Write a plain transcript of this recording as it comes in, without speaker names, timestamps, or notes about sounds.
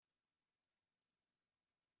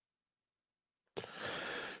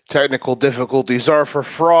Technical difficulties are for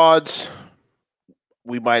frauds.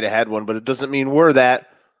 We might have had one, but it doesn't mean we're that.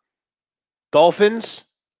 Dolphins,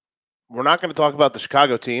 we're not going to talk about the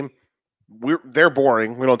Chicago team. They're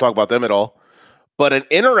boring. We don't talk about them at all. But an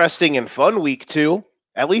interesting and fun week, too,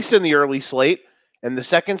 at least in the early slate. And the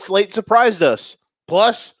second slate surprised us.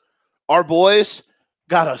 Plus, our boys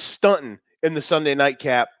got us stunting in the Sunday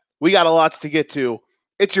nightcap. We got a lot to get to.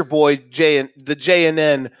 It's your boy, the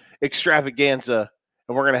J&N extravaganza.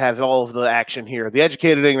 And we're going to have all of the action here. The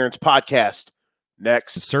Educated Ignorance Podcast.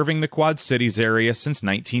 Next. Serving the Quad Cities area since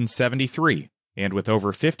 1973. And with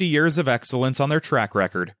over 50 years of excellence on their track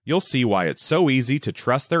record, you'll see why it's so easy to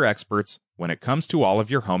trust their experts when it comes to all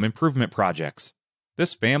of your home improvement projects.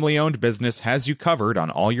 This family-owned business has you covered on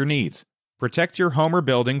all your needs. Protect your home or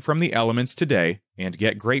building from the elements today and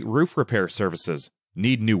get great roof repair services.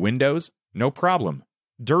 Need new windows? No problem.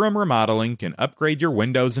 Durham Remodeling can upgrade your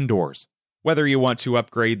windows and doors. Whether you want to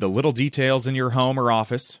upgrade the little details in your home or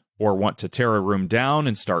office, or want to tear a room down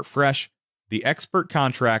and start fresh, the expert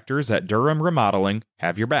contractors at Durham Remodeling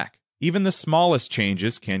have your back. Even the smallest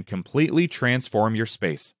changes can completely transform your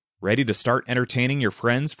space. Ready to start entertaining your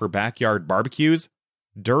friends for backyard barbecues?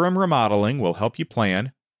 Durham Remodeling will help you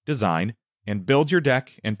plan, design, and build your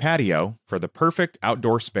deck and patio for the perfect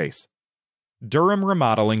outdoor space. Durham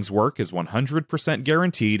Remodeling's work is 100%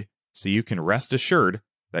 guaranteed, so you can rest assured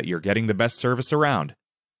that you're getting the best service around.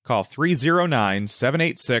 Call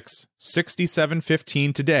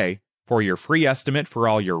 309-786-6715 today for your free estimate for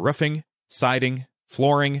all your roofing, siding,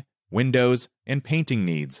 flooring, windows, and painting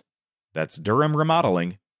needs. That's Durham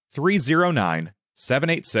Remodeling,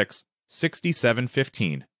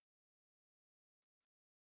 309-786-6715.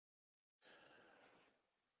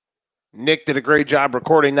 Nick did a great job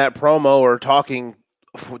recording that promo or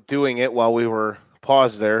doing it while we were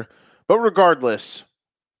paused there. But regardless,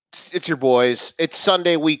 it's your boys. It's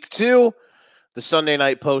Sunday week 2, the Sunday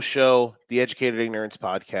night post show, the Educated Ignorance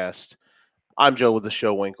Podcast. I'm Joe with the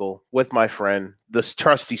Show Winkle with my friend, the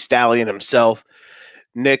trusty stallion himself,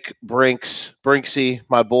 Nick Brinksy,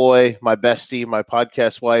 my boy, my bestie, my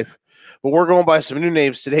podcast wife. But we're going by some new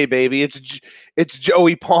names today, baby. It's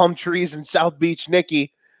Joey Palm Trees and South Beach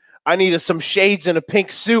Nicky. I need some shades and a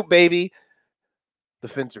pink suit, baby. The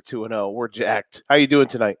Fins are 2-0. We're jacked. How you doing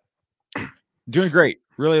tonight? Doing great.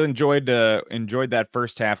 Really enjoyed that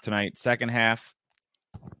first half tonight. Second half,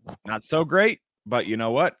 not so great, but you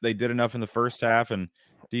know what? They did enough in the first half, and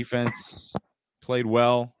defense played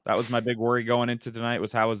well. That was my big worry going into tonight,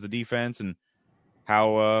 was how was the defense, and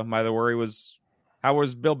how my other worry was how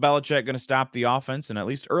was Bill Belichick going to stop the offense, and at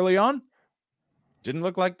least early on, didn't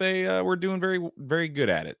look like they were doing very, very good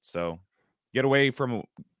at it. So get away from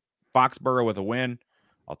Foxborough with a win.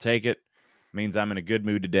 I'll take it. Means I'm in a good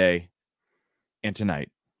mood today and tonight.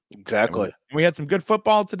 Exactly. And we had some good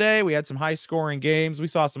football today. We had some high-scoring games. We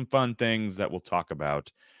saw some fun things that we'll talk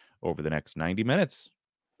about over the next 90 minutes.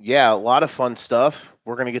 Yeah, a lot of fun stuff.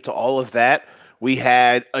 We're going to get to all of that. We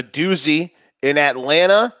had a doozy in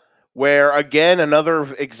Atlanta where, again,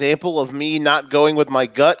 another example of me not going with my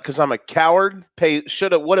gut because I'm a coward.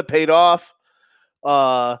 Would have paid off.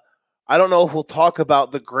 I don't know if we'll talk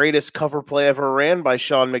about the greatest cover play ever ran by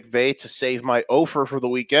Sean McVay to save my offer for the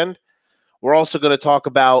weekend. We're also going to talk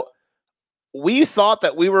about, we thought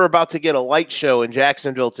that we were about to get a light show in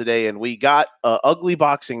Jacksonville today, and we got an ugly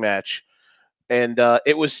boxing match. And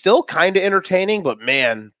it was still kind of entertaining, but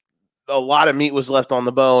man, a lot of meat was left on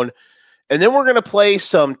the bone. And then we're going to play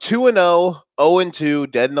some 2-0,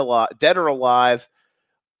 0-2, dead or alive.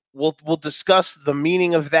 We'll discuss the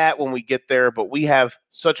meaning of that when we get there, but we have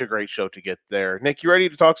such a great show to get there. Nick, you ready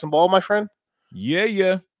to talk some ball, my friend?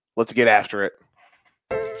 Yeah. Let's get after it.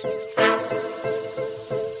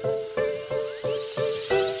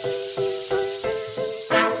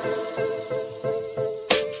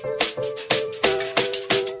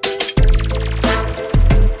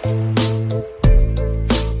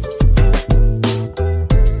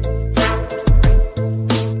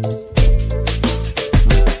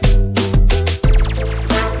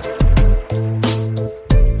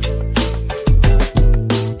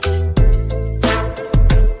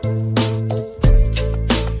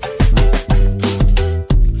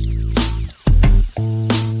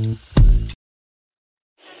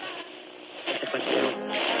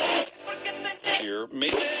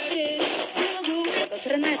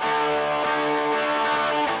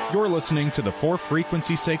 You're listening to the For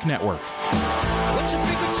Frequency Sake Network.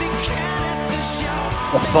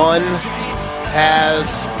 The fun has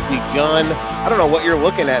begun. I don't know what you're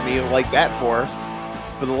looking at me like that for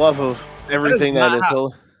the love of everything that is.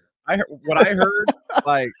 What I heard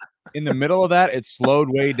like in the middle of that, it slowed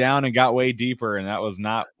way down and got way deeper, and that was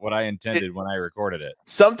not what I intended when I recorded it.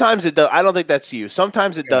 Sometimes it does. I don't think that's you.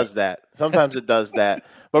 Sometimes it does that. Sometimes it does that.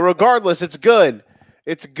 But regardless, it's good.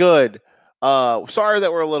 It's good. Sorry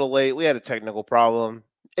that we're a little late. We had a technical problem.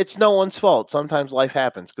 It's no one's fault. Sometimes life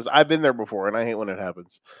happens because I've been there before and I hate when it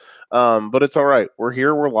happens. But it's all right. We're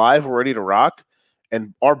here. We're live. We're ready to rock.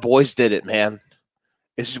 And our boys did it, man.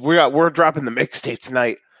 We're dropping the mixtape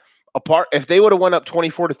tonight. If they would have went up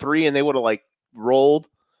 24-3 and they would have like rolled,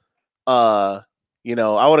 I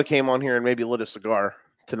would have came on here and maybe lit a cigar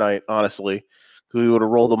tonight, honestly. We would have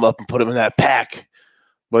rolled them up and put them in that pack.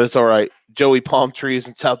 But it's all right. Joey Palm Trees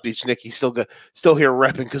and South Beach Nicky still here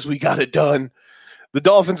repping because we got it done. The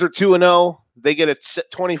Dolphins are 2-0. They get a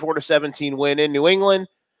 24-17 win in New England.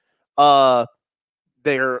 They're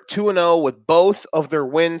 2-0 with both of their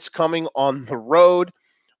wins coming on the road,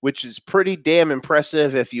 which is pretty damn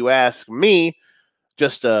impressive if you ask me.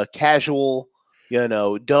 Just a casual,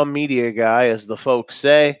 dumb media guy, as the folks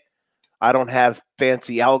say. I don't have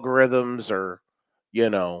fancy algorithms or,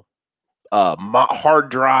 hard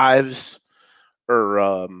drives or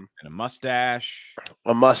and a mustache.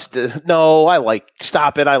 No,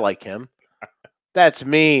 stop it. I like him. That's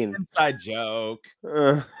mean. Inside joke.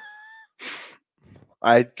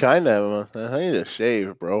 I need a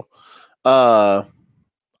shave, bro. I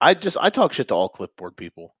talk shit to all clipboard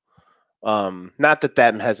people. Not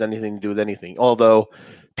that has anything to do with anything. Although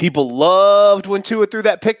people loved when Tua threw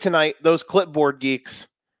that pick tonight. Those clipboard geeks.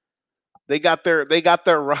 They got their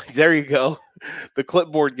there you go. The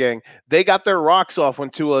clipboard gang. They got their rocks off when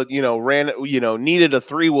Tua, ran, needed a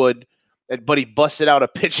 3-wood, but he busted out a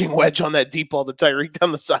pitching wedge on that deep ball to Tyreek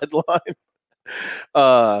down the sideline.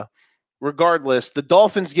 Regardless, the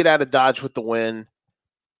Dolphins get out of Dodge with the win.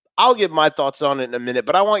 I'll give my thoughts on it in a minute,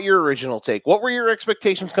 but I want your original take. What were your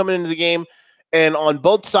expectations coming into the game? And on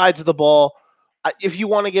both sides of the ball, if you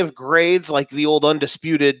want to give grades like the old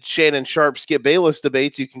undisputed Shannon Sharp, Skip Bayless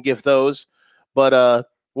debates, you can give those. But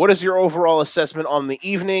what is your overall assessment on the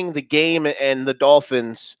evening, the game, and the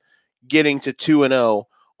Dolphins getting to 2-0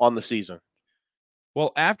 on the season?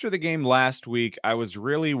 Well, after the game last week, I was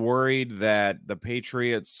really worried that the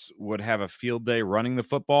Patriots would have a field day running the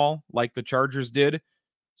football like the Chargers did.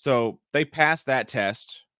 So they passed that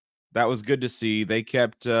test. That was good to see. They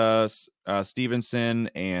kept Stevenson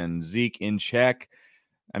and Zeke in check.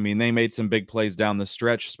 I mean, they made some big plays down the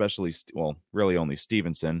stretch, especially, really only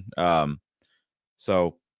Stevenson.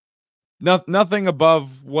 So nothing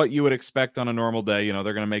above what you would expect on a normal day. They're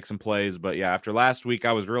going to make some plays. But yeah, after last week,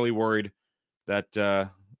 I was really worried that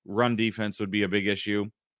run defense would be a big issue.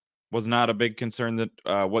 Was not a big concern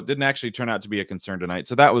that what didn't actually turn out to be a concern tonight.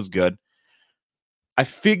 So that was good. I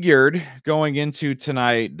figured going into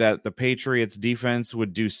tonight that the Patriots defense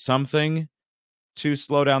would do something to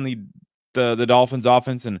slow down the Dolphins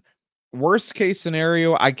offense. And worst case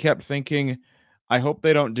scenario, I kept thinking, I hope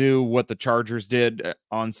they don't do what the Chargers did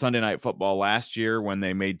on Sunday Night Football last year when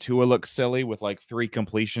they made Tua look silly with like 3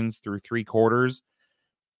 completions through 3 quarters.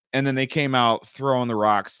 And then they came out throwing the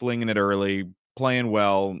rock, slinging it early, playing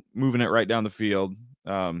well, moving it right down the field.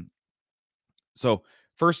 So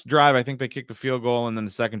first drive, I think they kicked the field goal, and then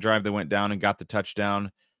the second drive they went down and got the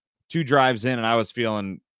touchdown. 2 drives in, and I was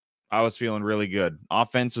feeling really good.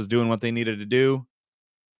 Offense was doing what they needed to do.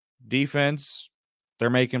 Defense, they're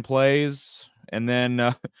making plays, and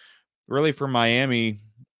then really for Miami,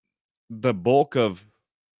 the bulk of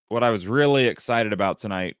what I was really excited about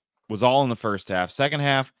tonight was all in the first half. Second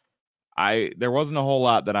half, there wasn't a whole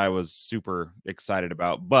lot that I was super excited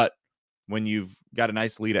about, but when you've got a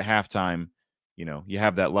nice lead at halftime, you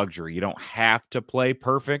have that luxury. You don't have to play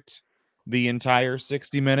perfect the entire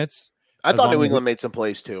 60 minutes. I thought New England made some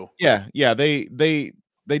plays too. Yeah, they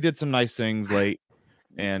did some nice things late,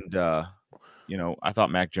 and I thought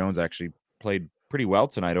Mac Jones actually played pretty well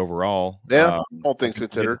tonight overall. Yeah, all things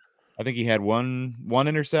considered. I think he had one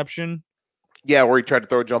interception. Yeah, where he tried to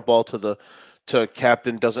throw a jump ball to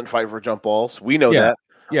Captain doesn't fight for jump balls. We know that.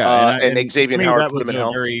 Yeah, and Xavier Howard put him in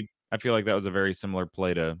hell. I feel like that was a very similar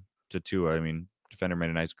play to Tua. I mean, defender made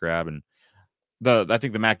a nice grab, and I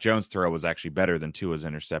think the Mac Jones throw was actually better than Tua's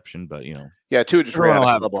interception. But yeah, Tua just ran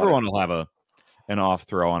out of the everyone will have an off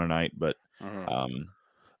throw on a night. But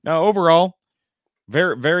no, overall,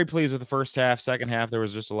 very very pleased with the first half. Second half, there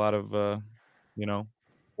was just a lot of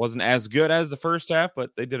wasn't as good as the first half,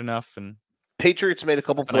 but they did enough. And Patriots made a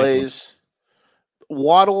couple plays.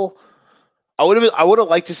 Waddle. I would have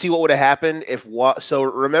liked to see what would have happened if so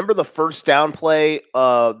remember the first down play,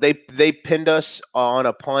 they pinned us on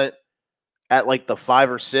a punt at like the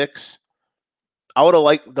 5 or 6. I would have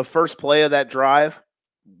liked the first play of that drive.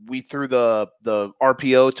 we threw the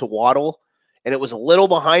RPO to Waddle, and it was a little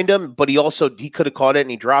behind him, but he could have caught it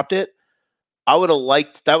and he dropped it. I would have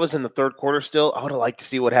liked that was in the third quarter still. I would have liked to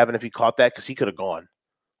see what happened if he caught that because he could have gone.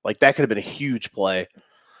 Like that could have been a huge play.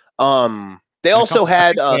 They also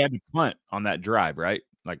had they had to punt on that drive, right?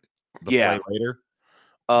 Like the play later.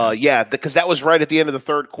 Because that was right at the end of the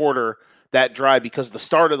third quarter, that drive, because the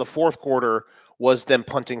start of the fourth quarter was them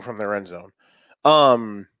punting from their end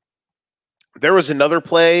zone. There was another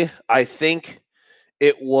play. I think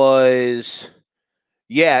it was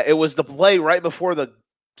the play right before the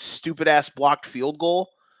stupid ass blocked field goal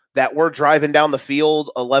that we're driving down the field,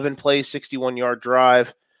 11 plays, 61-yard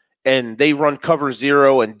drive, and they run cover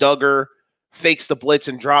 0 and Duggar fakes the blitz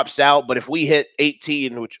and drops out. But if we hit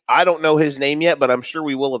 18, which I don't know his name yet, but I'm sure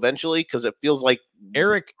we will eventually, because it feels like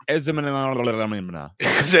Eric Ezemana.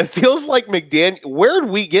 Because it feels like McDaniel. Where did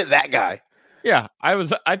we get that guy? Yeah,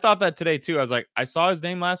 I thought that today too. I was like, I saw his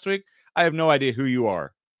name last week. I have no idea who you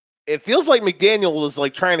are. It feels like McDaniel was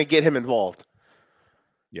like trying to get him involved.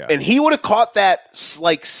 Yeah. And he would have caught that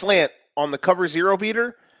like slant on the cover 0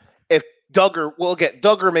 beater if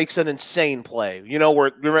Duggar makes an insane play,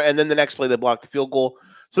 and then the next play they blocked the field goal.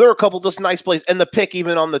 So there were a couple just nice plays, and the pick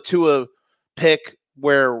even on the Tua pick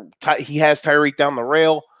where he has Tyreek down the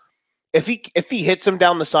rail. If he hits him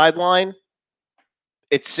down the sideline,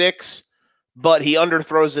 it's 6, but he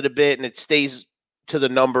underthrows it a bit and it stays to the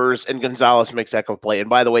numbers, and Gonzalez makes that play. And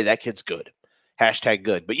by the way, that kid's good. #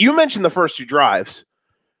 good. But you mentioned the first 2 drives.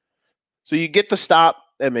 So you get the stop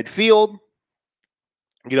at midfield,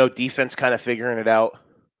 defense kind of figuring it out.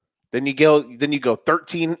 Then you go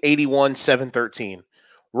 13, 81, 7, 13,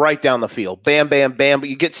 right down the field. Bam, bam, bam. But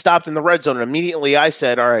you get stopped in the red zone. And immediately I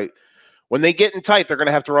said, all right, when they get in tight, they're going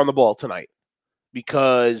to have to run the ball tonight,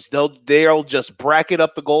 because they'll just bracket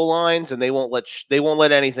up the goal lines and they won't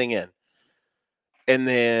let anything in. And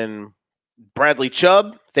then Bradley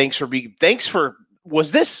Chubb,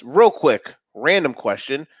 was this real quick, random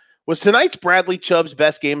question. Was tonight's Bradley Chubb's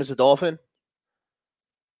best game as a Dolphin?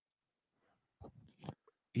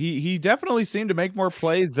 He definitely seemed to make more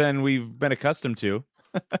plays than we've been accustomed to.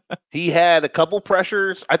 He had a couple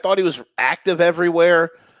pressures. I thought he was active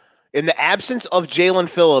everywhere. In the absence of Jalen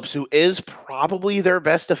Phillips, who is probably their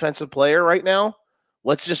best defensive player right now,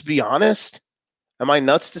 let's just be honest. Am I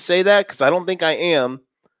nuts to say that? Because I don't think I am.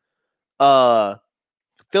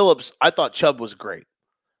 Phillips, I thought Chubb was great.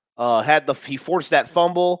 He forced that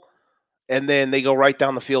fumble, and then they go right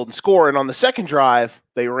down the field and score. And on the second drive,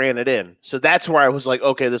 they ran it in. So that's where I was like,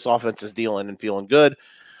 okay, this offense is dealing and feeling good.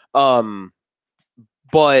 But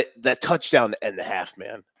that touchdown to end the half,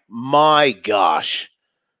 man, my gosh,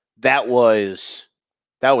 that was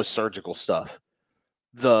surgical stuff.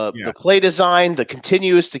 The play design, the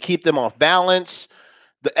continuous to keep them off balance,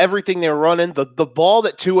 everything they were running, the ball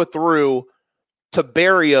that Tua threw to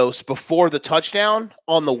Berrios before the touchdown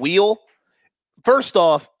on the wheel. First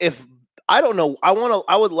off, I don't know,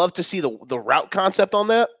 I would love to see the route concept on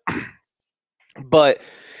that, but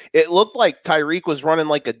it looked like Tyreek was running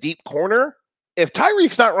like a deep corner. If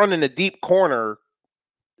Tyreek's not running a deep corner,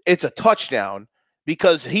 it's a touchdown,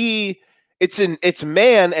 because it's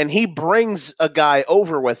man, and he brings a guy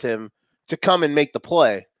over with him to come and make the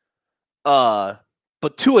play.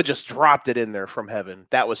 But Tua just dropped it in there from heaven.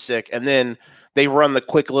 That was sick. And then they run the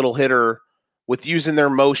quick little hitter with using their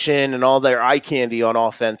motion and all their eye candy on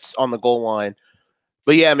offense on the goal line.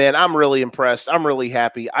 But yeah, man, I'm really impressed. I'm really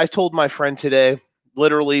happy. I told my friend today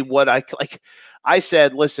literally what I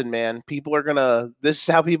said, listen, man, this is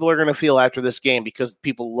how people are going to feel after this game, because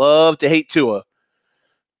people love to hate Tua.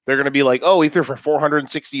 They're going to be like, oh, he threw for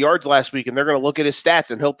 460 yards last week, and they're going to look at his stats,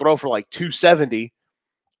 and he'll throw for like 270,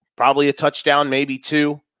 probably a touchdown, maybe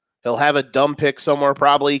 2. He'll have a dumb pick somewhere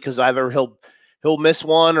probably, because either he'll miss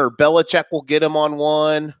one or Belichick will get him on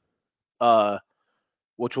one,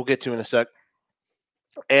 which we'll get to in a sec.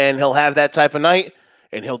 And he'll have that type of night,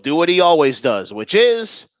 and he'll do what he always does, which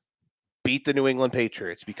is beat the New England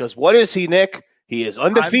Patriots. Because what is he, Nick? He is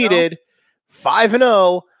undefeated,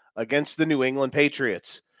 5-0 against the New England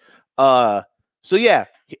Patriots. So yeah,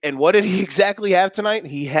 and what did he exactly have tonight?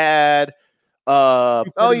 He had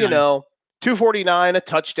 249, a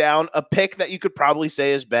touchdown, a pick that you could probably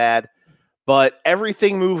say is bad, but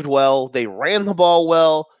everything moved well. They ran the ball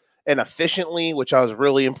well and efficiently, which I was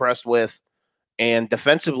really impressed with. And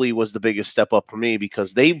defensively was the biggest step up for me,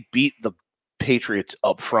 because they beat the Patriots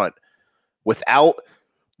up front without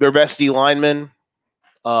their best D lineman.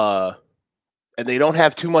 And they don't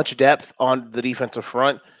have too much depth on the defensive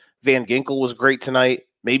front. Van Ginkel was great tonight.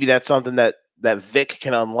 Maybe that's something that Vic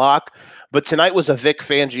can unlock. But tonight was a Vic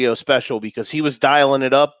Fangio special, because he was dialing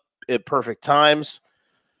it up at perfect times.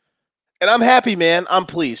 And I'm happy, man. I'm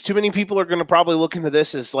pleased. Too many people are going to probably look into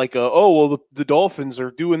this as like, oh, well, the Dolphins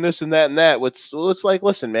are doing this and that and that. It's like,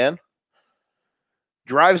 listen, man.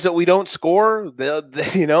 Drives that we don't score,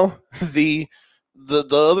 the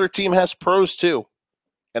other team has pros too.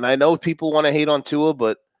 And I know people want to hate on Tua,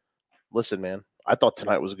 but listen, man, I thought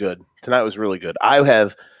tonight was good. Tonight was really good. I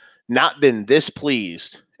have not been this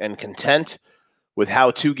pleased and content with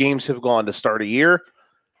how 2 games have gone to start a year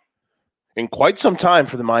in quite some time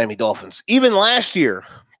for the Miami Dolphins. Even last year,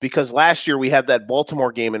 because last year we had that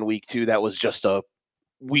Baltimore game in week 2 that was just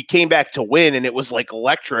we came back to win, and it was like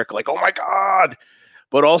electric, like, oh my God.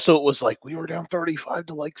 But also it was like we were down 35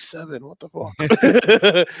 to like 7. What the fuck?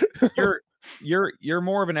 You're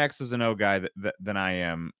more of an X's and O guy than I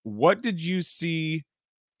am. What did you see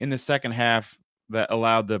in the second half that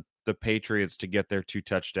allowed the Patriots to get their 2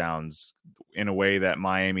 touchdowns in a way that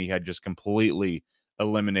Miami had just completely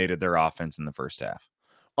eliminated their offense in the first half?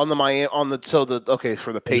 For the Patriots,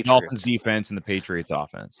 the Dolphins defense and the Patriots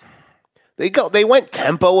offense. They went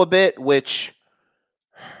tempo a bit, which,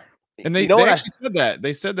 and they actually said that.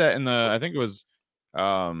 They said that in the, I think it was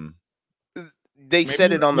they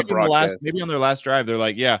said it on the broadcast. Maybe on their last drive, they're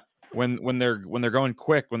like, yeah, when they're going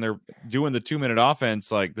quick, when they're doing the 2-minute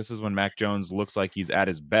offense, like this is when Mac Jones looks like he's at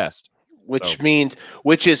his best.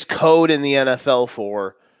 Which is code in the NFL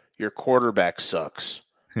for your quarterback sucks.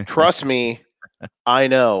 Trust me, I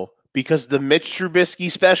know, because the Mitch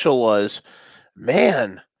Trubisky special was,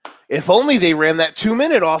 man, if only they ran that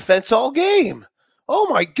 2-minute offense all game. Oh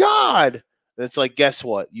my God. And it's like, guess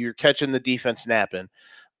what? You're catching the defense napping.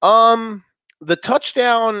 The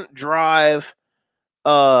touchdown drive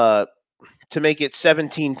to make it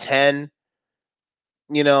 17-10,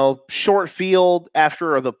 short field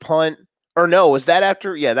after the punt. Or no, was that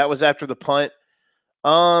after? Yeah, that was after the punt.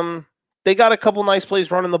 They got a couple nice plays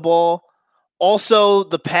running the ball. Also,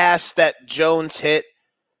 the pass that Jones hit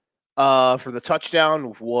for the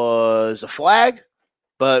touchdown was a flag,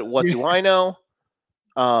 but what do I know?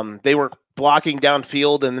 They were blocking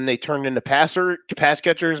downfield, and then they turned into pass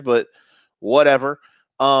catchers, but whatever.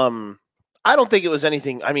 I don't think it was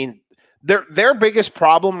anything. I mean, their biggest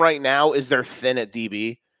problem right now is they're thin at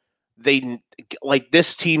DB.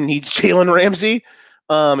 This team needs Jalen Ramsey.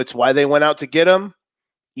 It's why they went out to get him.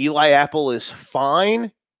 Eli Apple is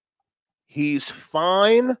fine. He's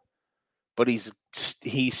fine, but he's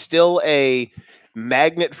still a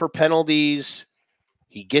magnet for penalties.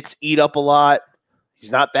 He gets eat up a lot.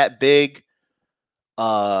 He's not that big.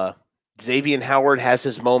 Xavier Howard has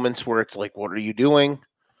his moments where it's like, what are you doing?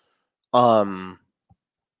 I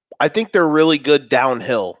think they're really good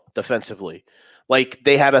downhill defensively. Like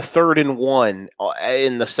they had a 3rd and 1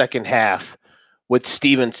 in the second half with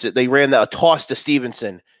Stevenson. They ran a toss to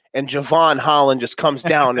Stevenson, and Javon Holland just comes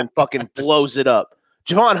down and fucking blows it up.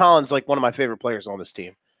 Javon Holland's like one of my favorite players on this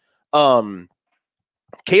team.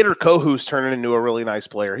 Kader Kohu's turning into a really nice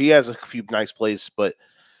player. He has a few nice plays, but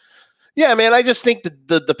yeah, man, I just think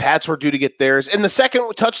the Pats were due to get theirs. And the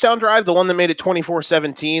second touchdown drive, the one that made it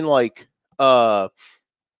 24-17, like the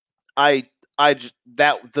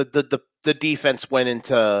defense went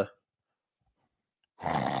into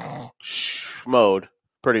mode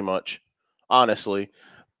pretty much. Honestly,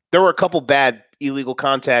 there were a couple bad illegal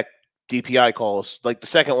contact DPI calls. Like the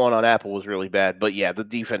second one on Apple was really bad, but yeah, the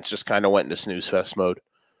defense just kind of went into snooze fest mode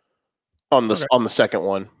on the second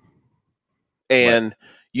one. And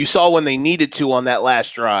you saw when they needed to on that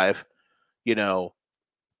last drive,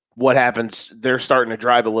 what happens? They're starting to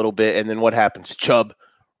drive a little bit, and then what happens? Chubb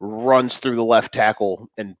runs through the left tackle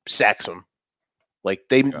and sacks him. Like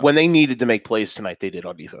when they needed to make plays tonight, they did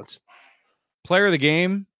on defense. Player of the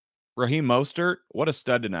game, Raheem Mostert. What a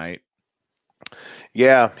stud tonight.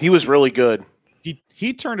 Yeah, he was really good.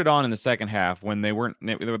 He turned it on in the second half when they weren't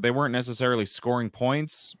necessarily scoring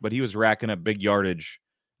points, but he was racking up big yardage.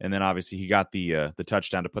 And then obviously he got the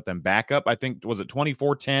touchdown to put them back up. I think, was it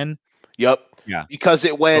 24-10? Yep. Yeah. Because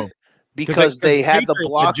it went because they had the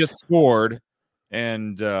block. Had just scored,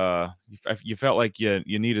 and you felt like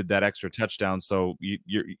you needed that extra touchdown. So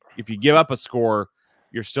if you give up a score,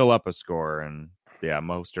 you're still up a score. And yeah,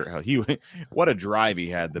 Mostert, what a drive he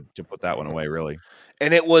had to put that one away, really.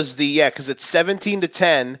 And it was because it's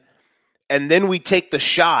 17-10, and then we take the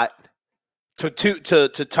shot to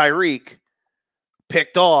Tyreek,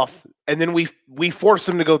 picked off, and then we force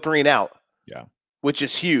him to go 3 and out. Yeah, which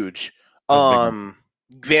is huge. Van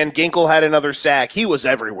Ginkel had another sack. He was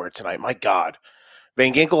everywhere tonight. My God,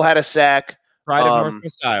 Van Ginkel had a sack. Pride of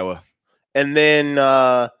Northwest Iowa. And then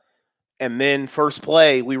first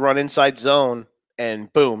play, we run inside zone,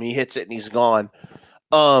 and boom, he hits it and he's gone.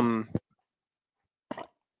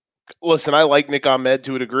 Listen, I like Nick Ahmed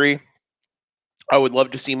to a degree. I would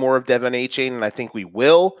love to see more of Devin A-Chain, and I think we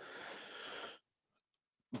will.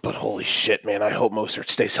 But holy shit, man, I hope Mostert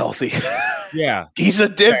stays healthy. Yeah. He's a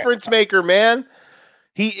difference maker, man.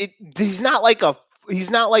 He's not like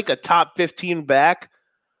a top 15 back,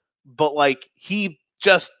 but like he's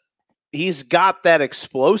got that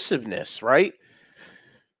explosiveness, right?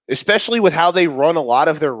 Especially with how they run a lot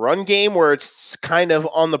of their run game where it's kind of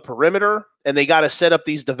on the perimeter and they got to set up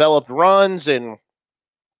these developed runs and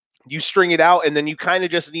you string it out and then you kind of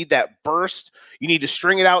just need that burst. You need to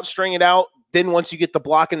string it out. Then once you get the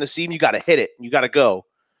block in the seam, you got to hit it. You got to go.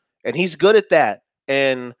 And he's good at that.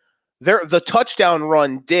 And the touchdown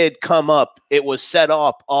run did come up. It was set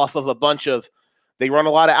up off of they run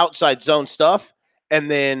a lot of outside zone stuff.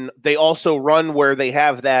 And then they also run where they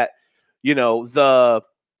have that,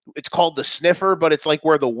 it's called the sniffer, but it's like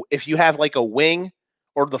where if you have like a wing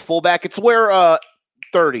or the fullback, it's where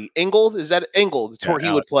 30 Ingold, is that Ingold? It's where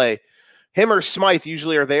he would play. Him or Smythe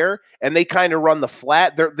usually are there, and they kind of run the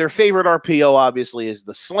flat. Their favorite RPO obviously is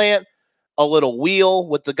the slant, a little wheel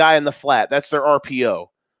with the guy in the flat. That's their RPO,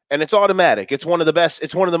 and it's automatic. It's one of the best.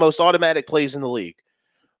 It's one of the most automatic plays in the league.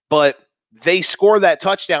 But they score that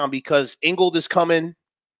touchdown because Ingold is coming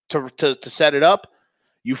to set it up.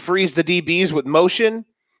 You freeze the DBs with motion.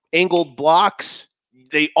 Ingold blocks.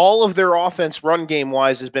 All of their offense run game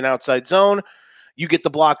wise has been outside zone. You get the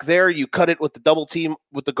block there. You cut it with the double team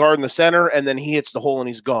with the guard in the center, and then he hits the hole and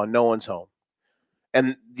he's gone. No one's home.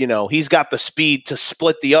 And, he's got the speed to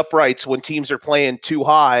split the uprights when teams are playing too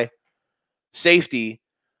high safety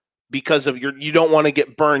because of you don't want to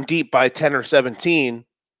get burned deep by 10 or 17,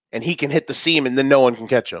 and he can hit the seam and then no one can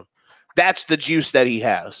catch him. That's the juice that he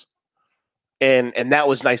has. And that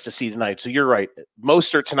was nice to see tonight. So you're right.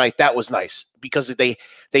 Mostert tonight, that was nice because they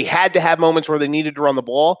had to have moments where they needed to run the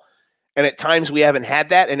ball. And at times we haven't had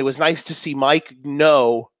that. And it was nice to see Mike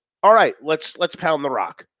know, all right, let's pound the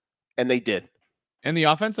rock. And they did. And the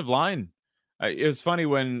offensive line, it was funny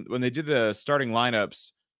when they did the starting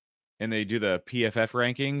lineups and they do the PFF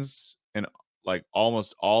rankings and like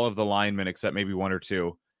almost all of the linemen, except maybe one or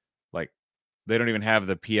two, like they don't even have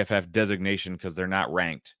the PFF designation because they're not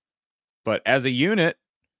ranked. But as a unit,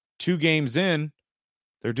 2 games in,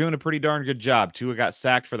 they're doing a pretty darn good job. Tua got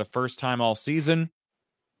sacked for the first time all season.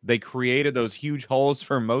 They created those huge holes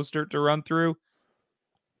for Mostert to run through.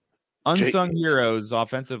 Unsung heroes,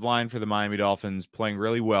 offensive line for the Miami Dolphins playing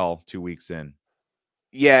really well 2 weeks in.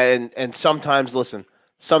 Yeah, and sometimes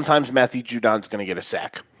Matthew Judon's going to get a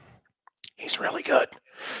sack. He's really good.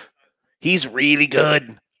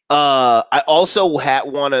 I also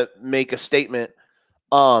want to make a statement.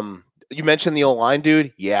 You mentioned the O-line,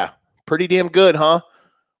 dude. Yeah, pretty damn good, huh?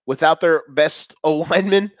 Without their best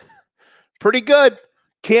O-lineman, pretty good.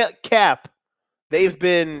 Can't cap. They've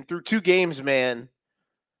been through 2 games, man.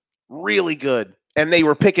 Really good. And they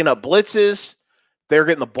were picking up blitzes. They're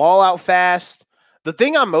getting the ball out fast. The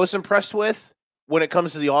thing I'm most impressed with when it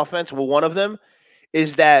comes to the offense, one of them,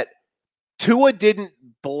 is that Tua didn't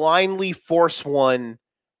blindly force one.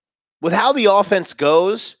 With how the offense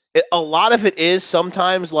goes, a lot of it is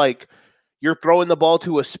sometimes like you're throwing the ball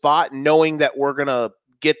to a spot knowing that we're going to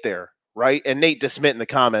get there, right? And Nate DeSmit in the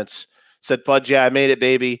comments said, Fudge, yeah, I made it,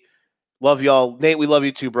 baby. Love y'all. Nate, we love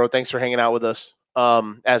you too, bro. Thanks for hanging out with us,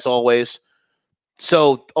 as always.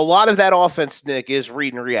 So a lot of that offense, Nick, is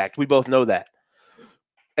read and react. We both know that.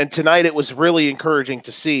 And tonight it was really encouraging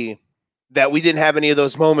to see that we didn't have any of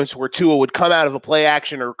those moments where Tua would come out of a play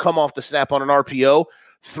action or come off the snap on an RPO,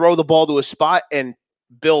 throw the ball to a spot, and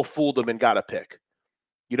Bill fooled him and got a pick.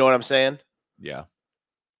 You know what I'm saying? Yeah.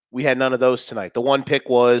 We had none of those tonight. The one pick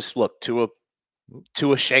was, look, Tua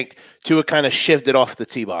kind of shifted off the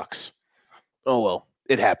tee box. Oh, well,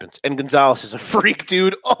 it happens. And Gonzalez is a freak,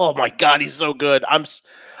 dude. Oh, my God, he's so good.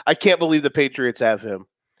 I can't believe the Patriots have him.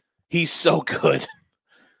 He's so good.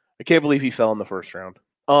 I can't believe he fell in the first round.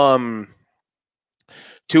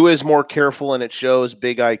 Tua is more careful, and it shows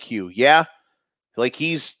big IQ. Yeah, like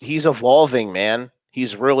he's evolving, man.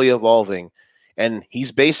 He's really evolving, and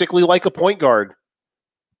he's basically like a point guard.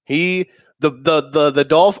 The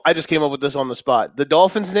I just came up with this on the spot. The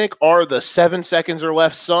Dolphins, Nick, are the 7 seconds or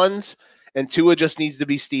left Suns, and Tua just needs to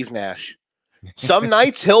be Steve Nash. Some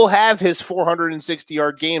nights he'll have his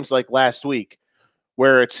 460-yard games like last week,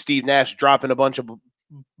 where it's Steve Nash dropping a bunch of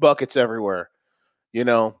buckets everywhere,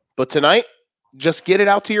 But tonight, just get it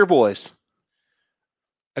out to your boys.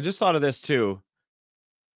 I just thought of this too.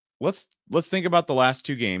 Let's think about the last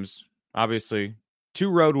 2 games. Obviously, 2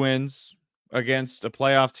 road wins against a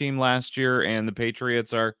playoff team last year, and the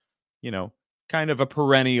Patriots are, kind of a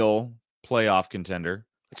perennial playoff contender.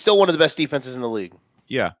 It's still one of the best defenses in the league.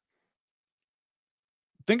 Yeah.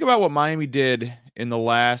 think about what Miami did in the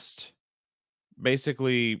last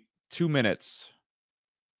basically 2 minutes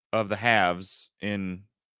of the halves in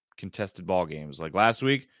contested ball games. Like last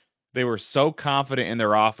week, they were so confident in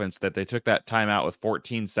their offense that they took that timeout with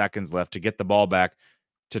 14 seconds left to get the ball back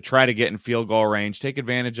to try to get in field goal range, take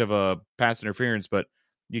advantage of a pass interference, but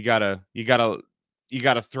you gotta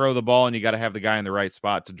throw the ball and you gotta have the guy in the right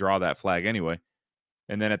spot to draw that flag anyway.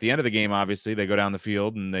 And then at the end of the game, obviously, they go down the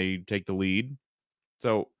field and they take the lead.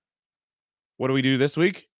 So what do we do this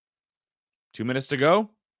week? 2 minutes to go,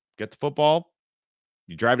 get the football,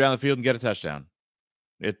 you drive down the field and get a touchdown.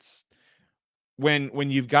 It's when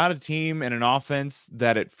you've got a team and an offense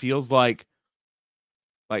that it feels like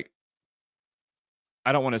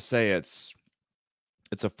I don't want to say it's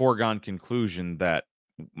a foregone conclusion that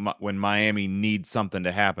when Miami needs something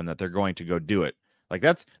to happen that they're going to go do it. Like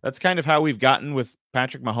that's kind of how we've gotten with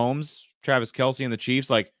Patrick Mahomes, Travis Kelce, and the Chiefs.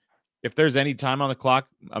 Like if there's any time on the clock,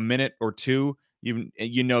 a minute or two,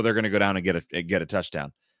 you know they're going to go down and get a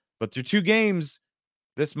touchdown. But through 2 games,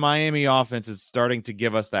 this Miami offense is starting to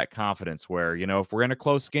give us that confidence where, you know, if we're in a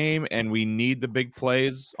close game and we need the big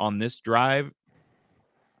plays on this drive,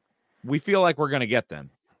 we feel like we're going to get them.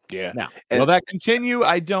 Yeah. Now, will that continue?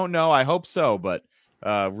 I don't know. I hope so, but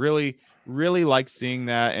really, really like seeing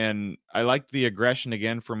that. And I liked the aggression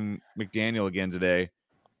again from McDaniel again today,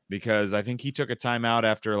 because I think he took a timeout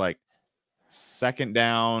after like 2nd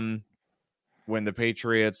down when the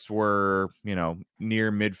Patriots were, you know,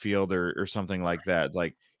 near midfield or something like that. It's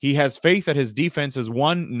like he has faith that his defense is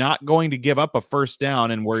not going to give up a 1st down,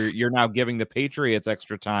 and where you're now giving the Patriots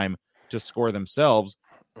extra time to score themselves.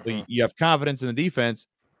 So you have confidence in the defense,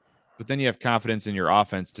 but then you have confidence in your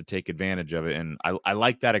offense to take advantage of it. And I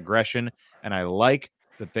like that aggression, and I like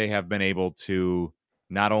that they have been able to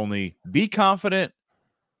not only be confident,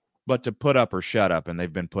 but to put up or shut up, and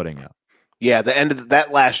they've been putting up. Yeah, the end of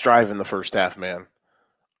that last drive in the first half, man.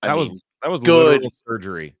 That was good literal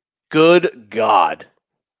surgery. Good God.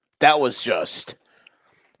 That was just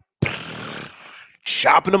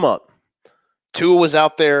chopping them up. Tua was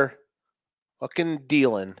out there fucking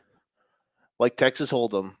dealing like Texas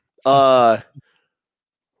Hold'em.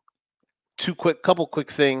 Couple quick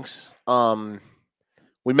things.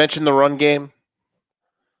 We mentioned the run game.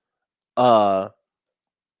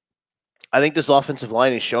 I think this offensive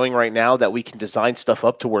line is showing right now that we can design stuff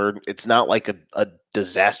up to where it's not like a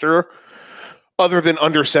disaster other than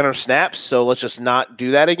under center snaps. So let's just not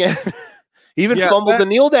do that again. Even fumbled the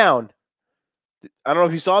kneel down. I don't know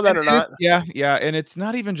if you saw that or not. Yeah. And it's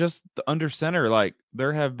not even just the under center. Like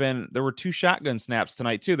there were 2 shotgun snaps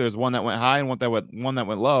tonight too. There's one that went high and one that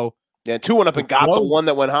went low. Yeah, 2 went up and got the one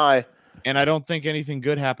that went high. And I don't think anything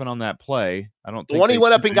good happened on that play. I don't think the one he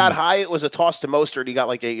went up and got high, it was a toss to Mostert. He got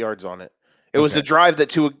like 8 yards on it. It was a drive that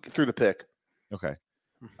Tua threw the pick. Okay.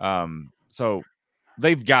 So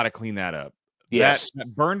they've got to clean that up. Yes.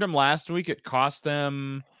 That burned them last week. It cost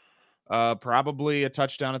them probably a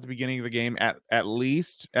touchdown at the beginning of the game, at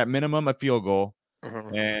least, at minimum, a field goal.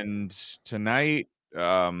 Mm-hmm. And tonight,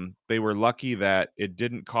 they were lucky that it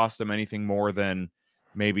didn't cost them anything more than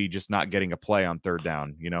maybe just not getting a play on 3rd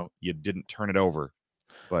down. You know, you didn't turn it over.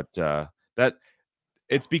 But that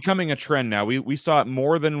it's becoming a trend now. We saw it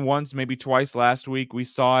more than once, maybe twice last week. We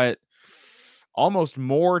saw it almost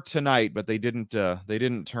more tonight, but they didn't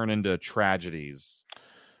turn into tragedies.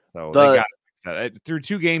 So they got to fix that. Through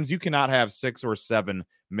 2 games, you cannot have 6 or 7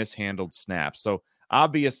 mishandled snaps. So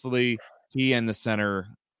obviously, he and the center,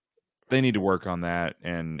 they need to work on that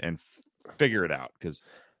and figure it out, because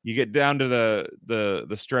you get down to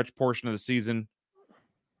the stretch portion of the season,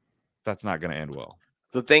 that's not going to end well.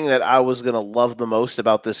 The thing that I was going to love the most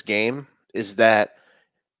about this game is that,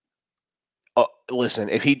 listen,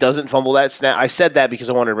 if he doesn't fumble that snap, I said that because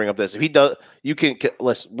I wanted to bring up this. If he does,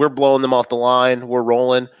 listen, we're blowing them off the line. We're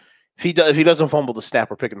rolling. If he doesn't fumble the snap,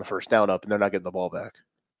 we're picking the 1st down up and they're not getting the ball back.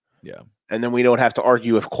 Yeah. And then we don't have to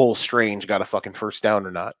argue if Cole Strange got a fucking 1st down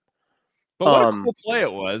or not. But what a cool play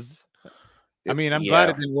it was. I mean, I'm glad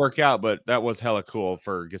it didn't work out, but that was hella cool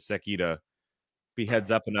for Gesicki to be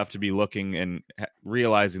heads up enough to be looking and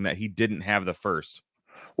realizing that he didn't have the 1st.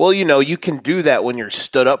 Well, you know, you can do that when you're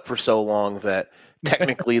stood up for so long that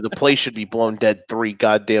technically the play should be blown dead 3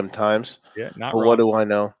 goddamn times. Yeah, not but wrong. What do I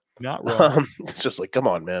know? Not wrong. It's just like, come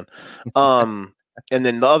on, man. And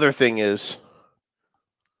then the other thing is,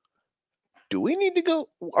 do we need to go?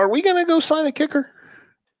 Are we going to go sign a kicker?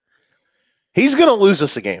 He's going to lose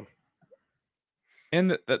us a game.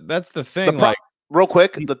 And that's the thing. Real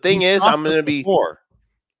quick, the thing is, I'm going to be.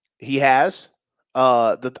 He has.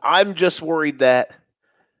 I'm just worried that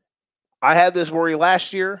I had this worry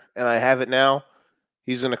last year, and I have it now.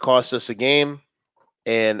 He's going to cost us a game.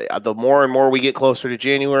 And the more and more we get closer to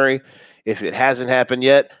January, if it hasn't happened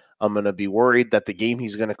yet, I'm going to be worried that the game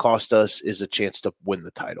he's going to cost us is a chance to win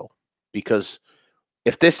the title. Because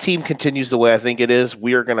if this team continues the way I think it is,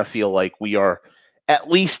 we are going to feel like we are at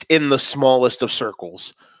least in the smallest of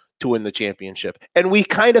circles to win the championship. And we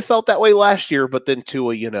kind of felt that way last year, but then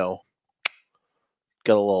Tua, got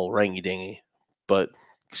a little rangy dingy. But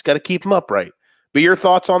just got to keep him upright. But your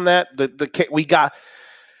thoughts on that?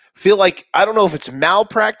 Feel like I don't know if it's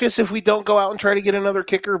malpractice if we don't go out and try to get another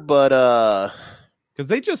kicker, but because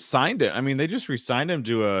they just signed it. I mean, they just re-signed him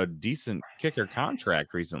to a decent kicker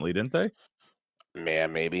contract recently, didn't they?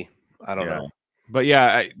 Man, maybe. I don't know. But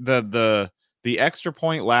yeah, the extra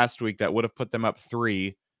point last week that would have put them up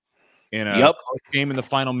 3 in a close game in the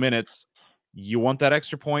final minutes. You want that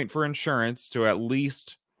extra point for insurance to at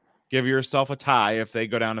least give yourself a tie if they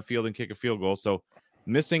go down the field and kick a field goal. So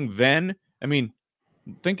missing then, I mean,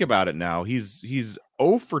 think about it now. He's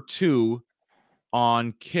 0 for 2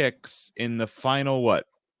 on kicks in the final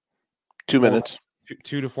 2 minutes,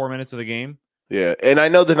 2 to 4 minutes of the game. Yeah, and I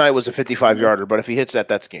know the night was a 55-yarder, but if he hits that,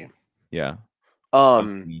 that's game. Yeah.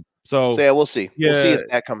 So yeah, we'll see. Yeah, we'll see if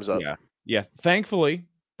that comes up. Yeah. Thankfully,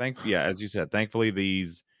 as you said, thankfully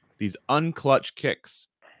these unclutch kicks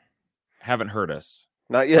haven't hurt us.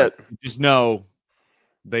 Not yet. Just know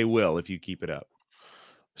they will if you keep it up.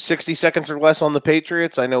 60 seconds or less on the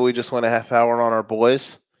Patriots. I know we just went a half hour on our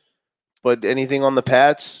boys, but anything on the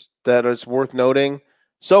Pats that is worth noting?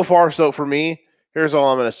 So far, so for me, here's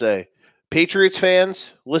all I'm going to say. Patriots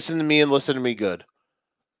fans, listen to me and listen to me good.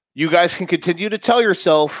 You guys can continue to tell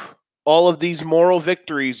yourself all of these moral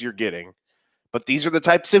victories you're getting, but these are the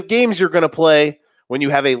types of games you're going to play when you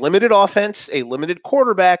have a limited offense, a limited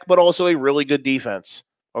quarterback, but also a really good defense.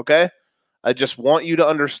 Okay? I just want you to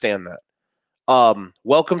understand that.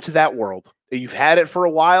 Welcome to that world. You've had it for a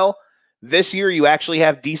while. This year, you actually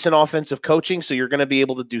have decent offensive coaching, so you're going to be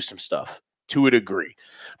able to do some stuff to a degree.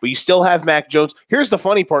 But you still have Mac Jones. Here's the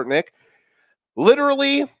funny part, Nick.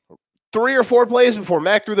 Literally 3 or 4 plays before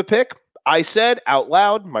Mac threw the pick, I said out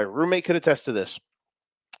loud, my roommate could attest to this.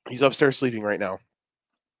 He's upstairs sleeping right now.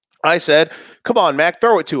 I said, come on, Mac,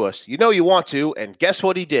 throw it to us. You know you want to, and guess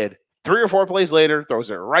what he did? 3 or 4 plays later, throws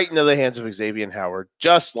it right into the hands of Xavier Howard,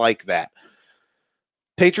 just like that.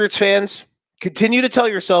 Patriots fans, continue to tell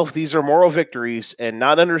yourself these are moral victories and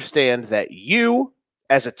not understand that you,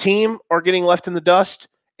 as a team, are getting left in the dust,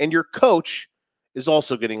 and your coach is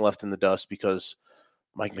also getting left in the dust because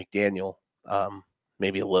Mike McDaniel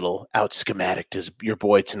maybe a little out schematic to your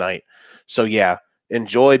boy tonight. So, yeah,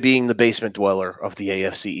 enjoy being the basement dweller of the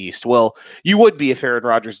AFC East. Well, you would be if Aaron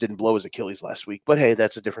Rodgers didn't blow his Achilles last week. But, hey,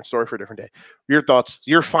 that's a different story for a different day. Your thoughts,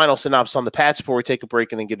 your final synopsis on the Pats before we take a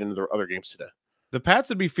break and then get into the other games today. The Pats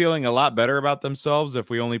would be feeling a lot better about themselves if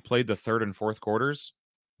we only played the third and fourth quarters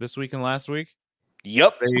this week and last week.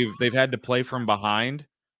 Yep. They've had to play from behind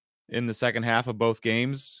in the second half of both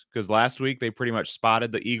games because last week they pretty much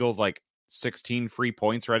spotted the Eagles like 16 free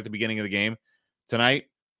points right at the beginning of the game. Tonight,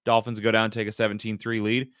 Dolphins go down and take a 17-3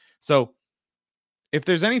 lead. So if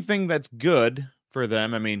there's anything that's good for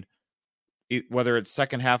them, I mean, whether it's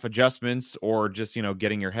second half adjustments or just,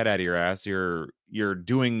 getting your head out of your ass, you're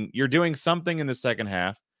doing something in the second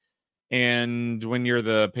half. And when you're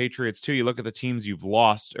the Patriots too, you look at the teams you've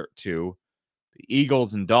lost to, the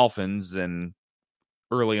Eagles and Dolphins, and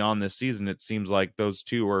early on this season, it seems like those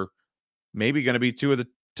two are maybe going to be two of the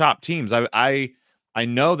top teams. I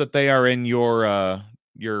know that they are in your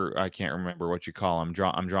I can't remember what you call them.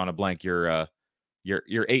 I'm drawing a blank. Your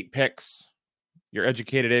 8 picks. Your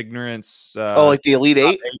educated ignorance. Like the Elite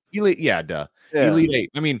 8? Elite, yeah, duh. Yeah. Elite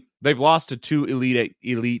 8. I mean, they've lost to 2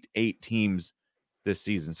 Elite 8 teams this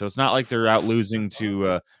season. So it's not like they're out losing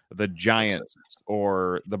to the Giants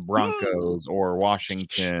or the Broncos or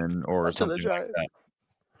Washington or something like that.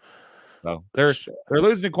 So they're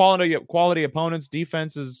losing to quality opponents.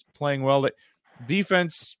 Defense is playing well.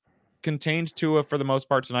 Defense contained Tua for the most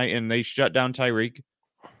part tonight, and they shut down Tyreek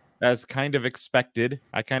as kind of expected.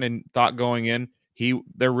 I kind of thought going in,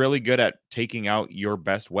 they're really good at taking out your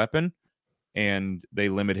best weapon, and they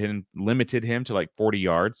limited him to like 40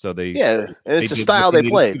 yards. So and it's a style they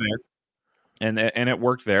play, and it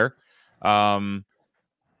worked there. But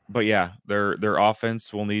yeah, their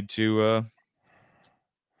offense will need to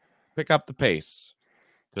pick up the pace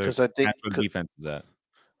because I think where the defense is at.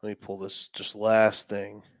 Let me pull this just last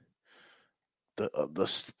thing. The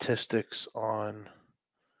statistics on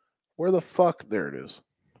where the fuck there it is.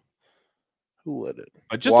 Who let it?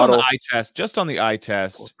 But just Waddle, on the eye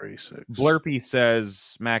test, Blurpy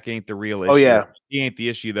says Mac ain't the real issue. Oh yeah, he ain't the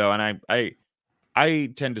issue though, and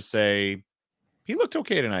I tend to say he looked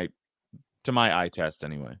okay tonight. To my eye test,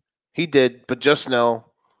 anyway. He did, but just know,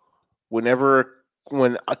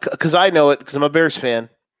 because I know it, because I'm a Bears fan,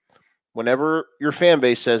 whenever your fan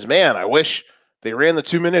base says, man, I wish they ran the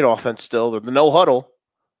 2-minute offense still, the no huddle,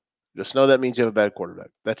 just know that means you have a bad quarterback.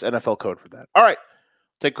 That's NFL code for that. All right,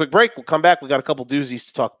 take a quick break. We'll come back. We got a couple doozies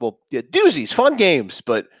to talk about. Yeah, doozies, fun games,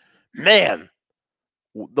 but man,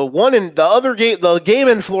 the game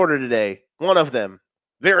in Florida today, one of them,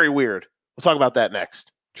 very weird. We'll talk about that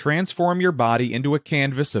next. Transform your body into a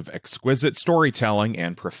canvas of exquisite storytelling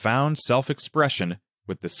and profound self-expression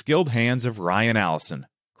with the skilled hands of Ryan Allison.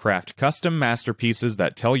 Craft custom masterpieces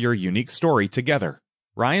that tell your unique story together.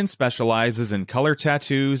 Ryan specializes in color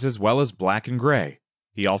tattoos as well as black and gray.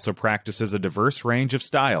 He also practices a diverse range of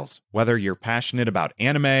styles, whether you're passionate about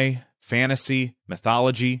anime, fantasy,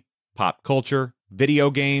 mythology, pop culture, video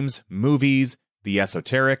games, movies, the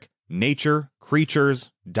esoteric, nature,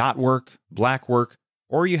 creatures, dot work, black work,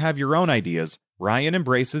 or you have your own ideas. Ryan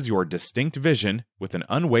embraces your distinct vision with an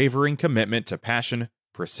unwavering commitment to passion,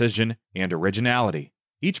 precision, and originality.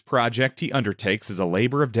 Each project he undertakes is a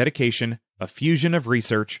labor of dedication, a fusion of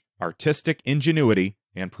research, artistic ingenuity,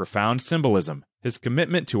 and profound symbolism. His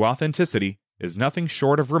commitment to authenticity is nothing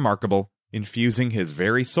short of remarkable, infusing his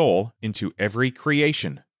very soul into every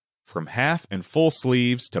creation. From half and full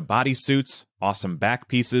sleeves to bodysuits, awesome back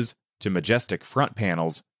pieces, to majestic front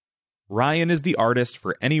panels, Ryan is the artist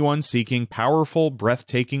for anyone seeking powerful,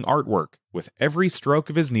 breathtaking artwork. With every stroke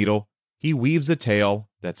of his needle, he weaves a tale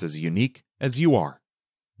that's as unique as you are.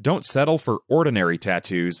 Don't settle for ordinary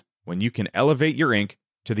tattoos when you can elevate your ink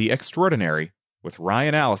to the extraordinary with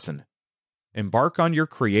Ryan Allison. Embark on your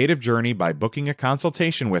creative journey by booking a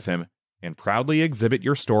consultation with him and proudly exhibit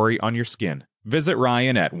your story on your skin. Visit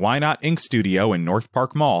Ryan at Why Not Ink Studio in North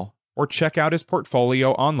Park Mall or check out his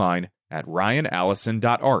portfolio online at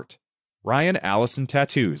ryanallison.art. Ryan Allison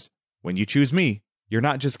Tattoos. When you choose me, you're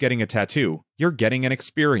not just getting a tattoo, you're getting an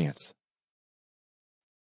experience.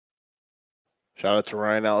 Shout out to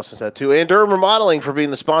Ryan Allison Tattoo and Durham Remodeling for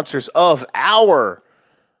being the sponsors of our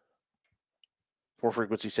For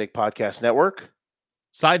Frequency's Sake podcast network.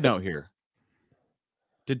 Side note here.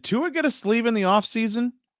 Did Tua get a sleeve in the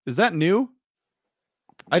offseason? Is that new?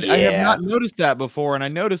 I have not noticed that before, and I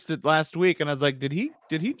noticed it last week, and I was like, did he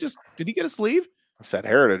get a sleeve? That's that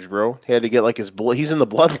heritage, bro. He had to get like his blood. He's in the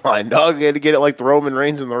bloodline, dog. He had to get it like the Roman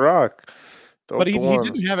Reigns in The Rock. But he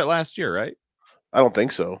didn't have it last year, right? I don't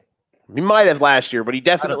think so. He might have last year, but he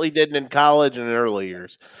definitely didn't in college and in early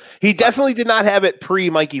years. He definitely did not have it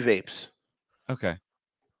pre-Mikey Vapes. Okay.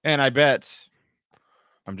 And I bet,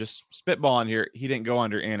 I'm just spitballing here, he didn't go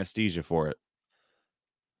under anesthesia for it.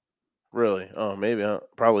 Really? Oh, maybe.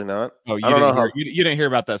 Probably not. Oh, you didn't hear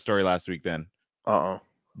about that story last week then?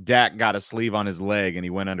 Dak got a sleeve on his leg, and he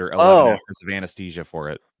went under 11 hours of anesthesia for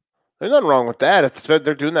it. There's nothing wrong with that. If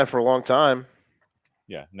they're doing that for a long time.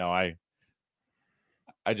 Yeah, no, I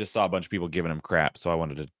just saw a bunch of people giving him crap, so I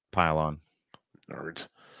wanted to pile on. Nerds.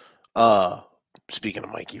 Speaking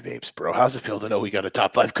of Mikey Vapes, bro, how's it feel to know we got a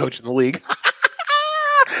top 5 coach in the league?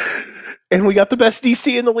 And we got the best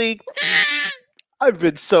DC in the league.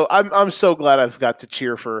 I'm so glad I've got to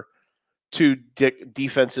cheer for 2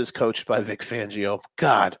 defenses coached by Vic Fangio.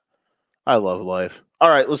 God, I love life. All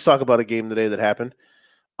right, let's talk about a game today that happened.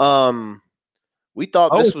 We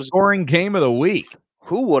thought this was scoring game of the week.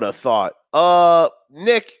 Who would have thought?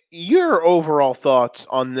 Nick, your overall thoughts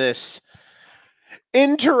on this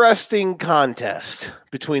interesting contest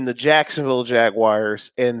between the Jacksonville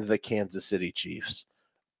Jaguars and the Kansas City Chiefs,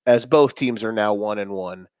 as both teams are now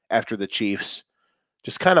 1-1 after the Chiefs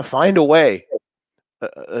just kind of find a way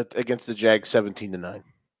against the Jags 17-9.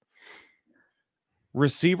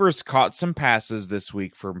 Receivers caught some passes this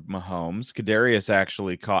week for Mahomes. Kadarius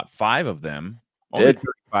actually caught 5 of them, only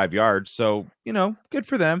 35 yards. So, good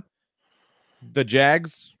for them. The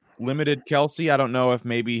Jags limited Kelsey. I don't know if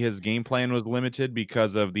maybe his game plan was limited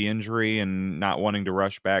because of the injury and not wanting to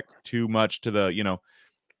rush back too much to the,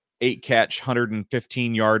 8-catch,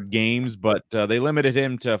 115-yard games, but they limited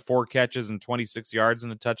him to 4 catches and 26 yards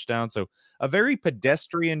and a touchdown. So a very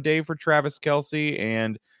pedestrian day for Travis Kelsey,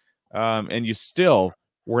 and you still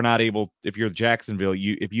were not able. If you're Jacksonville,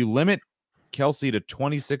 if you limit Kelsey to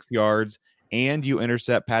 26 yards and you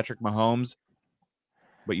intercept Patrick Mahomes,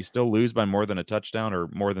 but you still lose by more than a touchdown or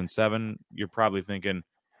more than 7, you're probably thinking,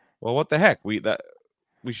 well, what the heck? We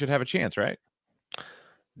should have a chance, right?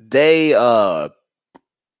 They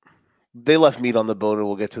left meat on the bone, and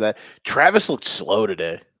we'll get to that. Travis looked slow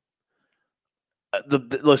today.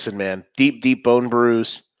 Listen, man, deep bone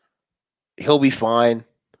bruise. He'll be fine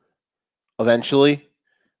eventually,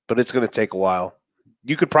 but it's going to take a while.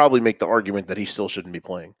 You could probably make the argument that he still shouldn't be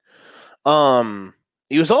playing.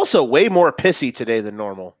 He was also way more pissy today than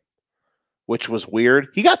normal, which was weird.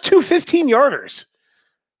 He got 2 15-yarders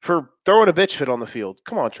for throwing a bitch fit on the field.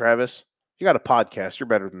 Come on, Travis. You got a podcast. You're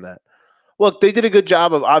better than that. Look, they did a good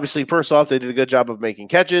job of, obviously, first off, they did a good job of making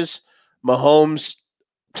catches. Mahomes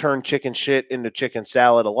turned chicken shit into chicken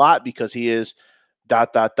salad a lot because he is ...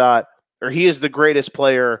 or he is the greatest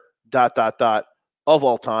player ... of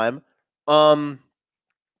all time.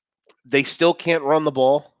 They still can't run the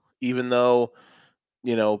ball, even though,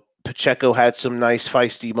 Pacheco had some nice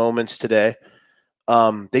feisty moments today.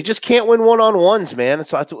 They just can't win one-on-ones, man.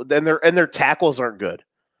 And their tackles aren't good.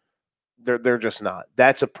 They're just not.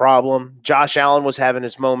 That's a problem. Josh Allen was having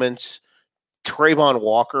his moments. Trayvon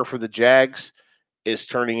Walker for the Jags is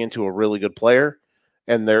turning into a really good player,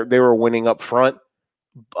 and they were winning up front.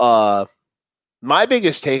 My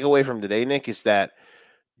biggest takeaway from today, Nick, is that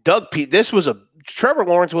Trevor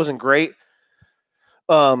Lawrence wasn't great.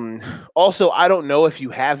 Also, I don't know if you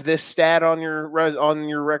have this stat on your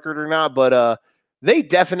record or not, but they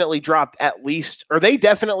definitely dropped they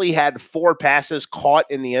definitely had 4 passes caught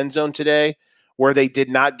in the end zone today where they did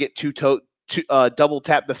not get double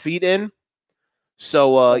tap the feet in.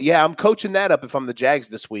 So yeah, I'm coaching that up if I'm the Jags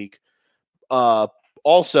this week.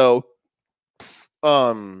 Also,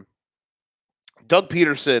 Doug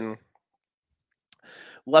Peterson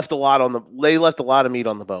left a lot of meat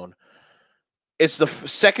on the bone. It's the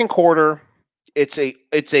second quarter. It's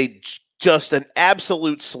just an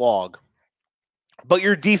absolute slog. But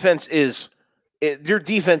your defense is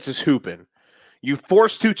hooping. You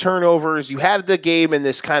force 2 turnovers. You have the game in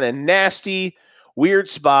this kind of nasty, weird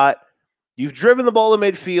spot. You've driven the ball to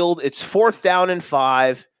midfield. It's 4th down and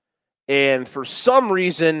 5. And for some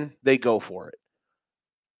reason, they go for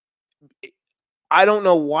it. I don't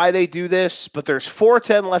know why they do this, but there's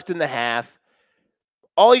 4:10 left in the half.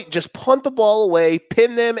 Just punt the ball away,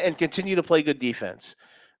 pin them, and continue to play good defense.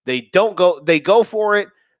 They go for it.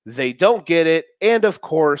 They don't get it. And of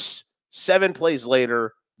course, 7 plays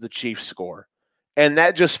later, the Chiefs score. And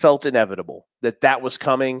that just felt inevitable that was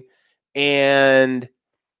coming. And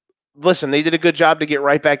listen, they did a good job to get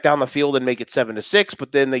right back down the field and make it 7-6,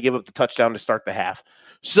 but then they give up the touchdown to start the half.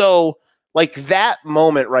 So, that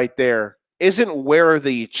moment right there isn't where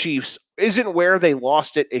they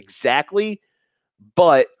lost it exactly,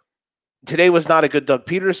 but today was not a good Doug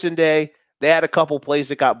Peterson day. They had a couple plays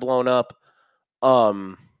that got blown up.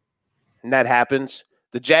 And that happens.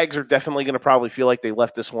 The Jags are definitely going to probably feel like they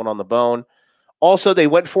left this one on the bone. Also, they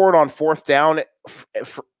went for it on 4th down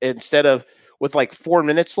instead of with 4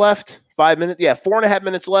 minutes left, 5 minutes. Yeah, 4.5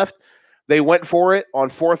 minutes left. They went for it on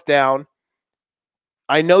 4th down.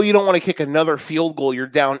 I know you don't want to kick another field goal. You're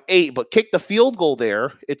down 8, but kick the field goal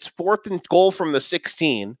there. It's 4th and goal from the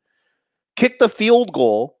 16. Kick the field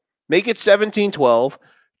goal. Make it 17-12.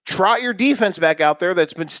 Trot your defense back out there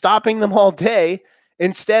that's been stopping them all day.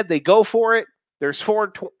 Instead, they go for it. There's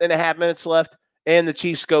 4.5 minutes left, and the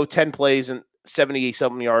Chiefs go 10 plays and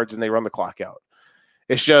 70-something yards, and they run the clock out.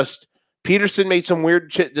 It's just Peterson made some weird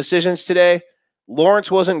decisions today. Lawrence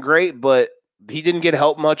wasn't great, but he didn't get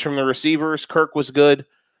help much from the receivers. Kirk was good.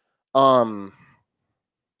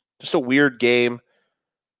 Just a weird game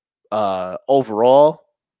overall.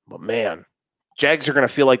 But, man, Jags are going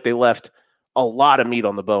to feel like they left a lot of meat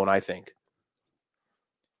on the bone, I think.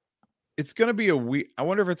 It's going to be I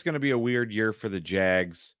wonder if it's going to be a weird year for the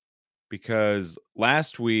Jags, because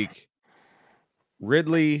last week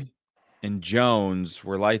Ridley and Jones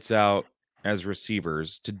were lights out as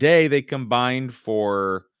receivers. Today they combined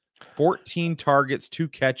for 14 targets, 2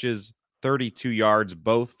 catches, 32 yards,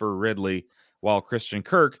 both for Ridley, while Christian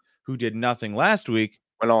Kirk, who did nothing last week,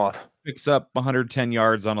 went off, picks up 110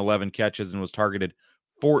 yards on 11 catches and was targeted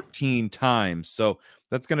 14 times. So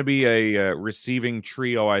that's going to be a receiving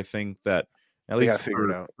trio, I think, that at least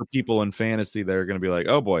for people in fantasy, they're going to be like,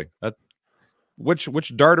 oh boy,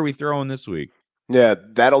 which dart are we throwing this week? Yeah,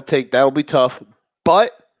 that'll be tough,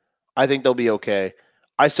 but I think they'll be okay.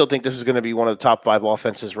 I still think this is going to be one of the top 5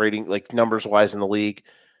 offenses rating, numbers wise, in the league.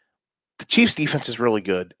 The Chiefs defense is really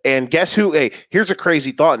good. And guess who? Hey, here's a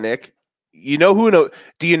crazy thought, Nick. You know who?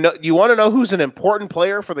 Do you want to know who's an important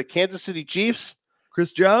player for the Kansas City Chiefs?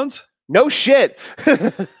 Chris Jones? No shit.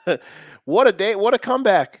 What a day. What a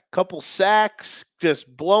comeback. Couple sacks,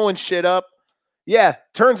 just blowing shit up. Yeah,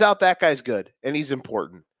 turns out that guy's good, and he's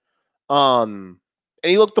important. And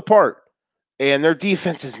he looked the part. And their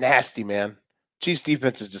defense is nasty, man. Chiefs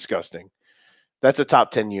defense is disgusting. That's a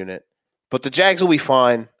top 10 unit. But the Jags will be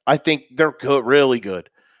fine. I think they're good, really good.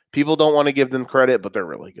 People don't want to give them credit, but they're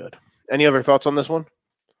really good. Any other thoughts on this one?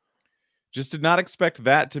 Just did not expect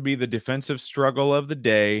that to be the defensive struggle of the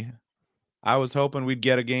day. I was hoping we'd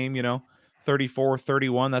get a game,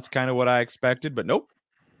 34-31. That's kind of what I expected, but nope.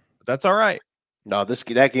 That's all right. No,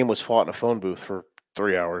 that game was fought in a phone booth for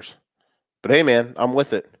 3 hours. But hey, man, I'm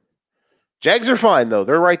with it. Jags are fine, though.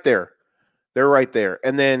 They're right there.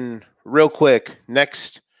 And then, real quick,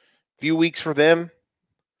 next few weeks for them,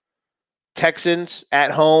 Texans at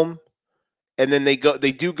home, and then they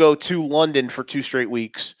do go to London for 2 straight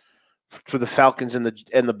weeks for the Falcons and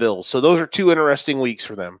the Bills. So those are 2 interesting weeks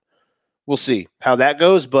for them. We'll see how that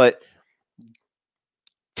goes, but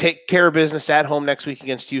take care of business at home next week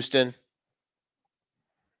against Houston.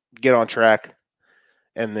 Get on track.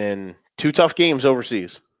 And then 2 tough games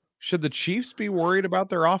overseas. Should the Chiefs be worried about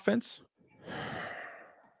their offense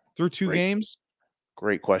through 2 games?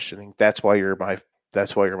 Great questioning. That's why you're my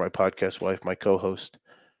podcast wife, my co-host.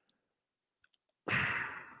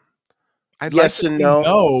 I'd yes like and to no.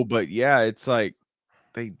 No, but yeah, it's like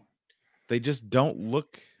they just don't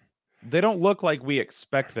look. They don't look like we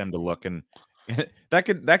expect them to look, and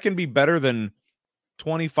that can be better than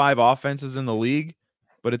 25 offenses in the league,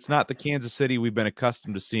 but it's not the Kansas City we've been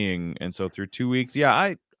accustomed to seeing. And so through 2 weeks,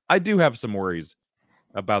 yeah, I do have some worries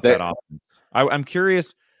about that offense. I'm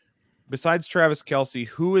curious, besides Travis Kelce,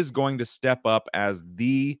 who is going to step up as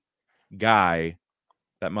the guy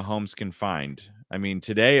that Mahomes can find? I mean,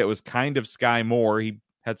 today it was kind of Sky Moore. He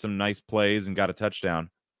had some nice plays and got a touchdown.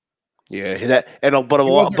 Yeah, but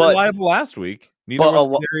he wasn't reliable last week. Neither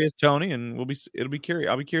was Kadarius Toney, and I'll be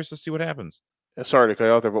curious to see what happens. Sorry to cut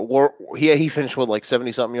you out there, but he finished with like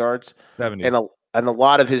 70-something yards. 70. And a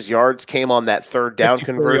lot of his yards came on that third down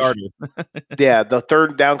conversion. Yeah, the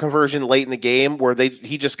third down conversion late in the game where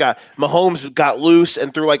Mahomes got loose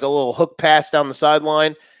and threw like a little hook pass down the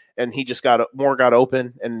sideline, and he just got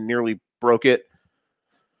open and nearly broke it.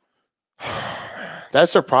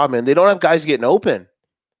 That's their problem, man. They don't have guys getting open,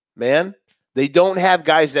 man. They don't have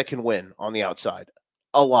guys that can win on the outside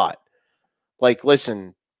a lot. Like,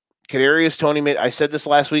 listen, Kadarius Toney I said this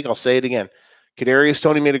last week. I'll say it again. Kadarius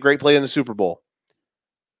Toney made a great play in the Super Bowl.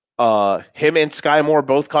 Him and Sky Moore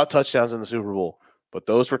both caught touchdowns in the Super Bowl, but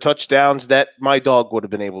those were touchdowns that my dog would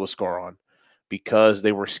have been able to score on because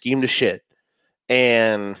they were schemed to shit.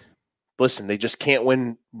 And listen, they just can't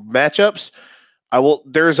win matchups.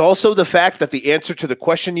 There's also the fact that the answer to the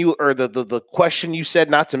question the question you said,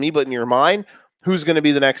 not to me, but in your mind, who's going to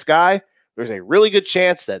be the next guy? There's a really good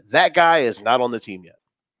chance that guy is not on the team yet.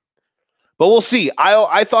 But we'll see.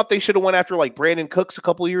 I thought they should have went after like Brandon Cooks a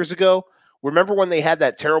couple years ago. Remember when they had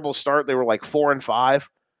that terrible start? They were like 4-5.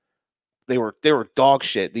 They were dog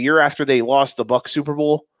shit. The year after they lost the Bucs Super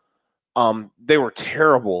Bowl, they were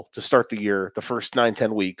terrible to start the year, the first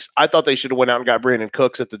 9-10 weeks. I thought they should have went out and got Brandon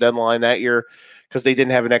Cooks at the deadline that year because they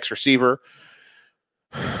didn't have an ex receiver.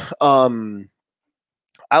 I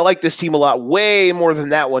like this team a lot, way more than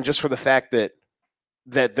that one, just for the fact that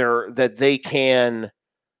their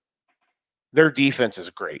defense is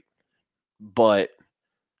great, but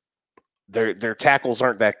their tackles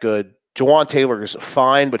aren't that good. Jawan Taylor is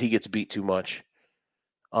fine, but he gets beat too much.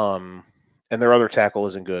 And their other tackle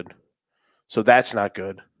isn't good. So that's not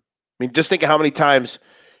good. I mean, just think of how many times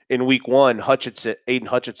in week 1, Aiden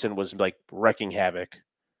Hutchinson was like wrecking havoc.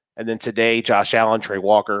 And then today, Josh Allen, Trey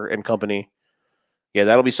Walker, and company. Yeah,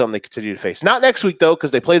 that'll be something they continue to face. Not next week, though,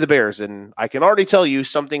 because they play the Bears. And I can already tell you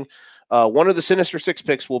something. One of the Sinister Six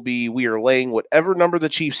picks will be we are laying whatever number the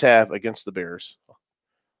Chiefs have against the Bears.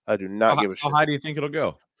 I do not give a shit. How high do you think it'll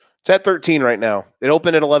go? It's at 13 right now. It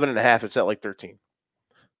opened at 11.5. It's at like 13.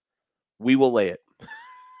 We will lay it.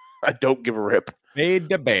 I don't give a rip. Fade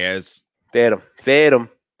the Bears. Fade them.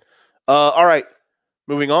 All right.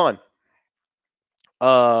 Moving on.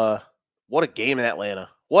 What a game in Atlanta.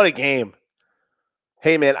 What a game.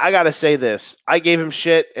 Hey, man, I got to say this. I gave him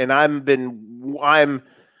shit, and I'm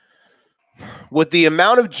with the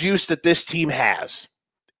amount of juice that this team has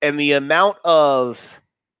and the amount of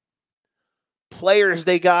players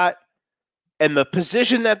they got and the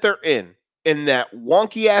position that they're in that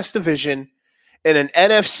wonky-ass division in an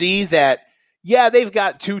NFC that, yeah, they've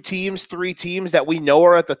got 3 teams that we know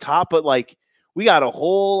are at the top, but, like, we got a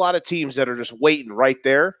whole lot of teams that are just waiting right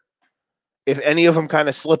there if any of them kind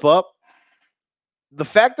of slip up. The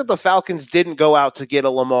fact that the Falcons didn't go out to get a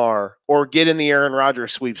Lamar or get in the Aaron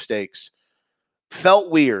Rodgers sweepstakes felt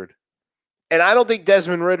weird. And I don't think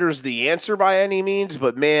Desmond Ridder is the answer by any means,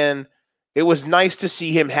 but, man, it was nice to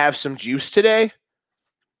see him have some juice today.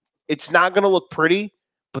 It's not going to look pretty,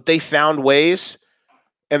 but they found ways,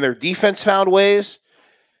 and their defense found ways.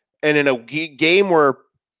 And in a game where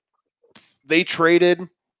they traded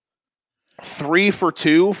 3 for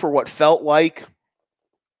 2 for what felt like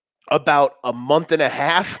about a month and a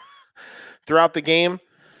half throughout the game,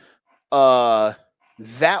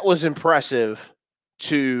 that was impressive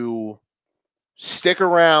to stick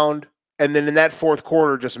around and then in that fourth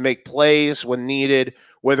quarter just make plays when needed,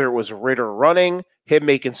 whether it was Ritter running, him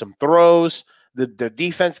making some throws, the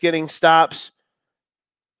defense getting stops.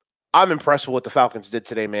 I'm impressed with what the Falcons did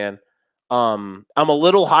today, man. I'm a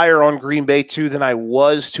little higher on Green Bay too than I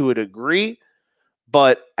was to a degree,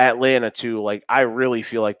 but Atlanta too. Like I really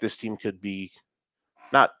feel like this team could be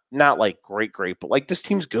not like great, but like this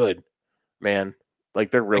team's good, man. Like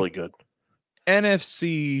they're really good.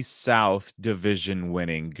 NFC South division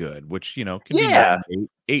winning good, which can be Yeah,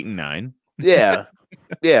 8 and 9. yeah,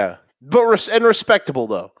 yeah. But respectable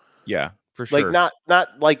though. Yeah, for Like sure. not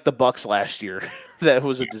like the Bucks last year. That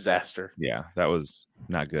was a disaster. Yeah, that was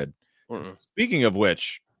not good. Mm-mm. Speaking of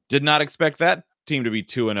which, did not expect that team to be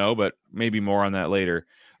 2-0, but maybe more on that later.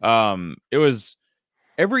 It was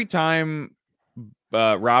every time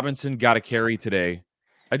Robinson got a carry today,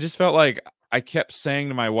 I just felt like I kept saying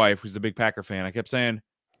to my wife, who's a big Packer fan, I kept saying,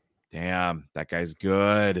 "Damn, that guy's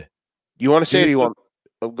good." You want to say it? Or Dude, you want?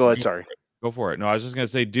 Oh, go ahead. Sorry. go for it. No, I was just gonna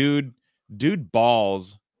say, dude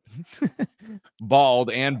balls,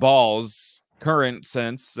 bald and balls. Current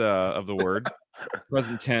sense of the word,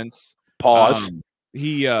 present tense. Pause.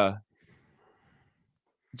 He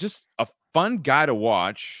just a fun guy to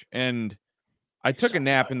watch, and I took a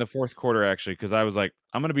nap in the fourth quarter actually because I was like,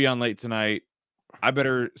 I'm gonna be on late tonight. I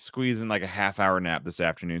better squeeze in like a half-hour nap this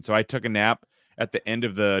afternoon. So I took a nap at the end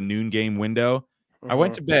of the noon game window. I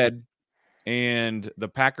went to bed, and the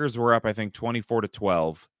Packers were up, I think,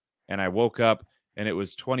 24-12, and I woke up and it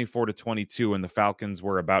was 24-22, and the Falcons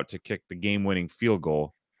were about to kick the game-winning field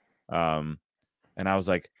goal. And I was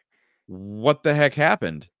like, "What the heck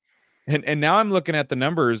happened?" And now I'm looking at the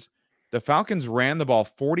numbers. The Falcons ran the ball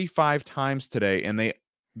 45 times today, and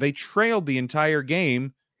they trailed the entire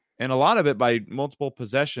game, and a lot of it by multiple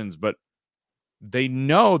possessions, but they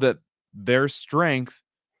know that their strength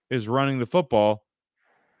is running the football.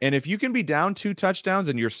 And if you can be down 2 touchdowns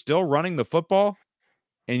and you're still running the football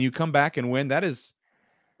and you come back and win, that is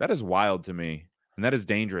wild to me. And that is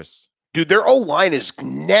dangerous. Dude, their O-line is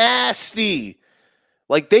nasty.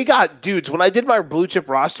 Like they got dudes. When I did my blue chip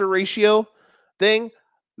roster ratio thing,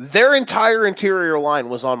 their entire interior line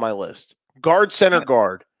was on my list. Guard, center,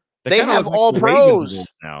 guard. They have like all the pros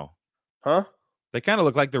now. Huh? They kind of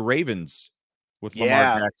look like the Ravens with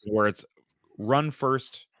Lamar Jackson, where it's run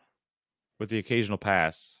first with the occasional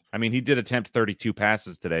pass. I mean, he did attempt 32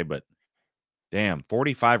 passes today, but damn,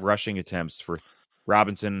 45 rushing attempts for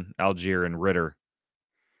Robinson, Algier, and Ritter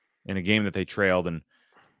in a game that they trailed. And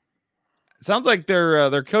it sounds like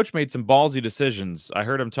their coach made some ballsy decisions. I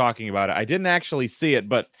heard him talking about it. I didn't actually see it,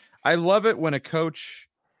 but I love it when a coach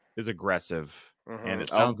is aggressive. Mm-hmm. And it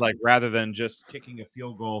sounds like rather than just kicking a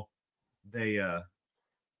field goal, they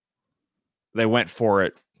went for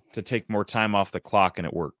it to take more time off the clock, and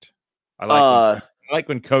it worked. I like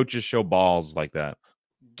when coaches show balls like that.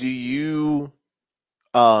 Do you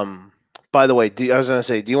by the way, I was gonna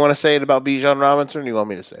say, do you want to say it about Bijan Robinson, or do you want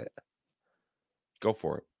me to say it? Go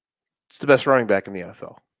for it. It's the best running back in the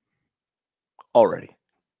NFL. Already.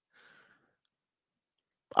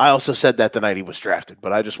 I also said that the night he was drafted,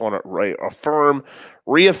 but I just want to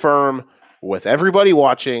reaffirm with everybody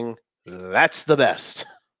watching, that's the best.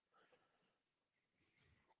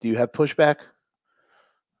 Do you have pushback?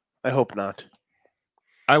 I hope not.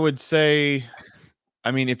 I would say,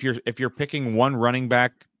 I mean, if you're picking one running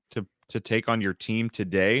back to take on your team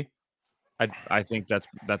today, I think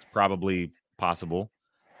that's probably possible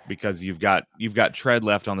because you've got tread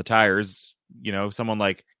left on the tires. Someone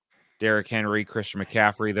like Derrick Henry, Christian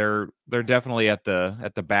McCaffrey, they're definitely at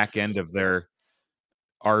the back end of their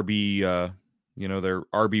RB, their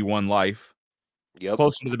RB1 life. Yep.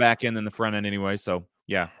 Closer to the back end than the front end anyway. So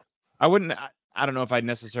yeah, I don't know if I'd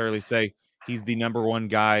necessarily say he's the number one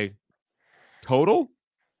guy total,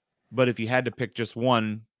 but if you had to pick just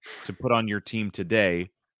one to put on your team today,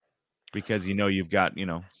 because you've got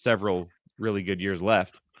several really good years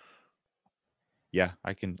left. Yeah,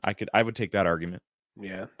 I would take that argument.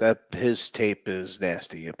 Yeah, that his tape is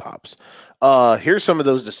nasty. It pops. Here's some of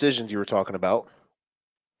those decisions you were talking about.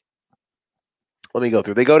 Let me go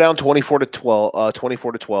through. They go down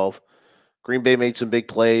 24-12. Green Bay made some big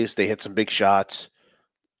plays. They hit some big shots.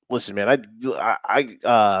 Listen, man,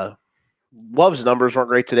 I Love's numbers weren't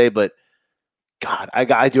great today, but God,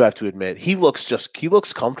 I do have to admit, he looks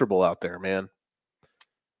comfortable out there, man.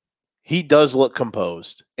 He does look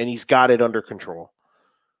composed, and he's got it under control.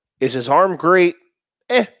 Is his arm great?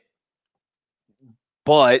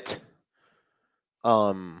 But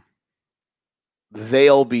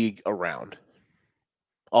they'll be around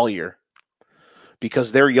all year.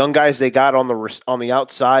 because they're young guys they got on the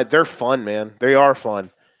outside. They're fun, man. They are fun.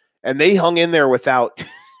 And they hung in there without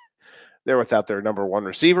they're without their number one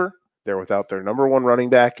receiver, they're without their number one running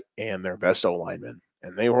back, and their best O lineman.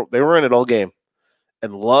 And they were in it all game.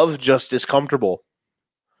 And Love just is comfortable.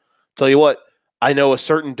 Tell you what, I know a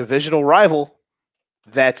certain divisional rival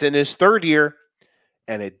that's in his third year,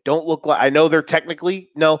 and it don't look like, I know they're technically,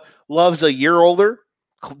 no, Love's a year older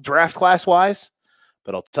draft class wise,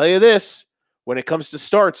 but I'll tell you this, when it comes to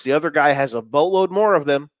starts, the other guy has a boatload more of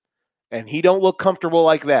them, and he don't look comfortable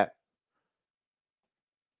like that.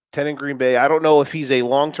 10 in Green Bay. I don't know if he's a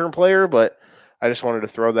long-term player, but I just wanted to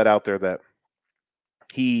throw that out there that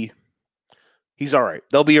he's all right.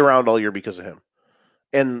 They'll be around all year because of him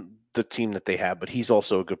and the team that they have, but he's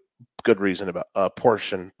also a good reason about a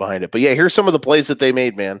portion behind it. But yeah, here's some of the plays that they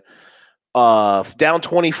made, man. Down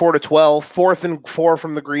 24-12, 4th and 4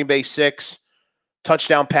 from the Green Bay 6,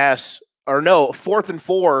 touchdown pass, or no, 4th and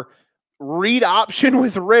 4, read option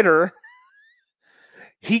with Ritter.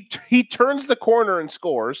 He turns the corner and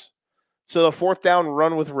scores. So the 4th down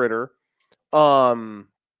run with Ritter.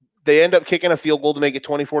 They end up kicking a field goal to make it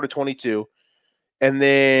 24-22. And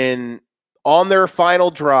then on their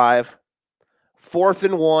final drive, 4th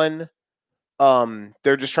and 1,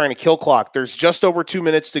 they're just trying to kill clock. There's just over 2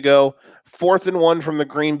 minutes to go. 4th and 1 from the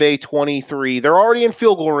Green Bay 23. They're already in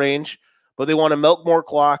field goal range, but they want to milk more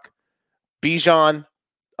clock. Bijan,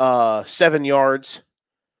 7 yards.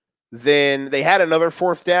 Then they had another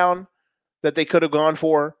 4th down that they could have gone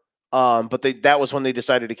for, but that was when they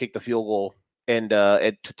decided to kick the field goal and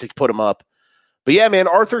to put them up. But yeah, man,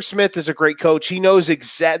 Arthur Smith is a great coach. He knows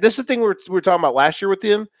this is the thing we were talking about last year with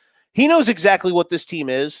him. He knows exactly what this team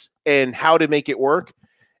is and how to make it work.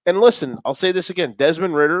 And listen, I'll say this again,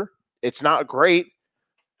 Desmond Ritter, it's not great.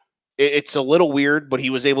 It's a little weird, but he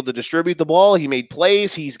was able to distribute the ball. He made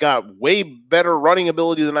plays. He's got way better running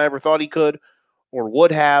ability than I ever thought he could or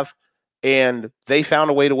would have. And they found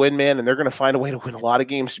a way to win, man, and they're going to find a way to win a lot of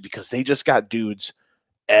games because they just got dudes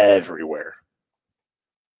everywhere.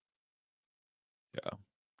 Yeah.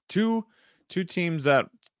 Two teams that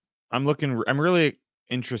I'm really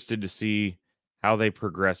interested to see how they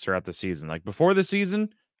progress throughout the season. Like before the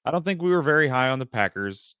season, I don't think we were very high on the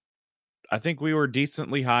Packers. I think we were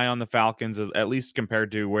decently high on the Falcons, at least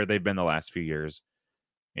compared to where they've been the last few years.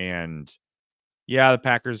 And yeah, the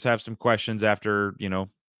Packers have some questions after,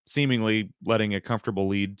 seemingly letting a comfortable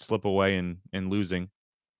lead slip away and losing.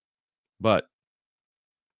 But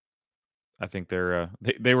I think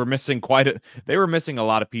they were missing they were missing a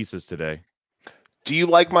lot of pieces today. Do you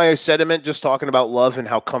like my sentiment just talking about Love and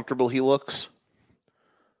how comfortable he looks?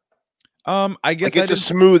 I guess it's a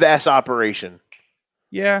smooth ass operation.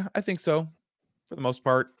 Yeah, I think so. For the most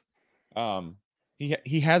part.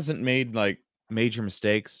 He hasn't made like major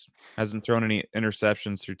mistakes, hasn't thrown any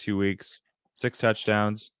interceptions through 2 weeks, 6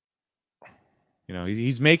 touchdowns.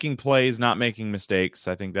 He's making plays, not making mistakes.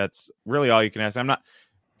 I think that's really all you can ask.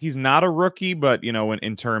 He's not a rookie, but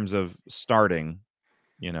in terms of starting,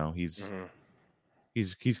 he's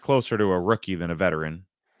closer to a rookie than a veteran.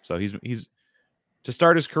 So he's to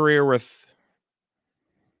start his career with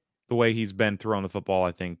the way he's been throwing the football.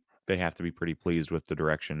 I think they have to be pretty pleased with the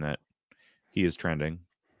direction that he is trending.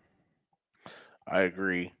 I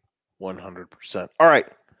agree 100%. All right.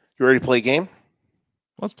 You ready to play a game?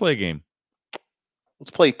 Let's play a game. Let's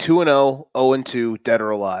play 2-0, 0-2, dead or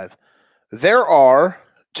alive. There are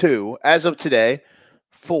 2, as of today,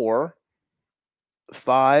 4,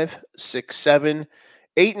 5, 6, 7,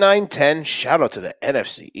 8, 9, 10. Shout out to the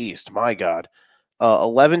NFC East. My God.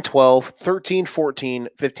 11, 12, 13, 14,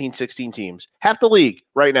 15, 16 teams. Half the league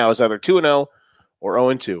right now is either 2-0 or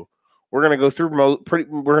 0-2. We're going to go through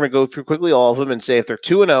we're going to go through quickly all of them and say if they're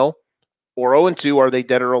 2-0 or 0-2, are they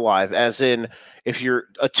dead or alive? As in, if you're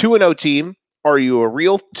a 2-0 team, are you a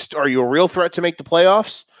real threat to make the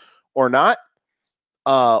playoffs or not?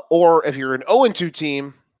 Or if you're an 0-2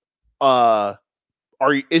 team,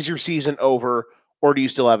 is your season over or do you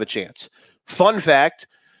still have a chance? Fun fact,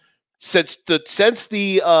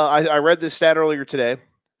 I read this stat earlier today,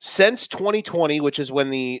 since 2020, which is when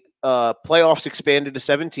the playoffs expanded to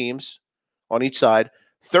 7 teams on each side,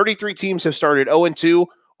 33 teams have started 0-2.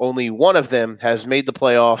 Only one of them has made the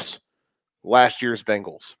playoffs, last year's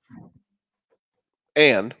Bengals.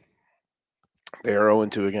 And they are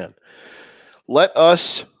 0-2 again. Let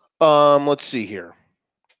us, let's see here.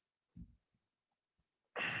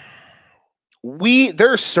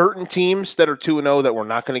 There are certain teams that are 2-0 that we're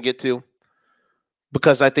not going to get to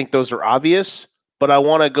because I think those are obvious, but I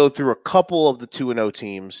want to go through a couple of the 2-0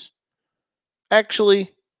 teams.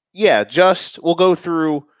 Actually, yeah, we'll go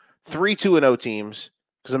through 3 2-0 teams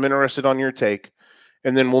because I'm interested on your take.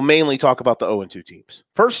 and then we'll mainly talk about the 0-2 teams.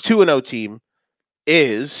 First 2-0 team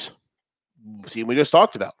is the team we just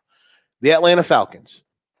talked about, the Atlanta Falcons.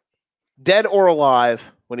 Dead or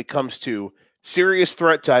alive when it comes to serious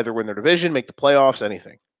threat to either win their division, make the playoffs,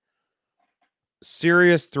 anything.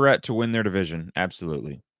 Serious threat to win their division.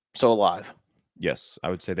 Absolutely. So alive. Yes, I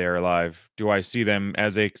would say they are alive. Do I see them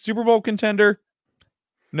as a Super Bowl contender?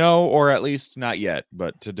 No, or at least not yet.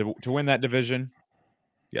 But to win that division,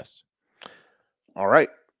 yes. All right.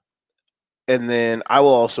 And then I will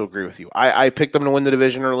also agree with you. I picked them to win the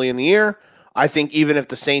division early in the year. I think even if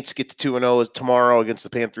the Saints get to 2-0 tomorrow against the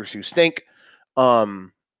Panthers, who stink,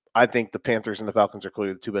 I think the Panthers and the Falcons are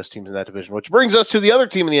clearly the two best teams in that division, which brings us to the other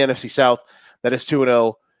team in the NFC South that is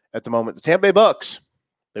 2-0 at the moment, the Tampa Bay Bucks.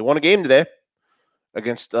 They won a game today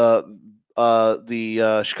against the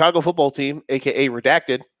Chicago football team, a.k.a.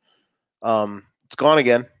 Redacted. It's gone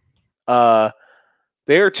again. They are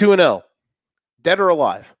 2-0. Dead or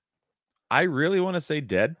alive? I really want to say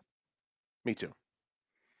dead. Me too.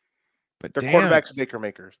 But their quarterback's Baker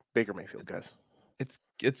Mayfield, guys.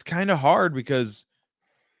 It's kind of hard because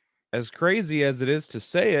as crazy as it is to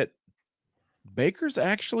say it, Baker's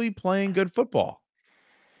actually playing good football.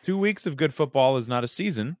 2 weeks of good football is not a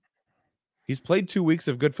season. He's played 2 weeks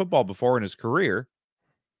of good football before in his career.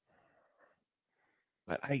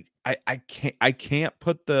 But I can't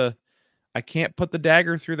put the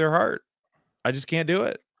dagger through their heart. I just can't do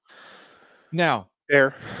it. Now,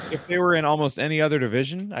 Fair. If they were in almost any other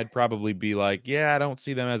division, I'd probably be like, yeah, I don't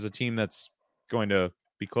see them as a team that's going to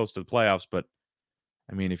be close to the playoffs. But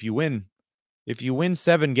I mean, if you win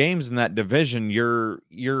 7 games in that division, you're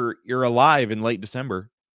alive in late December.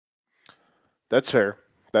 That's fair.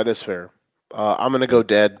 That is fair. I'm gonna go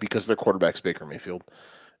dead because their quarterback's Baker Mayfield,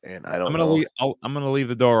 and I don't know. I'm gonna leave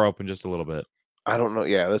the door open just a little bit. I don't know.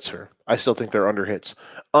 Yeah, that's fair. I still think they're under hits.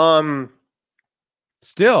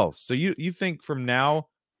 Still, so you think from now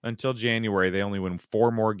until January they only win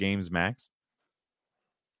 4 more games max?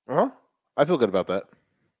 I feel good about that.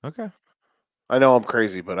 Okay. I know I'm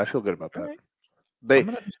crazy, but I feel good about that. Right.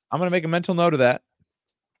 I'm gonna make a mental note of that.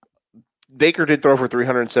 Baker did throw for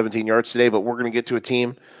 317 yards today, but we're gonna get to a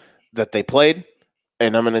team that they played,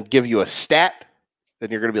 and I'm gonna give you a stat. Then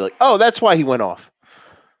you're gonna be like, oh, that's why he went off.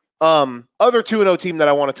 Other 2-0 team that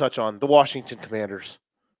I want to touch on, the Washington Commanders,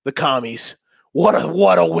 the Commies. What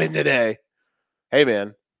a win today. Hey,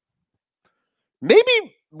 man.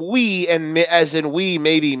 Maybe we, and as in we,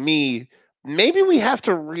 maybe me, maybe we have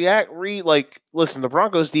to listen, the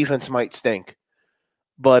Broncos defense might stink,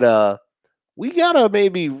 but we got to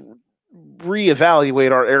maybe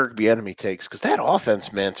reevaluate our Eric Bieniemy takes because that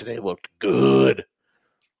offense, man, today looked good.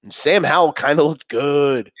 And Sam Howell kind of looked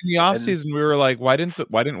good. In the offseason, we were like, why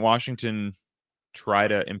didn't Washington try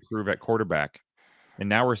to improve at quarterback? And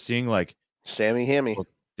now we're seeing like Sammy Hammy.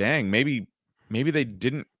 Dang, maybe they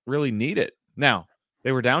didn't really need it. Now,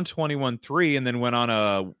 they were down 21-3 and then went on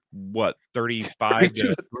a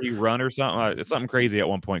 35-3 run or something. It's something crazy at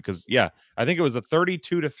one point because I think it was a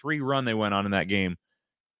 32-3 run they went on in that game.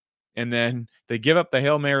 And then they give up the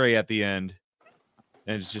Hail Mary at the end.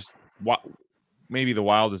 And it's just maybe the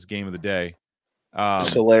wildest game of the day.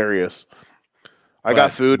 It's hilarious. I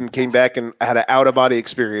got food and came back and I had an out-of-body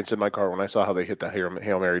experience in my car when I saw how they hit that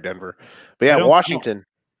Hail Mary Denver. But yeah, Washington.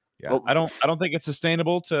 I don't think it's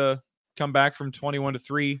sustainable to come back from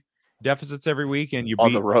 21-3 deficits every week and you on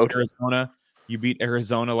beat the road. Arizona. You beat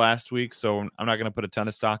Arizona last week, so I'm not going to put a ton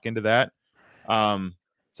of stock into that.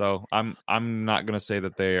 So I'm not going to say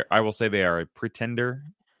that I will say they are a pretender,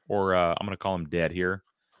 or I'm going to call them dead here.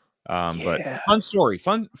 But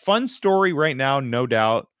fun story right now, no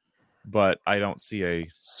doubt. But I don't see a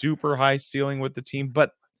super high ceiling with the team.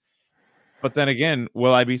 But then again,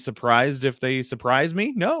 will I be surprised if they surprise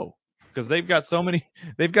me? No, because they've got so many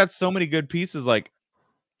good pieces. Like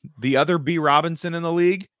the other B. Robinson in the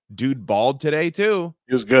league, dude balled today too.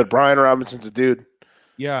 He was good. Brian Robinson's a dude.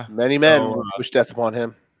 Yeah, many men wish death upon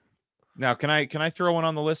him. Now, can I throw one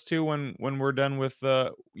on the list too when we're done with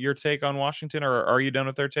your take on Washington, or are you done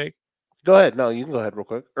with their take? Go ahead. No, you can go ahead real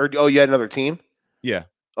quick. Or you had another team? Yeah.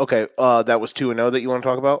 Okay. That was 2-0 that you want to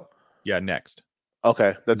talk about? Yeah, next.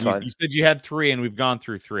 Okay, that's fine. You said you had 3, and we've gone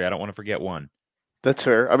through 3. I don't want to forget one. That's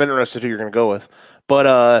fair. I'm interested who you're going to go with. But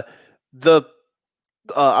I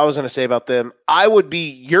was going to say about them, I would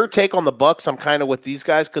be your take on the Bucks. I'm kind of with these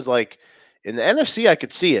guys because, like, in the NFC, I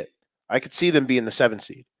could see it. I could see them being the 7th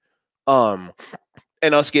seed. And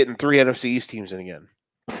us getting 3 NFC East teams in again.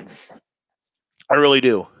 I really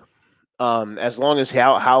do. As long as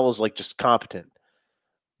Howell's like just competent.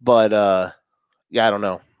 But I don't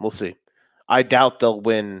know. We'll see. I doubt they'll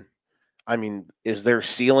win. I mean, is their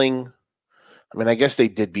ceiling I mean, I guess they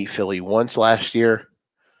did beat Philly once last year,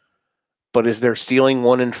 but is their ceiling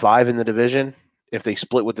 1-5 in the division if they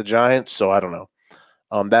split with the Giants? So I don't know.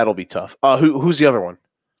 That'll be tough. Who's the other one?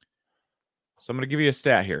 So I'm going to give you a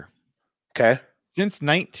stat here. Okay. Since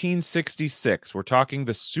 1966, we're talking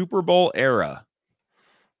the Super Bowl era.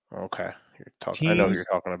 Okay. I know who you're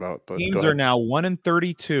talking about, but teams are now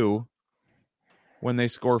 1-32 when they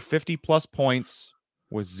score 50-plus points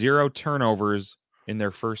with 0 turnovers in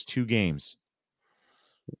their first 2 games.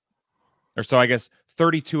 Or so I guess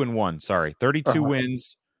 32-1. Sorry, 32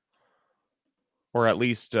 wins, or at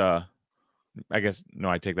least I guess no,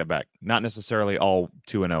 I take that back. Not necessarily all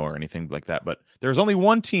 2-0 or anything like that, but there's only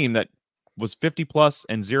one team that was 50-plus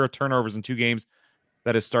and 0 turnovers in 2 games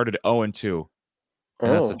that has started 0-2,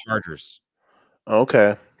 and that's the Chargers.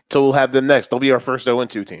 Okay, so we'll have them next. They'll be our first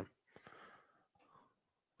 0-2 team.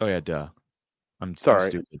 Oh yeah, duh. I'm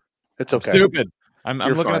stupid. It's okay. I'm stupid. I'm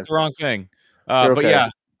looking at the wrong thing. Okay. But yeah,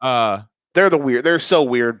 they're so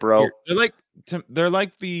weird, bro. They're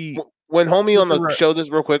like the when homie on the show this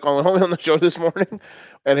real quick. When homie on the show this morning,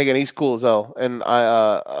 and again he's cool as hell. And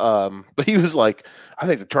but he was like, I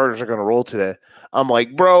think the Chargers are gonna roll today. I'm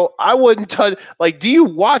like, bro, I wouldn't touch. Like, do you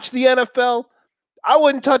watch the NFL? I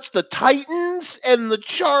wouldn't touch the Titans and the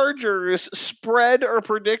Chargers spread or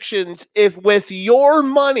predictions if with your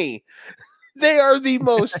money. They are the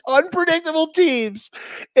most unpredictable teams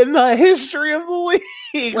in the history of the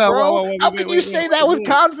league, bro. How can you say that with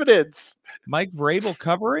confidence? Mike Vrabel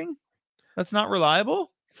covering? That's not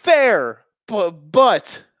reliable? Fair,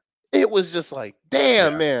 but it was just like,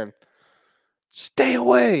 damn, man. Stay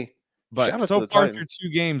away. But so far through 2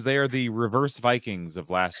 games, they are the reverse Vikings of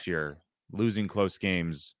last year, losing close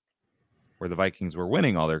games where the Vikings were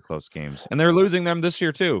winning all their close games. And they're losing them this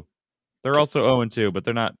year too. They're also 0-2, but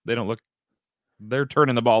they're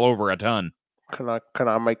turning the ball over a ton. Can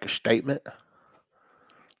I make a statement?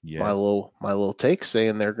 Yes. My little take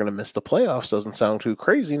saying they're going to miss the playoffs doesn't sound too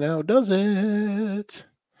crazy now, does it?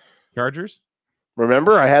 Chargers?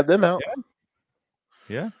 Remember, I had them out.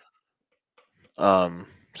 Yeah.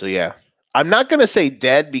 So yeah, I'm not going to say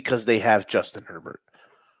dead because they have Justin Herbert.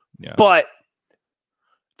 Yeah. But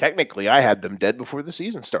technically, I had them dead before the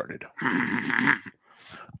season started.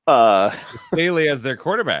 Staley as their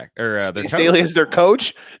quarterback or Staley as their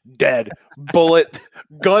coach, dead. Bullet,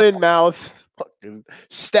 gun in mouth,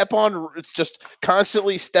 step on. It's just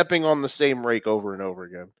constantly stepping on the same rake over and over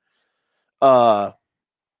again.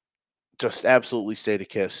 Just absolutely stay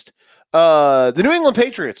kissed. The New England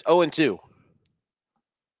Patriots 0-2.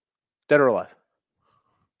 Dead or alive?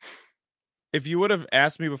 If you would have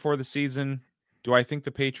asked me before the season, do I think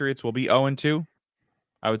the Patriots will be 0-2?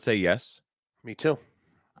 I would say yes. Me too.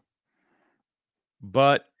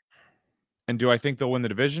 But, and do I think they'll win the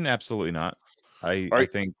division? Absolutely not. I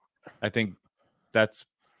think that's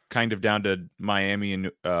kind of down to Miami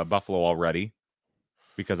and Buffalo already,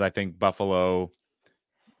 because I think Buffalo,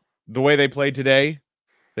 the way they played today,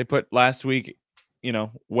 they put last week,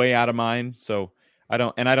 way out of mind. So I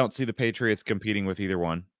don't see the Patriots competing with either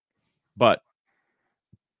one, but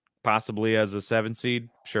possibly as a 7 seed,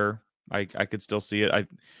 sure, I could still see it.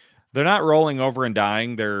 They're not rolling over and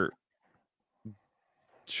dying. They're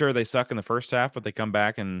sure they suck in the first half, but they come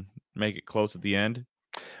back and make it close at the end.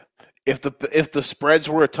 If the spreads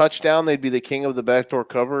were a touchdown, they'd be the king of the backdoor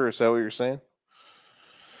cover. Is that what you're saying?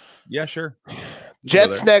 Yeah, sure.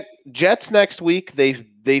 Jets next week. They've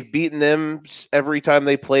beaten them every time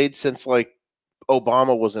they played since like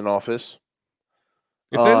Obama was in office.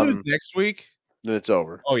 If they lose next week, then it's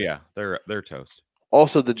over. Oh yeah, they're toast.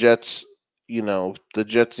 Also, the Jets. The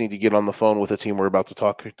Jets need to get on the phone with a team we're about to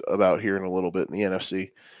talk about here in a little bit in the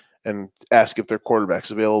NFC and ask if their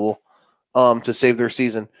quarterback's available to save their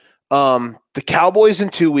season. The Cowboys in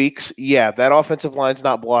 2 weeks. Yeah, that offensive line's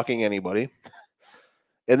not blocking anybody.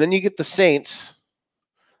 And then you get the Saints.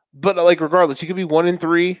 But like regardless, you could be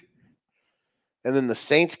 1-3. And then the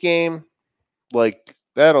Saints game, like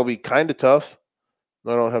that'll be kind of tough.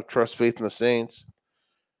 I don't have faith in the Saints.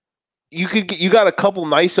 You got a couple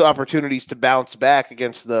nice opportunities to bounce back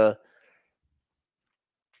against the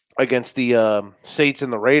Saints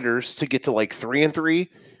and the Raiders to get to like 3-3.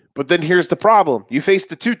 But then here's the problem: you face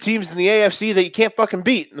the 2 teams in the AFC that you can't fucking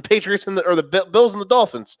beat, the Patriots and the Bills and the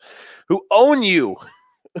Dolphins, who own you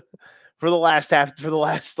for the last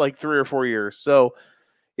like 3 or 4 years. So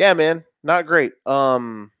yeah, man, not great.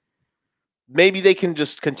 Maybe they can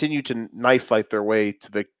just continue to knife fight their way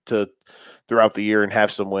to throughout the year and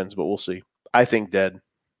have some wins, but we'll see. I think dead.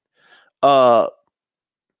 Pour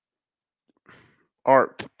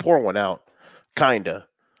one out. Kinda.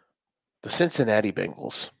 The Cincinnati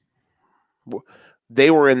Bengals. They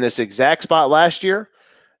were in this exact spot last year.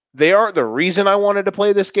 They aren't the reason I wanted to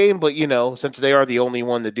play this game, but, since they are the only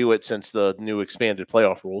one to do it since the new expanded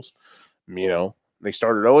playoff rules, they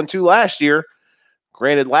started 0-2 last year.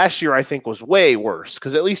 Granted, last year I think was way worse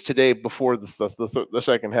because at least today, before the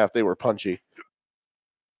second half, they were punchy.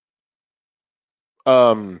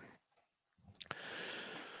 So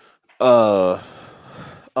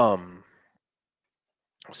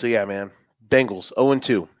yeah, man. Bengals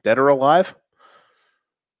 0-2, dead or alive?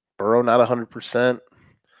 Burrow not 100%.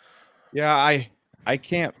 Yeah, I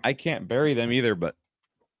can't bury them either, but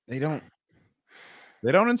they don't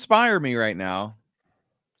inspire me right now.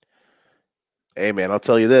 Hey man, I'll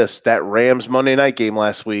tell you this: that Rams Monday night game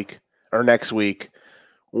next week,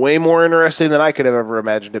 way more interesting than I could have ever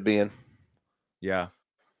imagined it being. Yeah.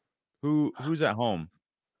 Who's at home?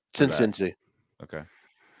 It's in Cincy. Okay.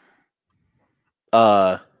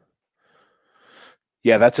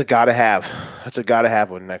 Yeah, that's a gotta have. That's a gotta have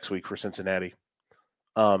one next week for Cincinnati.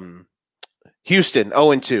 Houston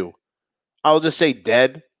 0-2. I'll just say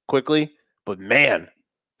dead quickly, but man,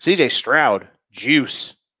 CJ Stroud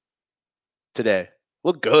juice today.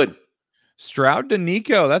 Look good. Stroud to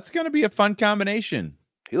Nico. That's going to be a fun combination.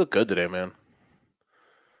 He looked good today, man.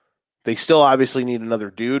 They still obviously need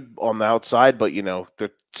another dude on the outside, but they're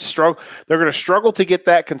going to struggle to get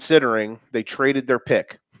that considering they traded their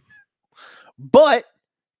pick. But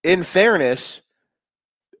in fairness,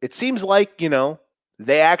 it seems like,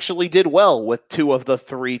 they actually did well with 2 of the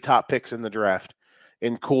 3 top picks in the draft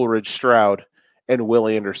in Coolidge, Stroud, and Will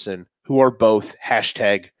Anderson, who are both #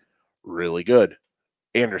 really good.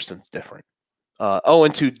 Anderson's different.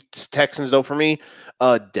 0-2 Texans, though, for me,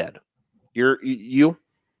 dead. You?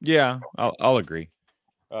 Yeah, I'll agree.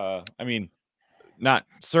 I mean, not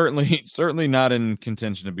certainly not in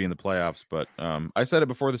contention to be in the playoffs, but I said it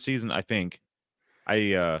before the season. I think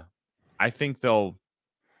they'll.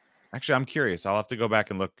 Actually, I'm curious. I'll have to go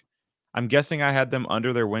back and look. I'm guessing I had them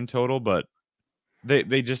under their win total, but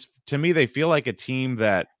they just, to me, they feel like a team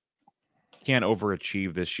that can't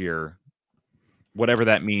overachieve this year, whatever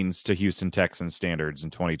that means to Houston Texans standards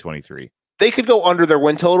in 2023. They could go under their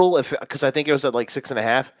win total because I think it was at like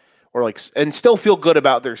 6.5 or and still feel good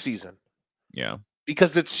about their season. Yeah.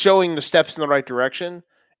 Because it's showing the steps in the right direction.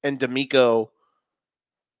 And D'Amico,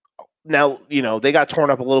 now, they got torn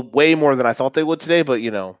up a little way more than I thought they would today, but,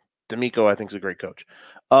 D'Amico, I think, is a great coach.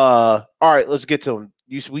 All right, let's get to him.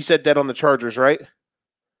 We said dead on the Chargers, right?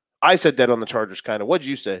 I said dead on the Chargers, kind of. What did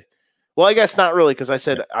you say? Well, I guess not really, because I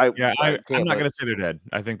said I'm not going to say they're dead.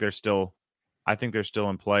 I think they're still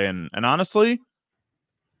in play. And honestly,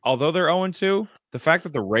 although they're 0-2, the fact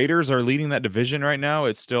that the Raiders are leading that division right now,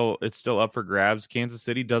 it's still up for grabs. Kansas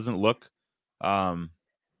City doesn't look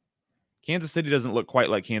quite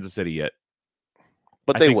like Kansas City yet.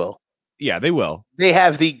 But they will. Yeah, they will. They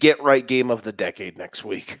have the get right game of the decade next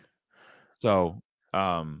week. So,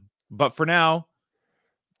 but for now,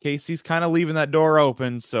 Casey's kind of leaving that door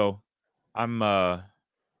open. So they're not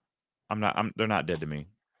dead to me.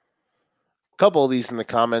 A couple of these in the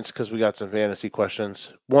comments because we got some fantasy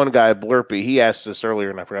questions. One guy, Blurpy, he asked this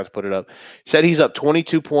earlier and I forgot to put it up. He said he's up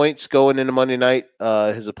 22 points going into Monday night.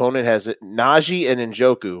 His opponent has Najee and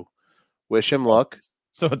Njoku. Wish him luck.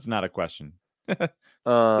 So it's not a question. It's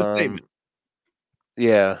a statement.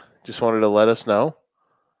 Yeah, just wanted to let us know.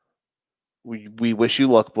 We wish you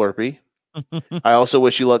luck, Blurpy. I also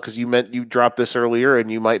wish you luck because you dropped this earlier and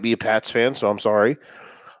you might be a Pats fan, so I'm sorry.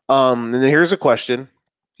 And then here's a question.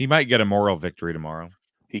 He might get a moral victory tomorrow.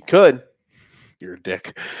 He could. You're a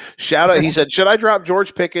dick. Shout out. He said, should I drop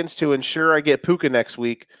George Pickens to ensure I get Puka next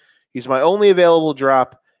week? He's my only available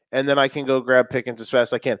drop, and then I can go grab Pickens as fast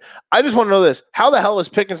as I can. I just want to know this. How the hell has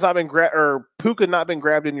Pickens not been grabbed or Puka not been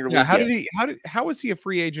grabbed in your league? How was he a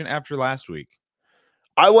free agent after last week?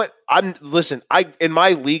 Listen, in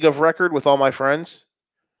my league of record with all my friends,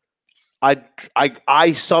 I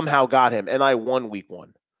somehow got him and I won week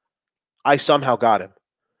 1. I somehow got him.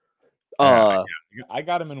 I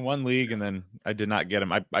got him in one league and then I did not get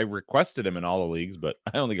him. I requested him in all the leagues, but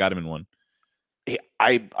I only got him in one.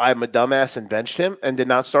 I'm a dumbass and benched him and did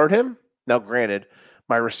not start him. Now, granted,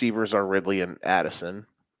 my receivers are Ridley and Addison.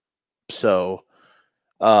 So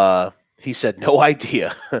he said no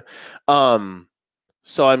idea.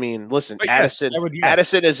 So I mean, listen, but Addison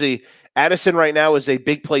Addison right now is a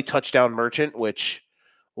big play touchdown merchant, which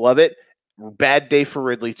love it. Bad day for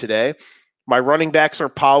Ridley today. My running backs are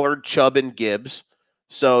Pollard, Chubb, and Gibbs.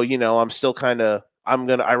 So, I'm still kind of I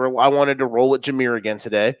wanted to roll with Jameer again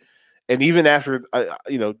today. And even after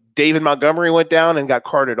David Montgomery went down and got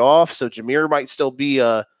carted off, so Jameer might still be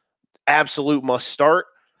a absolute must start.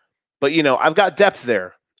 But I've got depth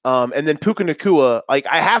there. And then Puka Nacua, like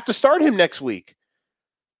I have to start him next week.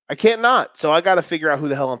 I can't not. So I got to figure out who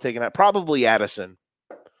the hell I'm taking out. Probably Addison.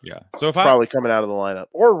 Yeah. So if probably coming out of the lineup,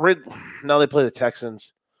 or now they play the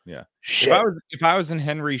Texans. Yeah. Shit. If I was in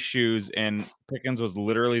Henry's shoes and Pickens was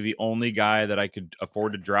literally the only guy that I could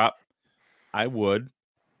afford to drop, I would,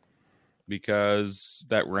 because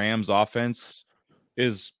that Rams offense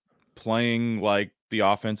is playing like the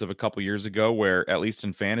offense of a couple years ago, where at least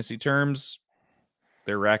in fantasy terms,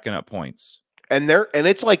 they're racking up points. And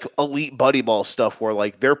it's like elite buddy ball stuff where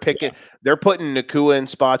like they're putting Nacua in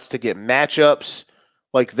spots to get matchups.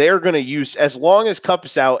 Like they're going to use, as long as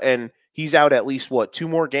Cup's out and he's out at least 2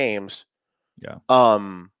 more games. Yeah.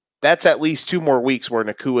 That's at least 2 more weeks where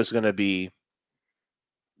Nacua is going to be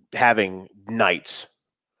having nights.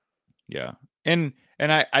 Yeah. And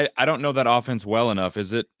I don't know that offense well enough.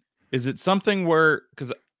 Is it something where,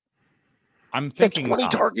 because I'm thinking 20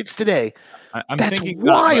 targets today. That's thinking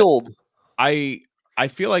wild. I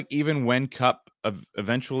feel like even when Cup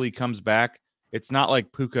eventually comes back, it's not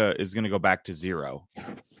like Puka is going to go back to 0.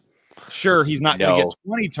 Sure, he's not going to get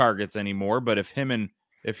 20 targets anymore, but if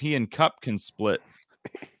he and Cup can split,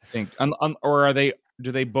 I think, or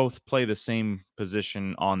do they both play the same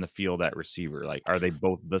position on the field at receiver? Like, are they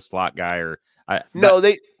both the slot guy, or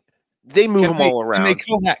they move them all around.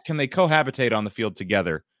 Can they cohabitate on the field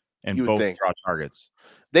together and both draw targets?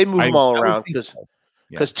 They move them all around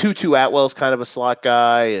because Tutu Atwell's kind of a slot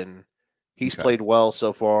guy, and he's played well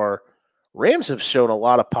so far. Rams have shown a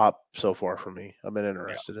lot of pop so far for me. I've been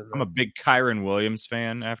interested in that. I'm a big Kyren Williams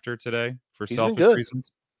fan after today for selfish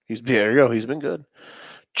reasons. There you go. He's been good.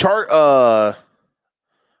 I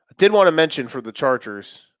did want to mention for the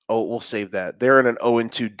Chargers. Oh, we'll save that. They're in an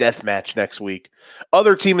 0-2 death match next week.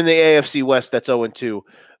 Other team in the AFC West that's 0-2,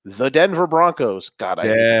 the Denver Broncos. God,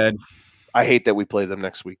 I hate that we play them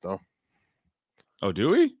next week, though. Oh, do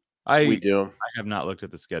we? We do. I have not looked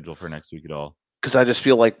at the schedule for next week at all. Because I just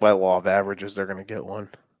feel like by law of averages, they're going to get one.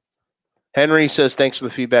 Henry says, thanks for the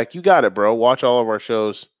feedback. You got it, bro. Watch all of our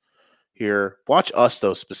shows here. Watch us,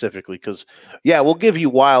 though, specifically. Because, we'll give you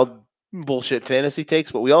wild bullshit fantasy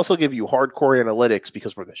takes, but we also give you hardcore analytics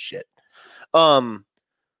because we're the shit. Joe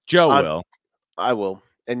will. I will.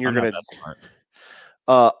 And you're going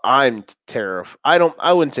to. I'm terrified.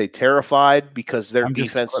 I wouldn't say terrified because their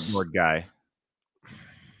defense. Just a clipboard guy.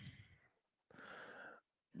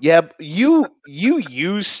 Yeah, you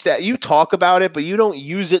use that. You talk about it, but you don't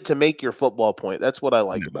use it to make your football point. That's what I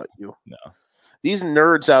like about you. No, these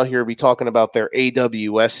nerds out here be talking about their AWS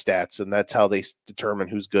stats, and that's how they determine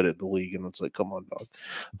who's good at the league. And it's like, come on,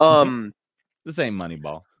 dog. This ain't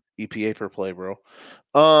Moneyball. EPA per play, bro.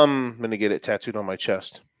 I'm gonna get it tattooed on my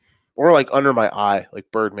chest or like under my eye, like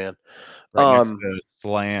Birdman. Right next to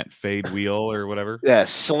slant fade wheel or whatever. Yeah,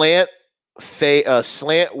 slant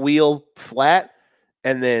wheel flat.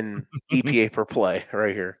 And then EPA per play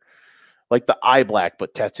right here. Like the eye black,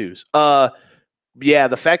 but tattoos. The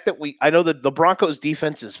fact that I know that the Broncos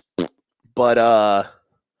defense is, but not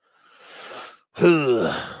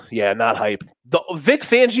hype. The Vic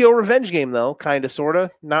Fangio revenge game, though, kind of, sort of,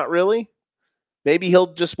 not really. Maybe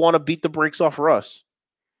he'll just want to beat the brakes off Russ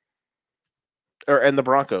and the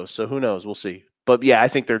Broncos. So who knows? We'll see. But I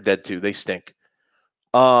think they're dead too. They stink.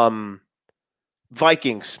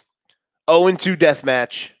 Vikings. 0-2 death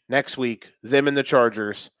match next week. Them and the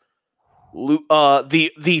Chargers.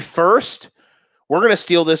 The first, we're going to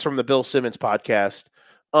steal this from the Bill Simmons podcast.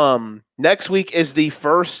 Next week is the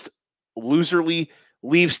first loser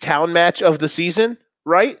leaves town match of the season,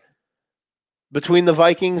 right? Between the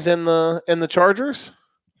Vikings and the Chargers.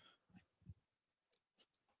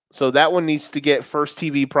 So that one needs to get first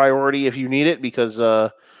TV priority if you need it, because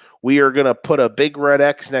we are going to put a big red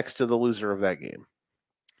X next to the loser of that game.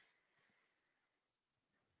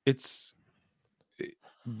 It's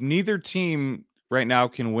neither team right now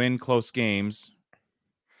can win close games.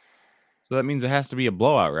 So that means it has to be a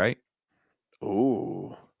blowout, right?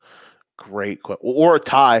 Ooh, great question. Or a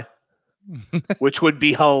tie, which would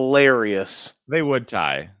be hilarious. They would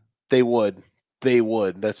tie. They would.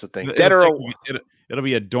 That's the thing. It'll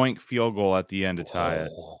be a doink field goal at the end to tie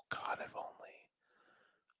it. Oh, God,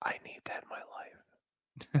 I need that in my life.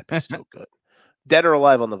 That'd be so good. Dead or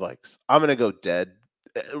alive on the Vikes? I'm going to go dead.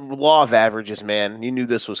 Law of averages, man. You knew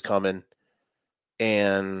this was coming.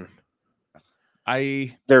 And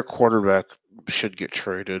their quarterback should get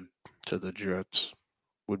traded to the Jets.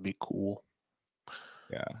 Would be cool.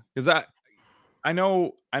 Yeah. Because I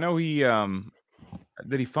know he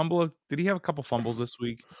did he fumble? Did he have a couple fumbles this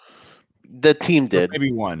week? The team did. Or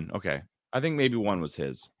maybe one. Okay. I think maybe one was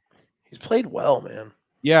his. He's played well, man.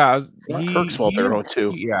 Yeah, It's not Kirk's fault they're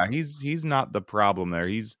 0-2. He's not the problem there.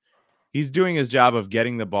 He's doing his job of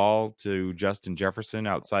getting the ball to Justin Jefferson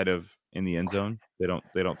outside of in the end zone. They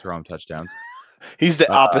don't throw him touchdowns. He's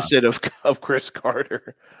the opposite of Chris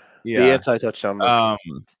Carter, the anti-touchdown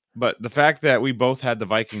merchant. But the fact that we both had the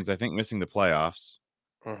Vikings, I think, missing the playoffs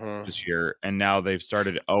this year, and now they've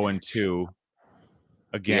started 0-2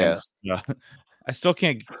 against. I still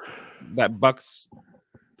can't. That Bucks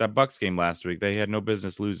game last week, they had no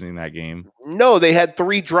business losing that game. No, they had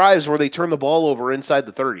 3 drives where they turned the ball over inside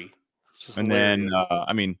the 30. And then,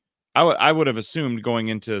 I would have assumed going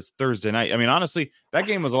into Thursday night. I mean, honestly, that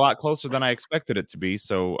game was a lot closer than I expected it to be.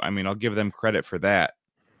 So, I mean, I'll give them credit for that.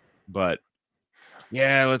 But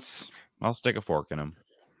yeah, I'll stick a fork in them.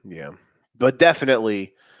 Yeah, but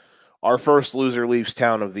definitely our first loser leaves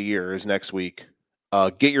town of the year is next week.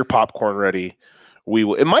 Get your popcorn ready.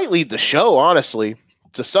 It might lead the show, honestly.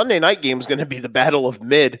 It's a Sunday night game is going to be the battle of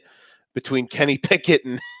mid between Kenny Pickett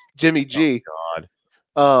and Jimmy G.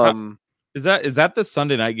 Oh, God. Is that the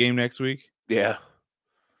Sunday night game next week? Yeah.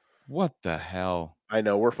 What the hell? I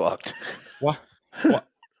know, we're fucked. What?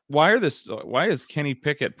 Why is Kenny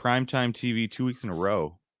Pickett primetime TV 2 weeks in a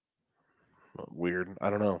row? Weird. I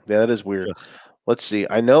don't know. Yeah, that is weird. Yeah. Let's see.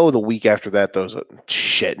 I know the week after that, those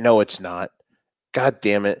shit. No, it's not. God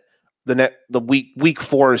damn it. The week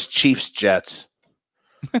 4 is Chiefs Jets.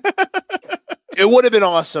 It would have been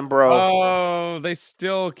awesome, bro. Oh, they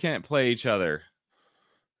still can't play each other.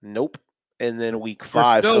 Nope. And then week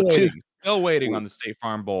 5. Still waiting on the State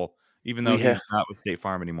Farm Bowl, even though he's not with State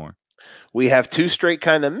Farm anymore. We have 2 straight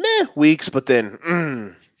kind of meh weeks, but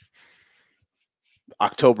then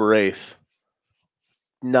October 8th,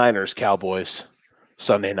 Niners Cowboys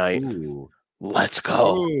Sunday night. Ooh. Let's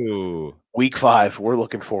go. Ooh. Week 5, we're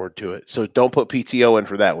looking forward to it. So don't put PTO in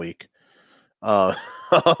for that week. You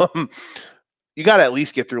got to at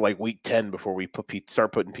least get through like week 10 before we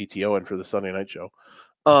start putting PTO in for the Sunday night show.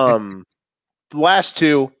 The last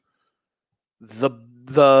 2,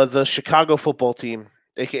 the Chicago football team,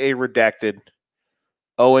 aka Redacted,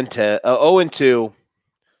 0-2.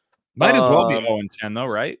 Might as well be 0-10 though,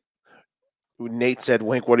 right? Nate said,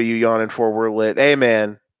 "Wink, what are you yawning for? We're lit." Hey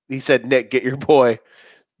man, he said, "Nick, get your boy."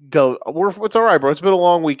 It's all right, bro. It's been a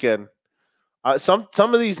long weekend. Some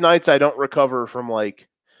of these nights I don't recover from. Like,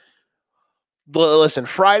 listen,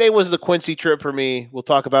 Friday was the Quincy trip for me. We'll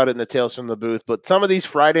talk about it in the Tales from the Booth. But some of these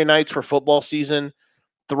Friday nights for football season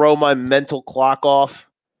throw my mental clock off.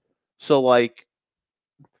 So, like,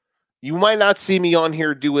 you might not see me on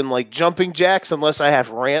here doing like jumping jacks unless I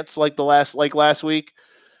have rants like last week.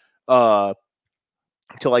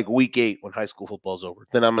 To like week 8 when high school football's over.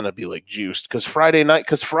 Then I'm gonna be like juiced because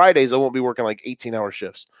Fridays I won't be working like 18-hour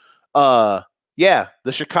shifts. Yeah,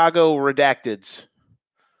 the Chicago Redacteds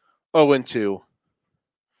 0-2,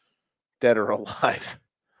 dead or alive.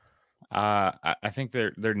 I think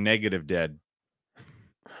they're negative dead.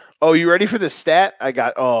 Oh, you ready for the stat? I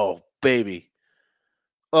got. Oh, baby.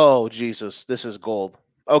 Oh, Jesus, this is gold.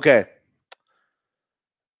 Okay.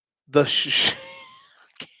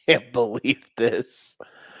 Can't believe this.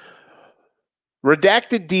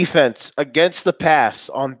 Redacted defense against the pass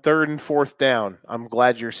on 3rd and 4th down. I'm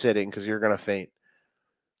glad you're sitting because you're going to faint.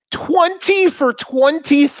 20 for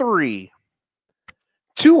 23.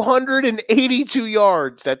 282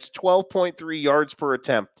 yards. That's 12.3 yards per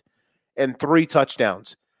attempt and 3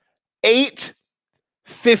 touchdowns. 8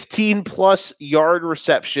 15-plus yard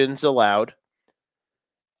receptions allowed.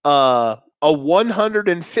 A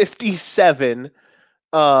 157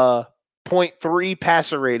 0.3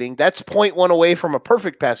 passer rating. That's 0.1 away from a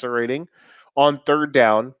perfect passer rating on 3rd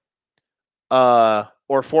down or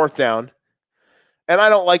 4th down. And I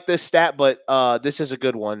don't like this stat, but this is a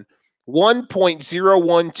good one.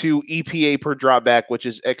 1.012 EPA per dropback, which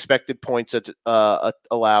is expected points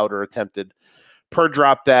allowed or attempted per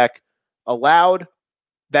dropback allowed.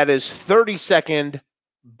 That is 32nd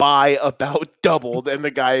by about doubled. And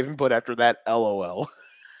the guy even put after that, LOL.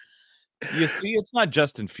 You see, it's not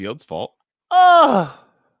Justin Fields' fault.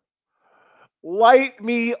 Light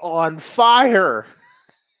me on fire.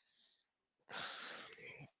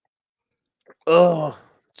 Oh,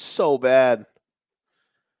 so bad.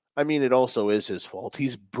 I mean, it also is his fault.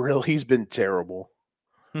 He's been terrible.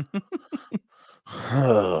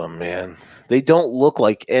 Oh, man. They don't look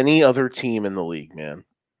like any other team in the league, man.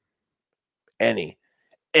 Any.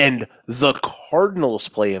 And the Cardinals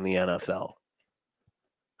play in the NFL.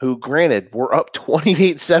 Who, granted, were up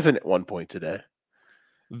 28-7 at one point today.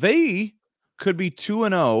 They could be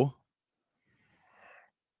 2-0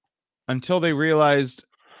 until they realized,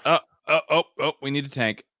 we need a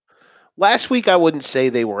tank. last week I wouldn't say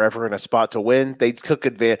they were ever in a spot to win. They took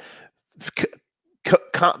advantage.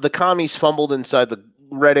 The commies fumbled inside the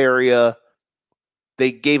red area.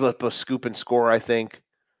 They gave up a scoop and score, I think.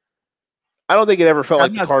 I don't think it ever felt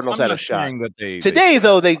like the Cardinals had a shot. Today,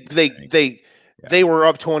 though, they were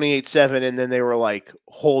up 28-7, and then they were like,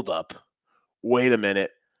 hold up. Wait a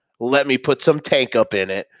minute. Let me put some tank up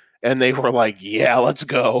in it. And they were like, yeah, let's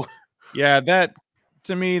go. Yeah, that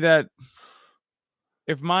to me, that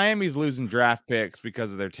if Miami's losing draft picks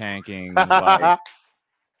because of their tanking,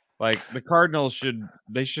 like the Cardinals shouldn't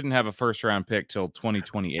have a first round pick till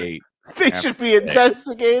 2028. They should be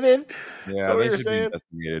investigated. Yeah, they should be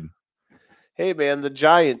investigated. Hey man, the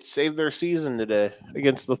Giants saved their season today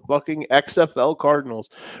against the fucking XFL Cardinals.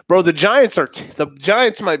 Bro, the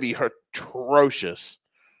Giants might be atrocious.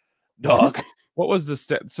 Dog. What was the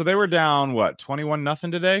stat? So they were down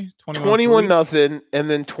 21-0 today? 21-0 and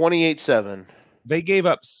then 28-7. They gave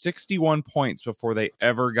up 61 points before they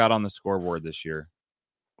ever got on the scoreboard this year.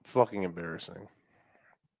 Fucking embarrassing.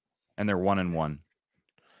 And they're 1-1.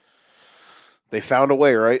 They found a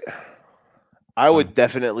way, right? I would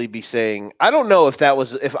definitely be saying, I don't know if I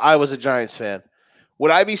was a Giants fan, would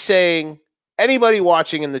I be saying, anybody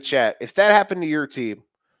watching in the chat, if that happened to your team,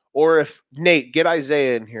 or if Nate, get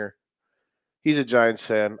Isaiah in here. He's a Giants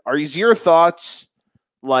fan. Are your thoughts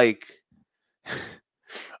like,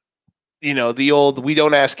 the old, we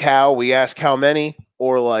don't ask how, we ask how many?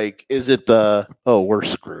 Or like, is it we're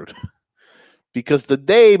screwed? Because the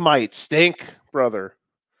day might stink, brother.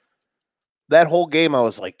 That whole game, I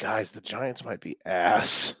was like, guys, the Giants might be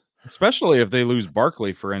ass. Especially if they lose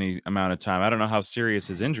Barkley for any amount of time. I don't know how serious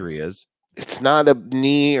his injury is. It's not a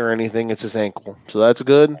knee or anything. It's his ankle. So that's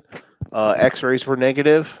good. X-rays were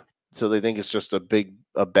negative. So they think it's just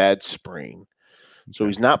a bad sprain. So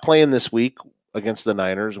he's not playing this week against the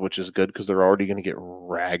Niners, which is good because they're already going to get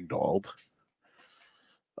ragdolled.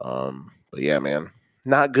 But yeah, man,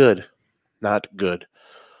 not good. Not good.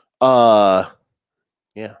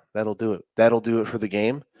 Yeah, that'll do it. That'll do it for the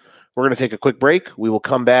game. We're going to take a quick break. We will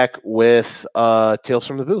come back with Tales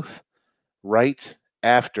from the Booth right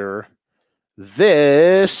after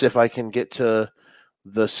this. If I can get to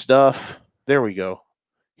the stuff. There we go.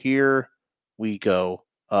 Here we go.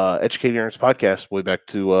 Educating Earnings Podcast. We'll be back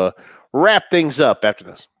to wrap things up after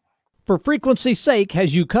this. For frequency's sake,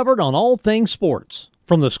 has you covered on all things sports.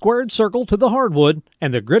 From the squared circle to the hardwood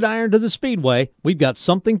and the gridiron to the speedway, we've got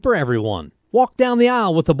something for everyone. Walk down the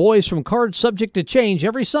aisle with the boys from Cards Subject to Change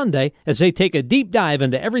every Sunday as they take a deep dive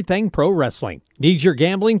into everything pro wrestling. Need your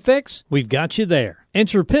gambling fix? We've got you there.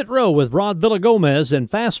 Enter Pit Row with Rod Villagomez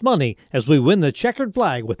and Fast Money as we win the checkered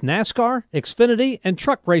flag with NASCAR, Xfinity, and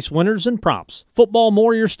truck race winners and props. Football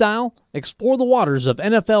more your style? Explore the waters of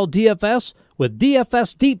NFL DFS with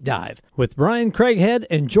DFS Deep Dive with Brian Craighead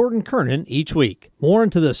and Jordan Kernan each week. More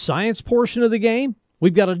into the science portion of the game?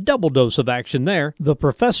 We've got a double dose of action there. The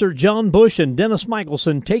Professor John Bush and Dennis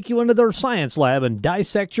Michelson take you into their science lab and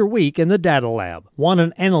dissect your week in the data lab. Want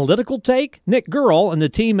an analytical take? Nick Gurl and the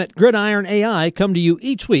team at Gridiron AI come to you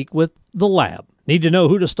each week with The Lab. Need to know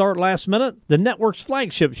who to start last minute? The network's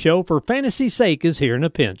flagship show for fantasy's sake is here in a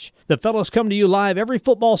pinch. The fellas come to you live every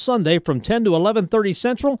football Sunday from 10 to 11:30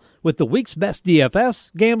 Central with the week's best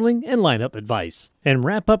DFS, gambling, and lineup advice. And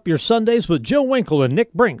wrap up your Sundays with Joe Winkle and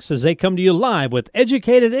Nick Brincks as they come to you live with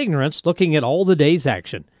educated ignorance looking at all the day's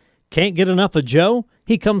action. Can't get enough of Joe?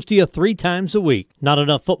 He comes to you 3 times a week. Not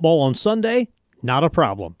enough football on Sunday? Not a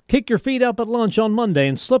problem. Kick your feet up at lunch on Monday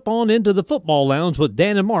and slip on into the football lounge with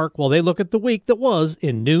Dan and Mark while they look at the week that was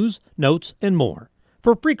in news, notes, and more.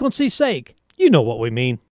 For frequency's sake, you know what we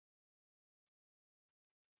mean.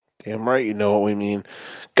 Damn right, you know what we mean.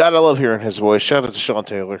 God, I love hearing his voice. Shout out to Sean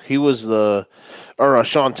Taylor. He was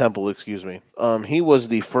Sean Temple, excuse me. He was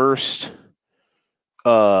the first,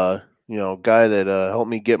 guy that helped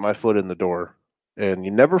me get my foot in the door. And you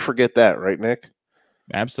never forget that, right, Nick?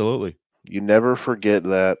 Absolutely. You never forget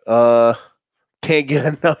that. Can't get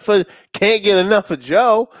enough of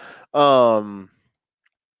Joe.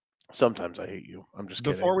 Sometimes I hate you. I'm just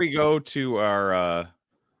kidding. Before we go to our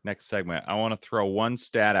next segment, I want to throw one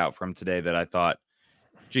stat out from today that I thought,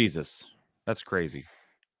 Jesus, that's crazy.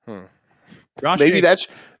 Maybe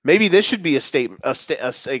this should be a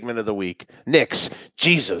segment of the week. Nick's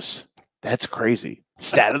Jesus, that's crazy.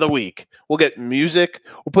 Stat of the week. We'll get music.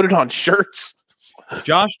 We'll put it on shirts.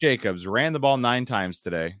 Josh Jacobs ran the ball 9 times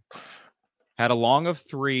today, had a long of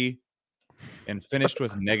 3, and finished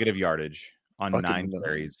with negative yardage on 9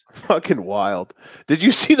 carries. Fucking wild. Did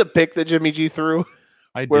you see the pick that Jimmy G threw?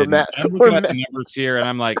 I did. I'm looking at the numbers here, and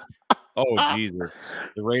I'm like, oh, Jesus.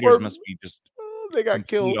 The Raiders must be just they got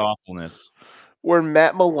killed. Awfulness. where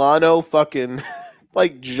Matt Milano fucking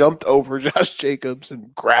like jumped over Josh Jacobs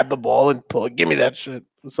and grabbed the ball and pulled. Give me that shit. It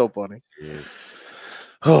was so funny. Jeez.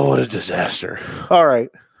 Oh, what a disaster. All right.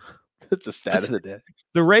 That's a stat of the day.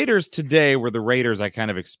 The Raiders today were the Raiders I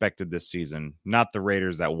kind of expected this season, not the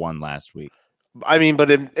Raiders that won last week. I mean,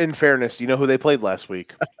 but in fairness, you know who they played last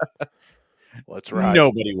week? Let's ride.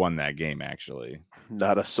 Nobody won that game, actually.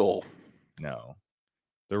 Not a soul. No.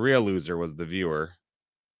 The real loser was the viewer.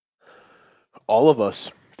 All of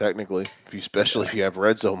us, technically, especially if you have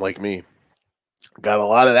red zone like me. Got a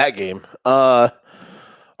lot of that game. All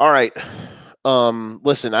right.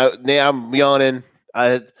 Listen, I'm yawning.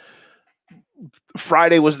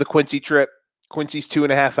 Friday was the Quincy trip. Quincy's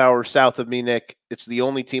 2.5 hours south of me, Nick. It's the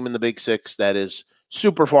only team in the Big Six that is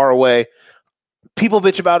super far away. People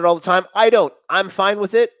bitch about it all the time. I don't. I'm fine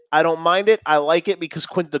with it. I don't mind it. I like it because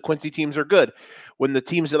the Quincy teams are good. When the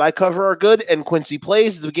teams that I cover are good and Quincy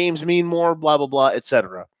plays, the games mean more, blah, blah, blah,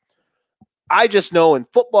 etc. I just know in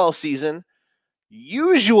football season,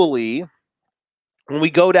 usually when we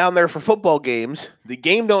go down there for football games, the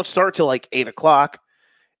game don't start till like 8 o'clock,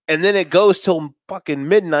 and then it goes till fucking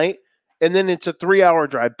midnight, and then it's a 3-hour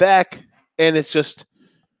drive back, and it's just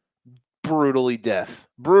brutally death.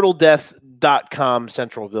 BrutalDeath.com,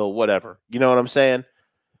 Centralville, whatever. You know what I'm saying?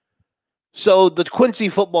 So the Quincy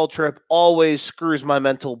football trip always screws my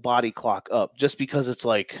mental body clock up just because it's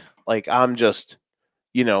like I'm just,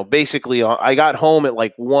 basically I got home at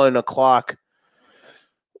like 1 o'clock,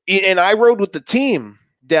 and I rode with the team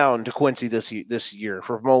down to Quincy this year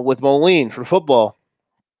with Moline for football,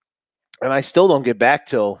 and I still don't get back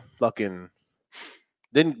till fucking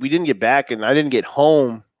we didn't get back, and I didn't get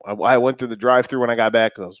home. I went through the drive-through when I got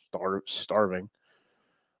back because I was starving.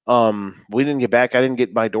 We didn't get back. I didn't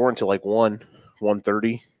get my door until like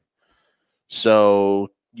 1:30. So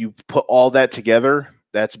you put all that together,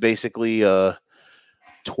 that's basically a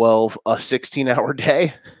 16-hour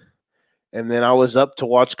day. And then I was up to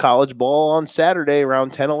watch college ball on Saturday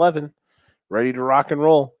around 10-11, ready to rock and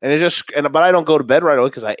roll. But I don't go to bed right away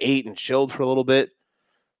because I ate and chilled for a little bit.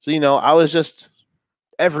 So, I was just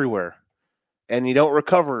everywhere, and you don't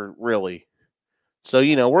recover really. So,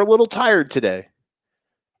 we're a little tired today.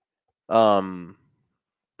 Yeah.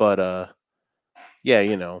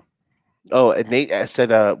 Oh, and Nate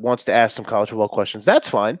said wants to ask some college football questions. That's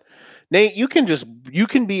fine. Nate, you can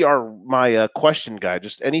be my question guy.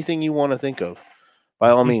 Just anything you want to think of, by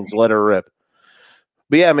all means, let her rip.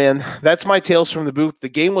 But yeah, man, that's my tales from the booth. The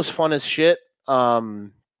game was fun as shit.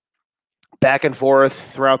 Back and forth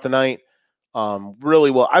throughout the night.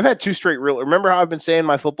 Really well. I've had 2 straight remember how I've been saying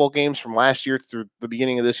my football games from last year through the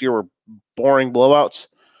beginning of this year were boring blowouts?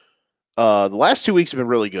 The last 2 weeks have been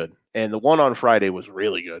really good. And the one on Friday was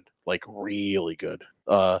really good. Like really good.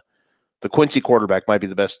 The Quincy quarterback might be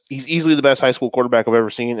the best. He's easily the best high school quarterback I've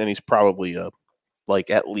ever seen. And he's probably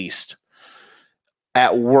at least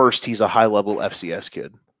at worst, he's a high level FCS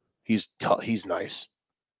kid. He's nice.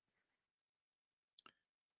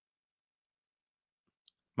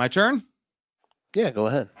 My turn? Yeah, go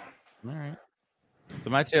ahead. All right. So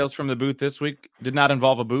my tales from the booth this week did not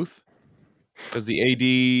involve a booth because the AD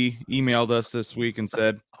emailed us this week and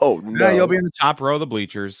said, "Oh no, you'll be in the top row of the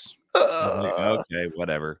bleachers." Like, okay,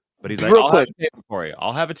 whatever. But he's like, I'll have a table for you.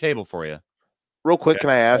 I'll have a table for you. Real quick, okay. Can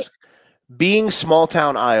I ask, being small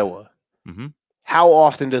town Iowa, how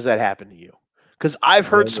often does that happen to you? Because I've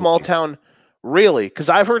heard small town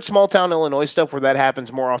Illinois stuff where that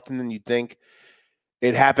happens more often than you'd think.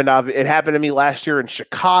 It happened to me last year in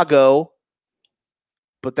Chicago,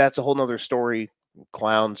 but that's a whole nother story.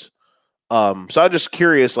 Clowns. So I'm just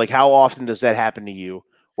curious, like, how often does that happen to you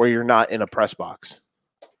where you're not in a press box?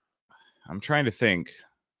 I'm trying to think.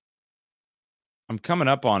 I'm coming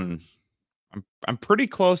up on. I'm pretty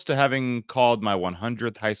close to having called my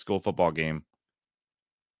 100th high school football game,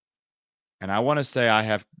 and I want to say I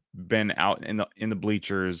have been out in the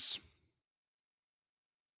bleachers.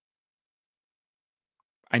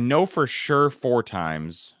 I know for sure 4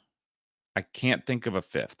 times. I can't think of a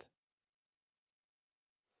 5th.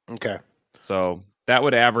 Okay. So that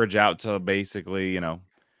would average out to basically,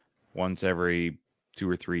 once every 2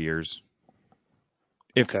 or 3 years.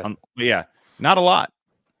 But yeah, not a lot.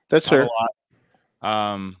 That's fair. Not a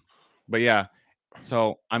lot. But yeah,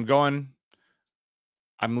 so I'm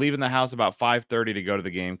leaving the house about 5:30 to go to the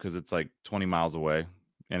game because it's like 20 miles away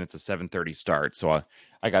and it's a 7:30 start. So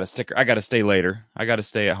I got to stay later. I got to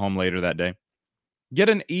stay at home later that day. Get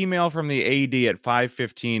an email from the AD at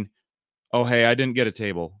 5:15. Oh, hey, I didn't get a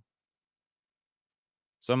table.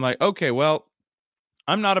 So I'm like, okay, well,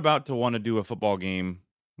 I'm not about to want to do a football game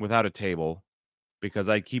without a table because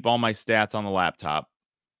I keep all my stats on the laptop.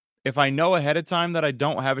 if I know ahead of time that I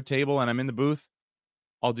don't have a table and I'm in the booth,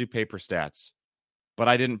 I'll do paper stats. But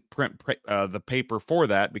I didn't print the paper for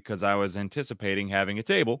that because I was anticipating having a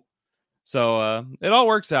table. So it all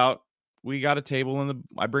works out. We got a table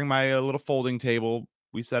I bring my little folding table.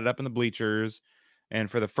 We set it up in the bleachers. And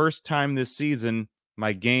for the first time this season,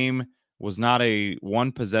 my game was not a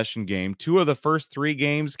one possession game. 2 of the first 3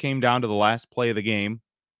 games came down to the last play of the game.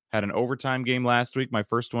 Had an overtime game last week, my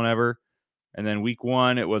first one ever. And then week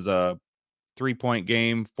 1, it was a 3-point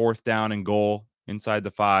game, 4th down and goal inside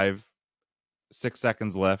the 5, 6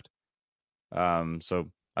 seconds left.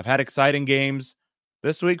 So I've had exciting games.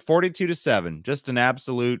 This week, 42-7, just an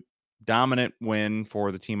absolute dominant win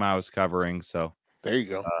for the team I was covering. So there you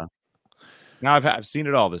go. Now I've seen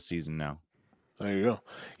it all this season now. There you go.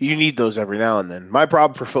 You need those every now and then. My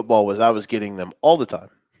problem for football was I was getting them all the time.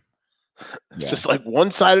 It's just like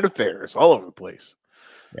one-sided affairs all over the place.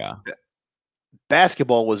 Yeah.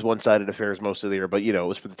 Basketball was one-sided affairs most of the year, but, it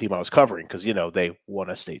was for the team I was covering because, they won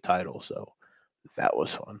a state title. So that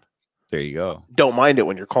was fun. There you go. Don't mind it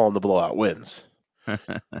when you're calling the blowout wins. But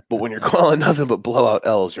when you're calling nothing but blowout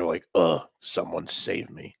L's, you're like, someone save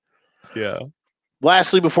me. Yeah.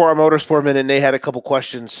 Lastly, before our motorsport minute, Nate had a couple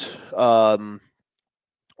questions.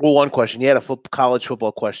 One question. He had a college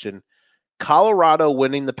football question. Colorado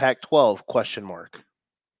winning the Pac-12, question mark.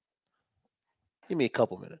 Give me a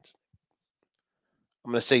couple minutes.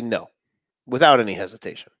 I'm going to say no, without any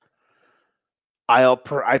hesitation. I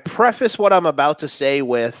preface what I'm about to say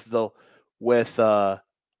with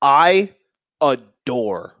I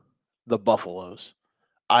adore the Buffaloes.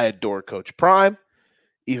 I adore Coach Prime,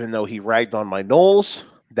 even though he ragged on my Knowles.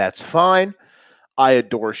 That's fine. I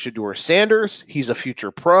adore Shedeur Sanders. He's a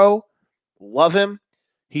future pro. Love him.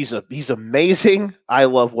 He's amazing. I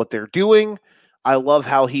love what they're doing. I love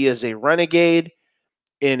how he is a renegade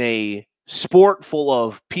in a sport full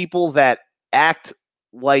of people that act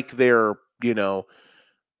like they're,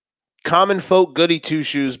 common folk goody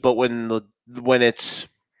two-shoes, but when the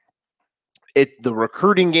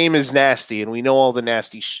recruiting game is nasty, and we know all the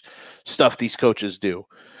nasty stuff these coaches do.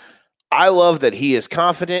 I love that he is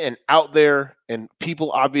confident and out there, and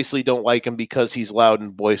people obviously don't like him because he's loud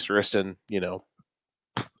and boisterous and,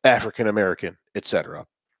 African American, etc.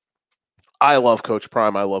 I love Coach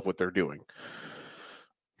Prime. I love what they're doing.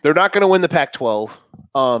 They're not going to win the Pac-12.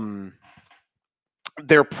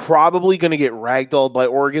 They're probably going to get ragdolled by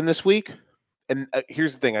Oregon this week. And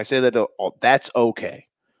here's the thing. I say that that's okay.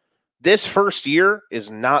 This first year is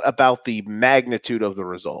not about the magnitude of the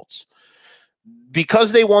results.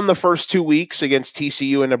 Because they won the first 2 weeks against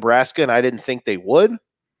TCU and Nebraska, and I didn't think they would,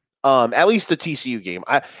 at least the TCU game.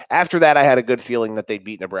 After that, I had a good feeling that they'd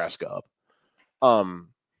beat Nebraska up.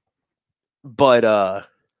 But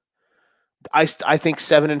I think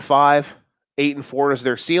 7-5, 8-4 is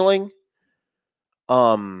their ceiling.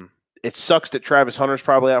 It sucks that Travis Hunter's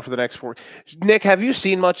probably out for the next 4. Nick, have you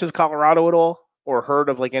seen much of Colorado at all, or heard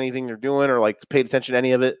of like anything they're doing, or like paid attention to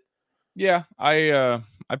any of it? Yeah, I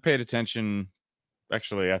paid attention.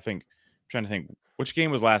 Actually, I'm trying to think which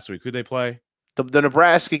game was last week. Who'd they play? The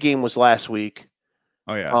Nebraska game was last week.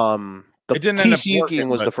 Oh yeah. The TCU game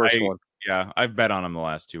was the first one. Yeah, I've bet on them the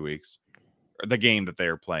last 2 weeks. The game that they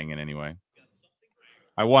were playing in anyway.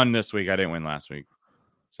 I won this week. I didn't win last week.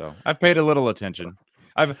 So I've paid a little attention.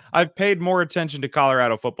 I've paid more attention to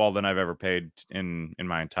Colorado football than I've ever paid in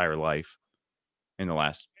my entire life in the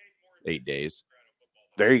last 8 days.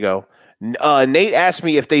 There you go. Nate asked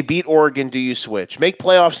me if they beat Oregon, do you switch? Make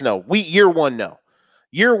playoffs? No. Year one, no.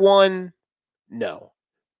 Year one, no.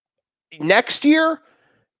 Next year,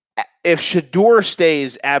 if Shedeur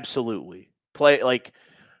stays, absolutely.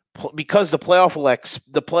 Because the playoff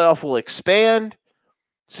will expand,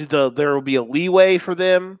 so there will be a leeway for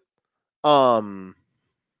them.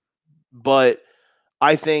 But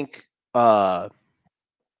I think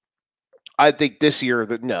this year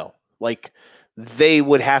that no, like they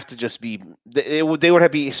would have to just be they would have to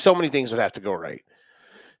be so many things would have to go right.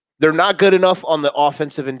 They're not good enough on the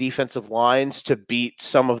offensive and defensive lines to beat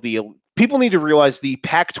some of the people. Need to realize the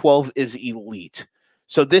Pac-12 is elite.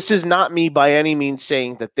 So this is not me by any means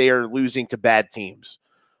saying that they are losing to bad teams.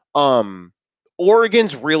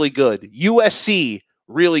 Oregon's really good. USC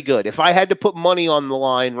really good. If I had to put money on the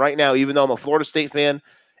line right now, even though I'm a Florida State fan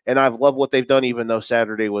and I've loved what they've done, even though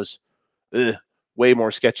Saturday was way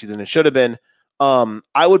more sketchy than it should have been,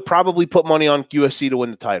 I would probably put money on USC to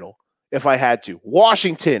win the title if I had to.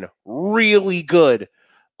 Washington, really good.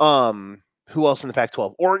 Who else in the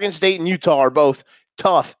Pac-12? Oregon State and Utah are both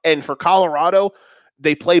tough. And for Colorado,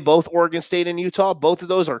 they play both Oregon State and Utah. Both of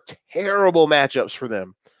those are terrible matchups for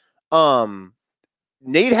them.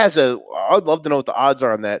 Nate has I'd love to know what the odds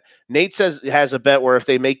are on that. Nate has a bet where if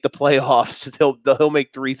they make the playoffs, he'll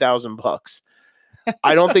make $3,000.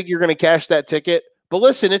 I don't think you're going to cash that ticket. But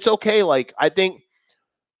listen, it's okay. Like, I think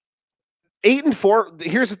 8-4.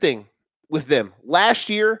 Here's the thing with them. Last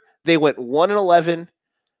year they went 1-11,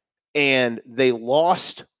 and they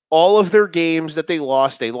lost all of their games that they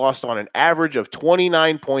lost. They lost on an average of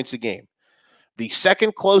 29 points a game. The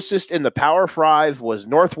second closest in the Power 5 was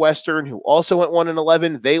Northwestern, who also went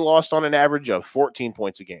 1-11. They lost on an average of 14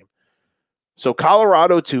 points a game. So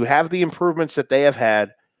Colorado, to have the improvements that they have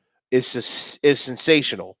had, is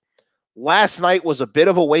sensational. Last night was a bit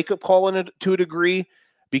of a wake-up call to a degree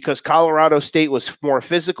because Colorado State was more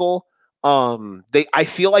physical. I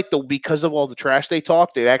feel like because of all the trash they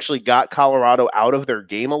talked, it actually got Colorado out of their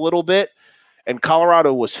game a little bit, and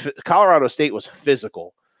Colorado State was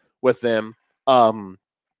physical with them.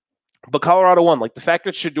 But Colorado won. Like, the fact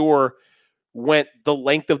that Shedeur went the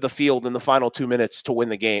length of the field in the final 2 minutes to win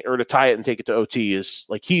the game or to tie it and take it to OT is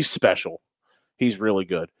like, he's special. He's really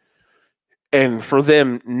good. And for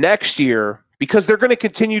them next year, because they're going to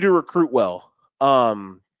continue to recruit well.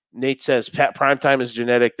 Nate says primetime is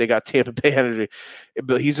genetic. They got Tampa Bay energy,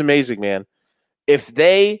 but he's amazing, man. If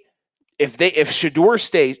Shedeur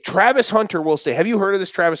stays, Travis Hunter will stay. Have you heard of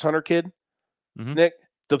this Travis Hunter kid, Nick?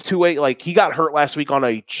 The 2-8, like, he got hurt last night on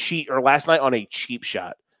a cheap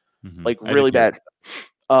shot, like really bad.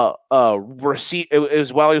 It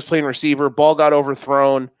was while he was playing receiver. Ball got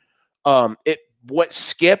overthrown. Got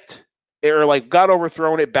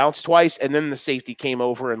overthrown. It bounced twice, and then the safety came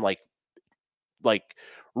over and like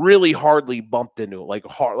really hardly bumped into it, like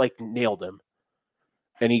nailed him,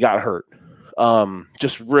 and he got hurt.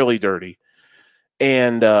 Just really dirty.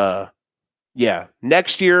 And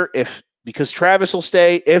next year, because Travis will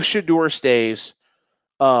stay, if Shedeur stays,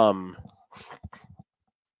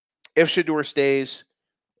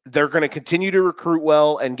 they're going to continue to recruit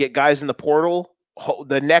well and get guys in the portal.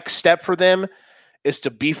 The next step for them is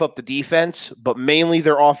to beef up the defense, but mainly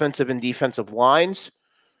their offensive and defensive lines.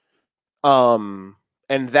 And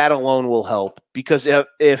that alone will help, because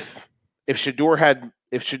if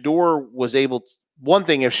Shedeur was able to, one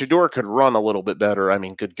thing, if Shedeur could run a little bit better, I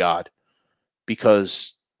mean, good God,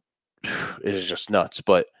 because it is just nuts.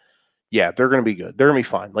 But yeah, they're going to be good. They're going to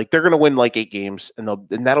be fine. Like, they're going to win like 8 games, and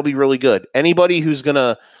that'll be really good. Anybody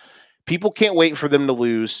people can't wait for them to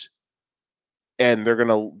lose, and they're going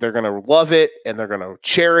to love it, and they're going to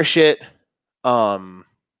cherish it. And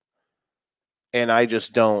I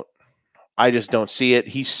just don't see it.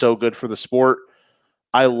 He's so good for the sport.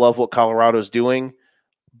 I love what Colorado's doing.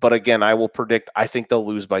 But again, I will predict, I think they'll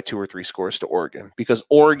lose by 2 or 3 scores to Oregon, because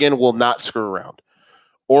Oregon will not screw around.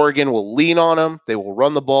 Oregon will lean on them. They will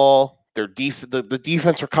run the ball. The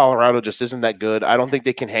defense for Colorado just isn't that good. I don't think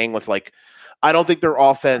they can hang with, I don't think their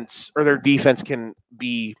offense or their defense can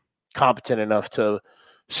be competent enough to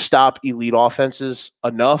stop elite offenses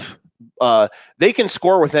enough. They can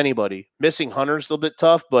score with anybody. Missing Hunter's a little bit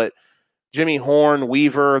tough, but Jimmy Horn,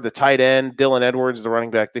 Weaver, the tight end, Dylan Edwards, the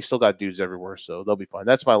running back, they still got dudes everywhere, so they'll be fine.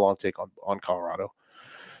 That's my long take on Colorado.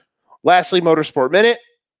 Lastly, Motorsport Minute.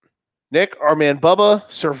 Nick, our man Bubba,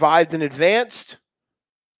 survived and advanced.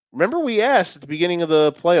 Remember, we asked at the beginning of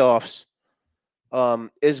the playoffs,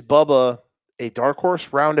 is Bubba a dark horse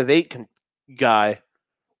round of 8 guy?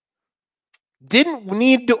 Didn't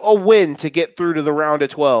need a win to get through to the round of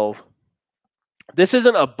 12. This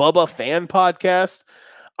isn't a Bubba fan podcast.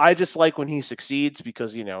 I just like when he succeeds,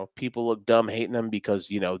 because, people look dumb hating him because,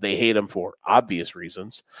 they hate him for obvious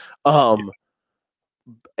reasons.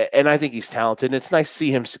 And I think he's talented, and it's nice to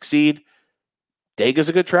see him succeed. Dega's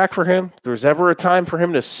a good track for him. If there's ever a time for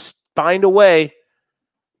him to find a way,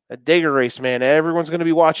 a Dega race, man, everyone's going to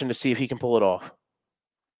be watching to see if he can pull it off.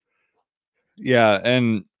 Yeah,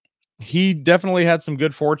 and he definitely had some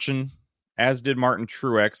good fortune, as did Martin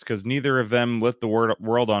Truex, because neither of them lit the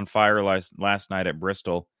world on fire last night at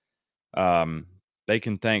Bristol. They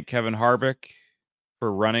can thank Kevin Harvick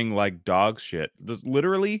for running like dog shit.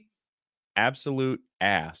 Literally absolute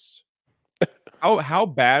ass. How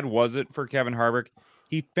bad was it for Kevin Harvick?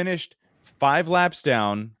 He finished 5 laps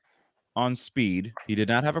down on speed. He did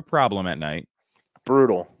not have a problem at night.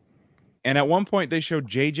 Brutal. And at one point, they showed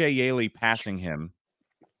J.J. Yaley passing him.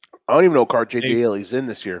 I don't even know what car J.J. Yaley's in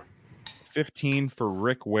this year. 15 for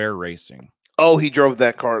Rick Ware Racing. Oh, he drove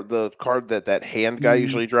that car, the car that hand guy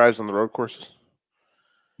usually drives on the road courses.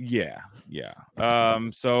 Yeah.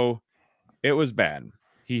 So it was bad.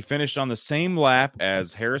 He finished on the same lap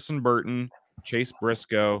as Harrison Burton, Chase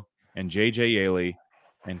Briscoe, and J.J. Yaley,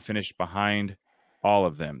 and finished behind all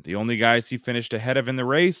of them. The only guys he finished ahead of in the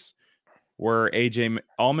race were AJ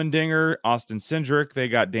Allmendinger, Austin Cindric. They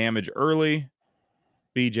got damage early.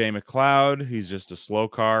 BJ McLeod, he's just a slow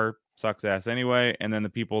car, sucks ass anyway. And then the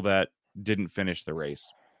people that didn't finish the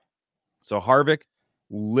race. So Harvick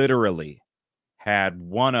literally had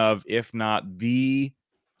one of, if not the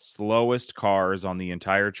slowest cars on the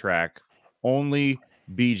entire track. Only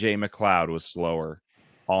BJ McLeod was slower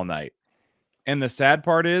all night. And the sad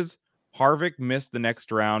part is Harvick missed the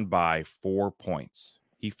next round by 4 points.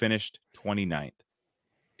 He finished 29th.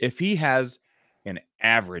 If he has an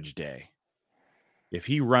average day, if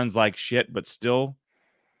he runs like shit but still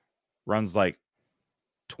runs like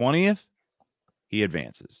 20th, he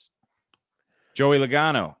advances. Joey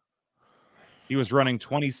Logano, he was running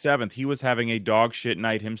 27th. He was having a dog shit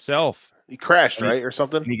night himself. He crashed, right, or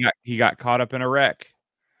something? He got caught up in a wreck.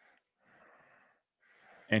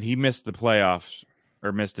 And he missed the playoffs,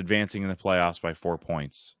 or missed advancing in the playoffs by 4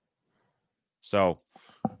 points. So,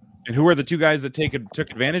 and who are the two guys that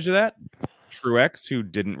took advantage of that? Truex, who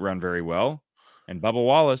didn't run very well, and Bubba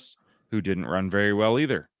Wallace, who didn't run very well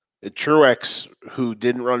either. Truex, who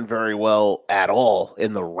didn't run very well at all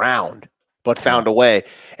in the round, but found a way.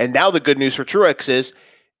 And now the good news for Truex is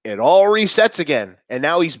it all resets again, and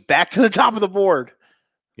now he's back to the top of the board.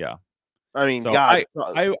 Yeah. I mean, so God.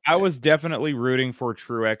 I was definitely rooting for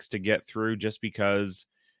Truex to get through just because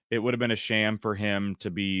it would have been a sham for him to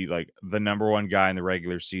be like the number one guy in the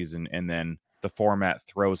regular season, and then the format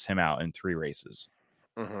throws him out in 3 races.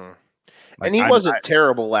 Mm-hmm. Like, and he wasn't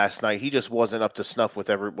terrible last night. He just wasn't up to snuff with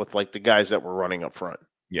like the guys that were running up front.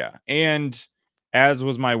 Yeah, and as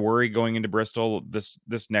was my worry going into Bristol, this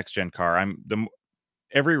next gen car,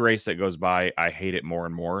 every race that goes by, I hate it more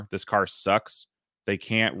and more. This car sucks. They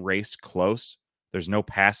can't race close. There's no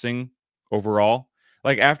passing overall.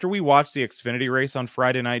 Like after we watched the Xfinity race on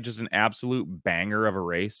Friday night, just an absolute banger of a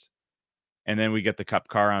race. And then we get the Cup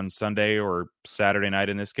car on Sunday or Saturday night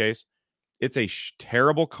in this case. It's a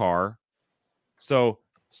terrible car. So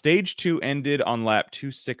stage 2 ended on lap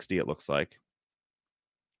 260, it looks like.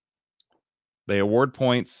 They award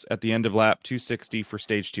points at the end of lap 260 for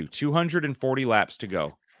stage 2. 240 laps to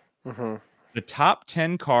go. Mm-hmm. The top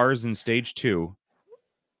 10 cars in stage 2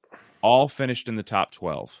 all finished in the top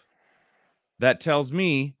 12. That tells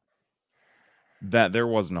me that there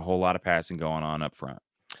wasn't a whole lot of passing going on up front.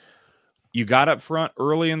 You got up front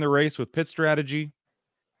early in the race with pit strategy,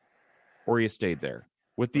 or you stayed there.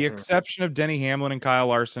 With the exception of Denny Hamlin and Kyle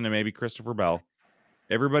Larson and maybe Christopher Bell,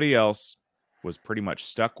 everybody else was pretty much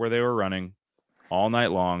stuck where they were running all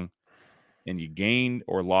night long, and you gained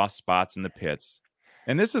or lost spots in the pits.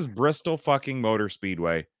 And this is Bristol fucking Motor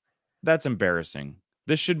Speedway. That's embarrassing.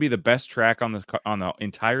 This should be the best track on the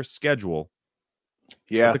entire schedule.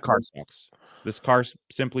 Yeah. But the car sucks. This car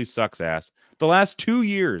simply sucks ass. The last 2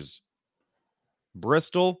 years,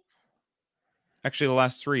 Bristol, actually the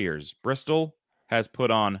last 3 years, Bristol has put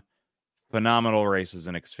on phenomenal races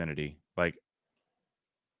in Xfinity. Like,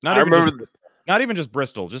 not even just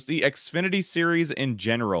Bristol, just the Xfinity series in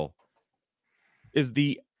general is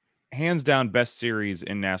the hands down best series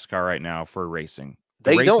in NASCAR right now for racing.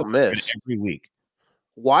 They don't miss every week.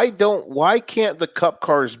 Why can't the Cup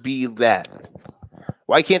cars be that?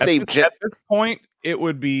 Why can't at this point, it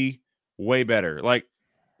would be way better. Like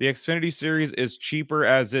the Xfinity series is cheaper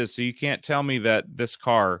as is, so you can't tell me that this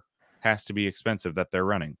car has to be expensive that they're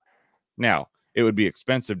running. Now, it would be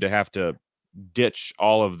expensive to have to ditch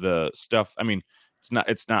all of the stuff. I mean,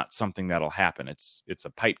 it's not something that'll happen. It's a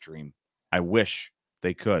pipe dream. I wish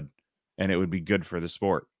they could, and it would be good for the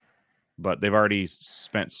sport. But they've already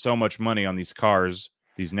spent so much money on these cars,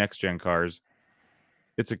 these next gen cars.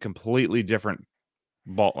 It's a completely different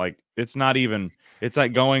ball. Like it's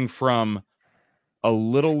like going from a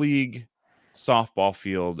little league softball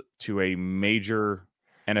field to a major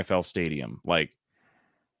NFL stadium. Like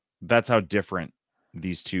that's how different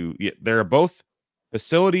these two. They're both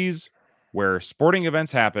facilities where sporting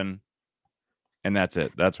events happen, and that's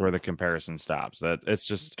it. That's where the comparison stops.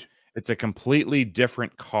 It's a completely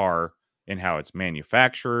different car in how it's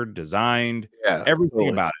manufactured, designed, everything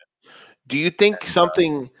about it. Do you think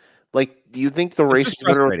do you think the race the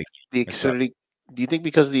Xfinity? Do you think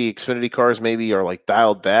because the Xfinity cars maybe are like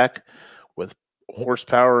dialed back with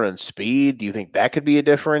horsepower and speed? Do you think that could be a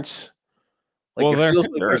difference? Like, well,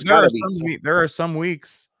 there are some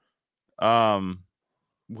weeks where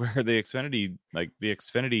the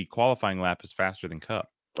Xfinity qualifying lap is faster than Cup.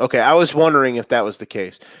 Okay, I was wondering if that was the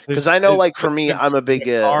case because I know, like for me, I'm a big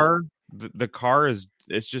the car is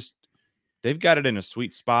just they've got it in a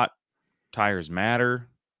sweet spot. Tires matter.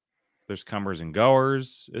 There's comers and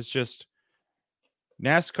goers. It's just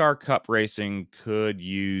NASCAR Cup racing could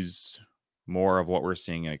use more of what we're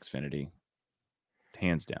seeing in Xfinity.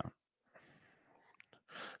 hands down.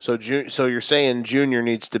 So you're saying Junior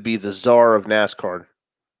needs to be the czar of NASCAR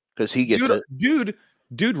because he gets it.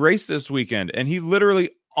 Dude raced this weekend, and he literally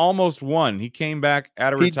almost won. He came back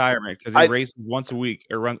out of retirement because he races once a week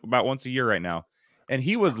or about once a year right now, and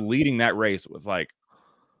he was leading that race with like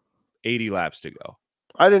 80 laps to go.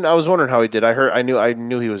 I was wondering how he did. I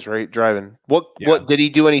knew he was driving. What did he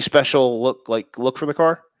do? Any special look for the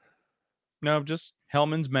car? No, just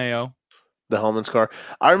Hellman's Mayo. The Hellman's car.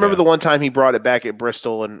 I remember the one time he brought it back at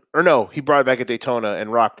Bristol he brought it back at Daytona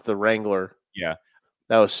and rocked the Wrangler. Yeah,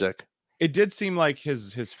 that was sick. It did seem like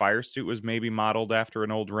his fire suit was maybe modeled after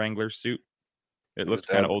an old Wrangler suit. It looked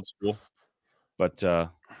kind of old school, but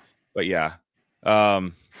yeah.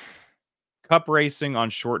 Cup racing on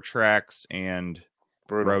short tracks and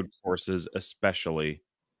road courses, especially,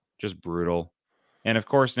 just brutal. And of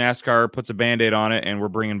course, NASCAR puts a Band-Aid on it, and we're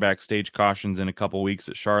bringing back stage cautions in a couple weeks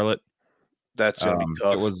at Charlotte. That's gonna be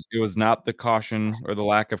tough. It was not the caution or the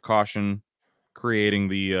lack of caution creating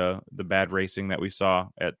the bad racing that we saw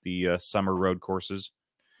at the summer road courses.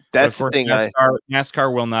 That's the thing.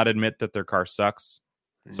 NASCAR will not admit that their car sucks.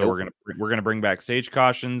 So Nope. we're gonna bring back stage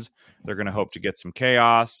cautions. They're gonna hope to get some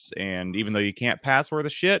chaos, and even though you can't pass worth a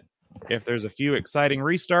shit, if there's a few exciting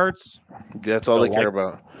restarts, that's all they care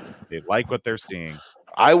about. They like what they're seeing.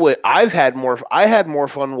 I had more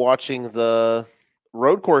fun watching the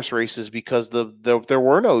road course races because there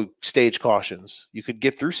were no stage cautions. You could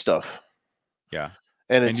get through stuff. Yeah,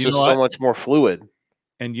 and it's just so much more fluid.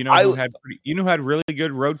 And who had really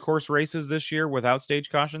good road course races this year without stage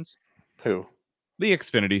cautions? Who? The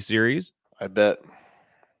Xfinity Series. I bet.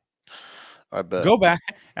 Go back.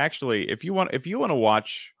 Actually, if you want to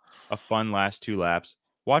watch a fun last two laps,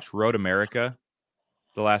 watch Road America,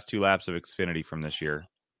 the last two laps of Xfinity from this year.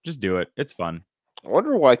 Just do it. It's fun. I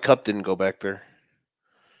wonder why Cup didn't go back there.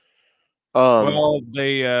 Well,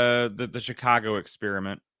 they the Chicago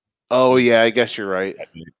experiment. Oh yeah, I guess you're right.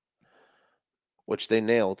 Which they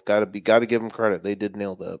nailed. Got to give them credit. They did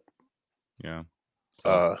nail that. Yeah.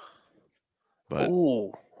 So, but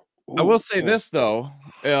ooh, I will say this though.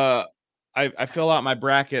 I fill out my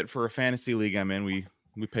bracket for a fantasy league I'm in. We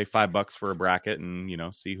pay $5 for a bracket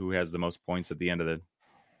and see who has the most points at the end of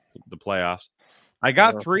the playoffs. I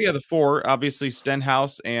got 3 of the 4. Obviously,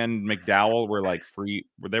 Stenhouse and McDowell were like free.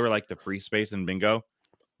 They were like the free space in bingo.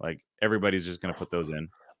 Like everybody's just gonna put those in.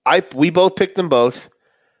 We both picked them both.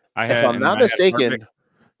 If I'm not mistaken,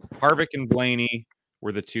 Harvick and Blaney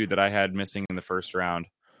were the 2 that I had missing in the first round.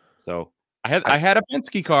 So I had a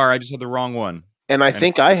Penske car. I just had the wrong one. And I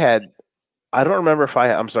think I don't remember if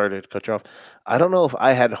I'm sorry to cut you off. I don't know if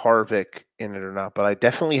I had Harvick in it or not, but I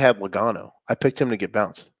definitely had Logano. I picked him to get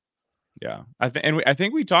bounced. Yeah, I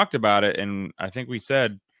think we talked about it, and I think we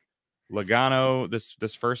said Logano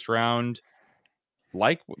this first round,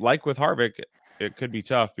 like with Harvick, it could be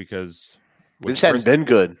tough because it just hadn't been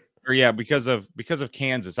good. Or yeah, because of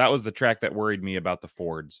Kansas, that was the track that worried me about the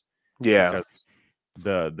Fords. Yeah, because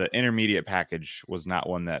the intermediate package was not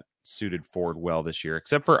one that suited Ford well this year,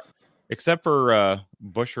 except for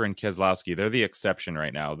Buescher and Keselowski. They're the exception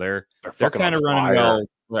right now. They're kind of running well,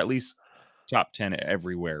 or at least top 10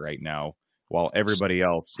 everywhere right now, while everybody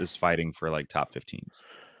else is fighting for like top 15s.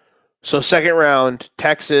 So second round,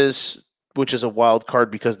 Texas, which is a wild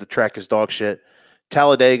card because the track is dog shit.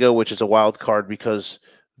 Talladega, which is a wild card because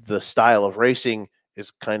the style of racing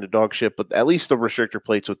is kind of dog shit, but at least the restrictor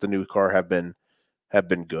plates with the new car have been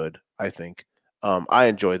good, I think. I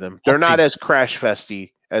enjoy them. They're not as crash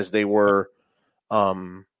festy as they were.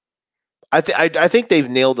 I think they've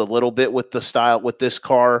nailed a little bit with the style with this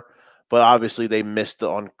car, but obviously they missed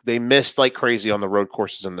like crazy on the road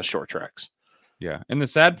courses and the short tracks. Yeah, and the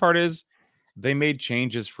sad part is they made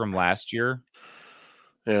changes from last year,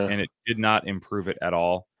 and it did not improve it at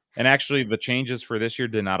all. And actually, the changes for this year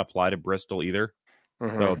did not apply to Bristol either.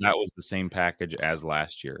 Mm-hmm. So that was the same package as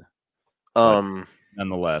last year. But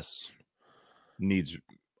nonetheless, needs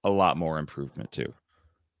a lot more improvement too.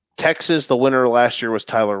 Texas, the winner last year was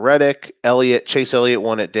Tyler Reddick. Chase Elliott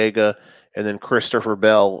won at Dega, and then Christopher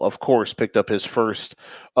Bell, of course, picked up his first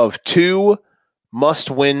of 2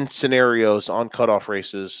 must-win scenarios on cutoff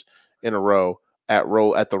races in a row at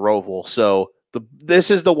the Roval. So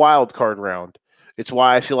this is the wild card round. It's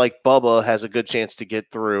why I feel like Bubba has a good chance to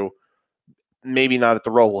get through. Maybe not at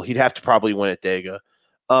the Roval. He'd have to probably win at Dega.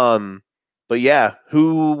 But yeah,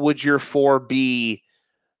 who would your 4 be?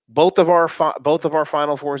 Both of our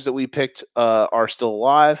Final Fours that we picked are still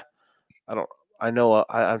alive. I'm trying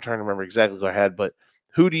to remember exactly who I had, but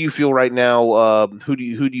who do you feel right now? Who do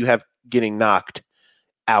you have getting knocked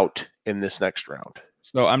out in this next round?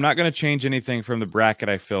 So I'm not going to change anything from the bracket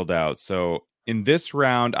I filled out. So in this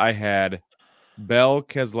round, I had Bell,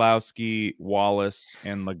 Keselowski, Wallace,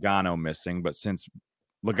 and Logano missing. But since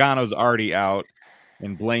Logano's already out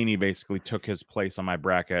and Blaney basically took his place on my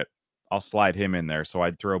bracket, I'll slide him in there. So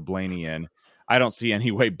I'd throw Blaney in. I don't see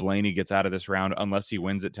any way Blaney gets out of this round unless he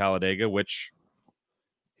wins at Talladega, which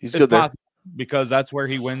He's is good there. possible because that's where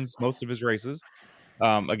he wins most of his races.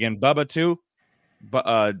 Again, Bubba too,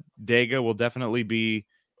 but Dega will definitely be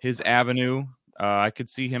his avenue. I could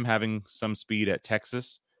see him having some speed at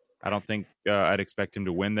Texas. I don't think I'd expect him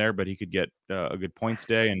to win there, but he could get a good points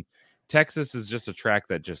day. And Texas is just a track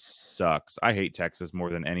that just sucks. I hate Texas more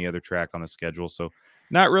than any other track on the schedule. So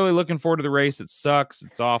not really looking forward to the race. It sucks.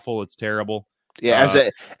 It's awful. It's terrible. Yeah,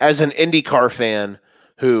 as an IndyCar fan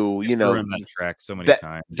who, That track so many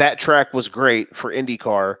times. That track was great for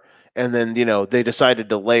IndyCar, and then they decided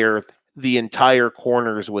to layer the entire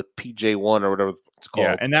corners with PJ1 or whatever it's called.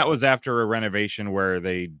 Yeah, and that was after a renovation where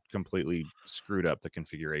they completely screwed up the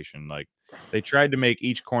configuration. Like they tried to make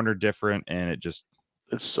each corner different, and it's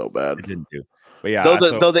so bad. It didn't do. But yeah, though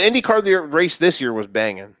the IndyCar race this year was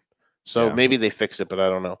banging, so maybe they fixed it, but I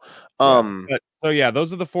don't know.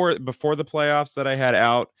 Those are the four before the playoffs that I had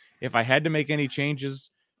out. If I had to make any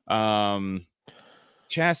changes, Chastain,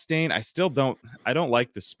 I don't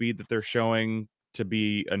like the speed that they're showing to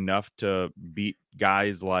be enough to beat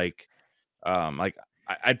guys like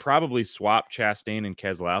I'd probably swap Chastain and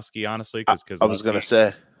Keselowski, honestly, because I was going to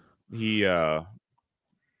say he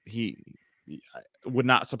would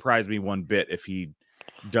not surprise me one bit if he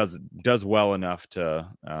does well enough to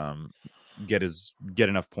get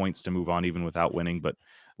enough points to move on even without winning. But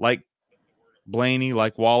like Blaney,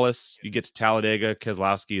 like Wallace, you get to Talladega,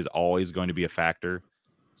 Keselowski is always going to be a factor.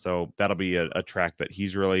 So that'll be a track that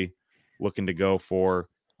he's really looking to go for.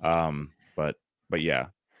 But yeah,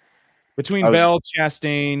 between Bell,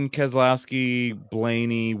 Chastain, Keselowski,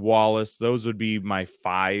 Blaney, Wallace, those would be my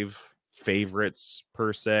 5 favorites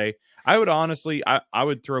per se. I would honestly, I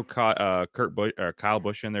would throw Kyle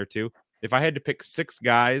Busch in there too. If I had to pick 6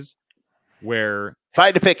 guys, where if I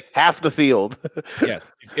had to pick half the field,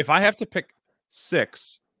 yes, if I have to pick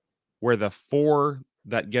 6, where the 4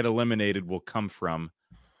 that get eliminated will come from,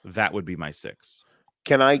 that would be my 6.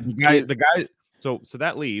 Can I the guy? So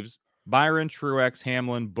that leaves Byron, Truex,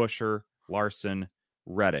 Hamlin, Buescher, Larson,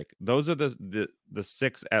 Reddick. Those are the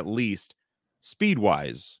 6 at least speed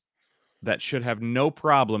wise that should have no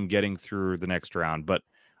problem getting through the next round. But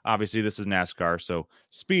obviously this is NASCAR, so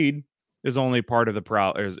speed is only part of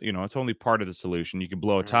the it's only part of the solution. You can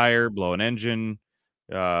blow a tire, blow an engine,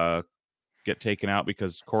 get taken out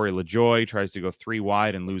because Corey LaJoie tries to go 3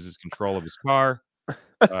 wide and loses control of his car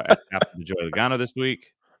after LaJoie Logano this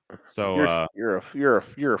week. So you're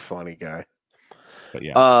a funny guy. But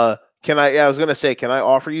yeah. I was gonna say, can I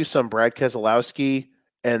offer you some Brad Keselowski,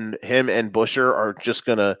 and him and Buescher are just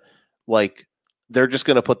gonna they're just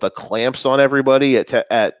gonna put the clamps on everybody at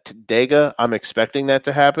Dega. I'm expecting that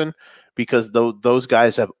to happen because those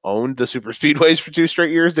guys have owned the super speedways for 2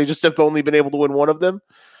 straight years. They just have only been able to win one of them.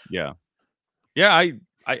 Yeah. I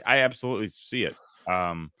absolutely see it.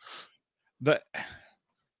 And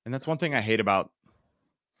that's one thing I hate about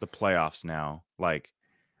the playoffs now. Like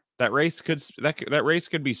that race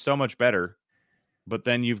could be so much better, but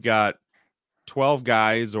then you've got 12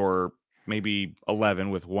 guys or maybe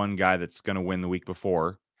 11 with one guy that's going to win the week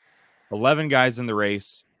before. 11 guys in the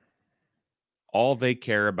race. All they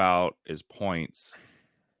care about is points.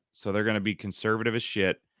 So they're going to be conservative as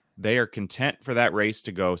shit. They are content for that race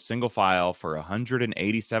to go single file for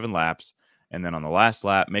 187 laps, and then on the last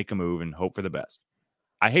lap, make a move and hope for the best.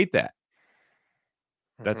 I hate that.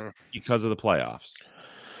 That's because of the playoffs.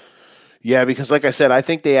 Yeah, because like I said, I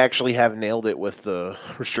think they actually have nailed it with the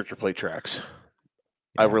restrictor plate tracks.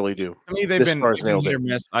 Yeah. I really do. I mean, they've been hit or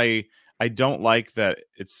miss. I don't like that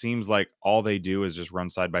it seems like all they do is just run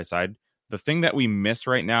side by side. The thing that we miss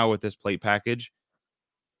right now with this plate package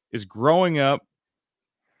is growing up,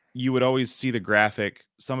 you would always see the graphic.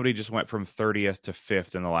 Somebody just went from 30th to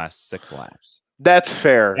 5th in the last 6 laps. That's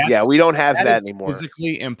fair. We don't have that anymore.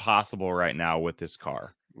 Physically impossible right now with this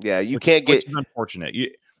car. Yeah, which is unfortunate.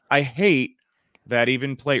 I hate that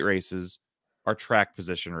even plate races are track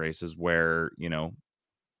position races where,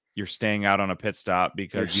 you're staying out on a pit stop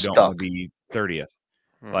because you don't want to be 30th.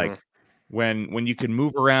 Mm-hmm. Like when you could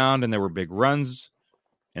move around and there were big runs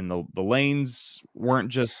and the lanes weren't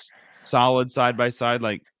just solid side by side,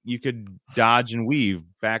 like you could dodge and weave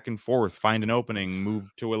back and forth, find an opening,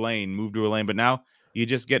 move to a lane. But now you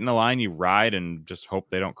just get in the line, you ride and just hope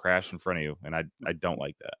they don't crash in front of you. And I don't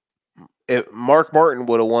like that. Mark Martin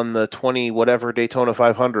would have won the 20 whatever Daytona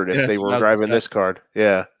 500 if they were driving this card.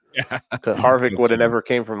 Yeah. Yeah. Because Harvick would have never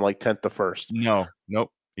came from like 10th to first.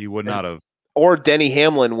 Nope. He would not have. Or Denny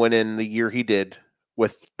Hamlin went in the year he did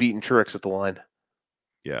with beating Truex at the line.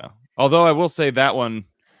 Yeah. Although I will say that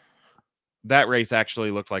race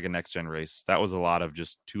actually looked like a next gen race. That was a lot of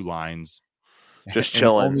just two lines. Just And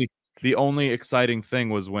chilling. the only exciting thing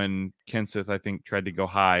was when Kenseth, I think, tried to go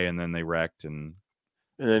high and then they wrecked and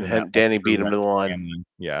then Danny beat him to the line. Hamlin.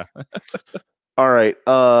 Yeah. All right.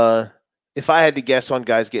 If I had to guess on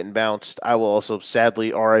guys getting bounced, I will also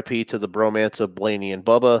sadly RIP to the bromance of Blaney and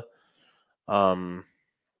Bubba. And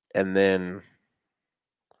then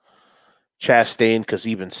Chastain, because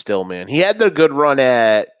even still, man, he had the good run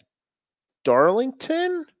at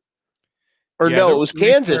Darlington, or Yeah, no, it was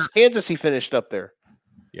Kansas. Kansas, he finished up there.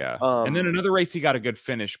 Yeah, and then another race he got a good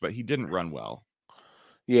finish, but he didn't run well.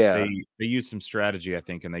 Yeah, they used some strategy, I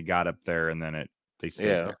think, and they got up there, and then they stayed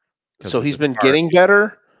there. So he's been getting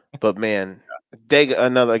better, but man,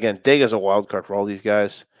 Dega's a wild card for all these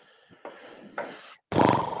guys.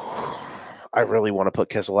 I really want to put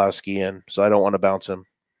Keselowski in, so I don't want to bounce him.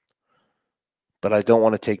 But I don't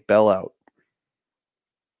want to take Bell out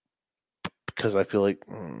because I feel like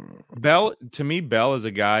Bell is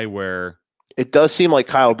a guy where it does seem like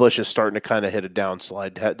Kyle Busch is starting to kind of hit a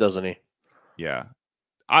downslide, doesn't he? Yeah.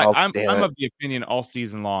 I'm of the opinion all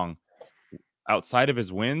season long, outside of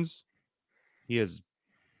his wins, he has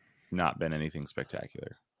not been anything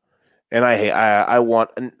spectacular. And I want,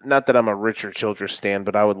 not that I'm a Richard Childress stan,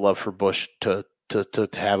 but I would love for Busch to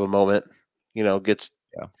have a moment,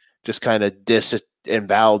 just kind of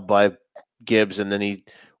disemboweled by Gibbs, and then he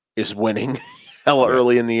is winning hella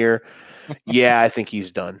early in the year. Yeah, I think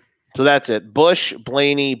he's done. So that's it. Busch,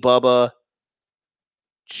 Blaney, Bubba,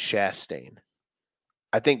 Chastain.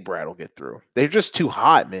 I think Brad will get through. They're just too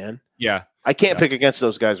hot, man. Yeah. I can't pick against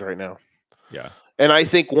those guys right now. Yeah. And I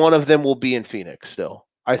think one of them will be in Phoenix still.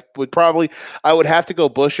 I would have to go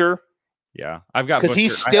Buescher. Yeah. I've got because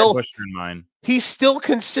he's still Buescher in mind. He's still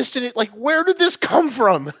consistent. Like, where did this come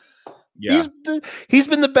from? Yeah. He's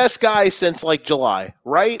been the best guy since like July,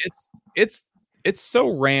 right? It's so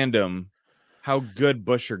random how good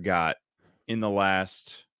Buescher got in the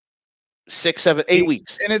last 6, 7, 8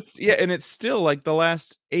 weeks. And it's still like the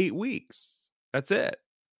last 8 weeks. That's it.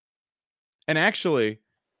 And actually,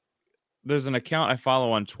 there's an account I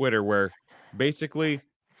follow on Twitter where basically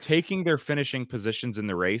taking their finishing positions in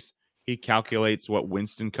the race, he calculates what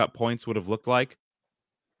Winston Cup points would have looked like.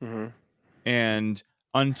 Mm-hmm. And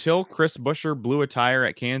until Chris Buescher blew a tire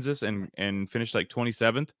at Kansas and finished like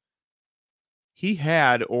 27th, he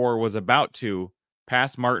had or was about to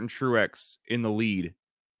pass Martin Truex in the lead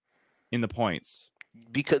in the points.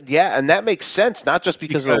 And that makes sense, not just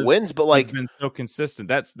because of the wins, but like he's been so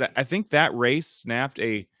consistent. I think that race snapped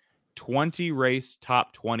a 20 race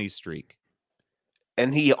top 20 streak.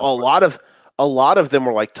 And a lot of them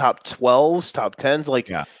were like top 12s, top 10s. Like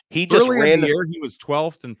he just ran in the year, he was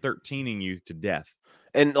 12th and 13ing you to death.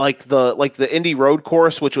 And like the Indy Road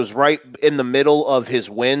Course, which was right in the middle of his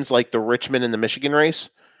wins, like the Richmond and the Michigan race.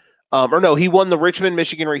 He won the Richmond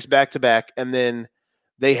Michigan race back to back, and then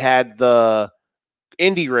they had the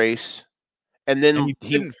Indy race, and then he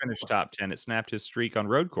didn't finish top 10. It snapped his streak on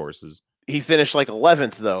road courses. He finished like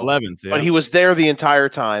 11th though. 11th, yeah. But he was there the entire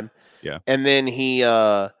time. Yeah. And then he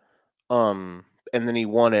won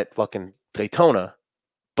at fucking Daytona.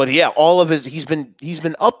 But yeah, all of he's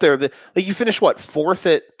been up there. Like you finished what,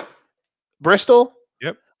 4th at Bristol?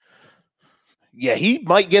 Yep. Yeah, he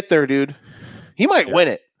might get there, dude. He might win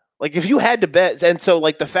it. Like if you had to bet, and so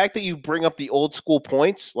like the fact that you bring up the old school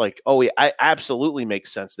points, like I absolutely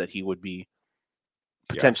makes sense that he would be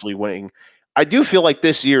potentially winning. I do feel like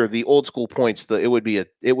this year the old school points, it'd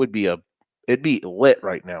be lit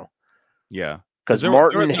right now. Yeah, because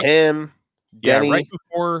Martin, him, Denny,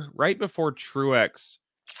 right before Truex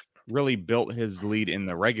really built his lead in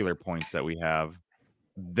the regular points that we have,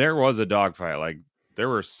 there was a dogfight. Like there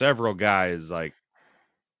were several guys, like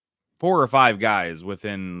 4 or 5 guys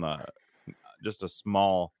within just a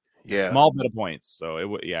small bit of points. So it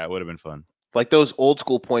would have been fun. Like those old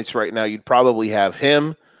school points right now, you'd probably have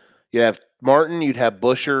him, you'd have Martin, you'd have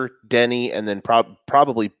Buescher, Denny, and then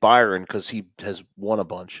probably Byron because he has won a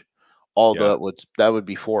bunch. That would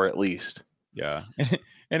be 4 at least. Yeah,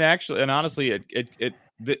 and honestly,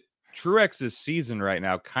 Truex's season right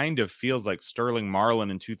now kind of feels like Sterling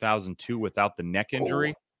Marlin in 2002 without the neck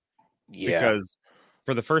injury. Because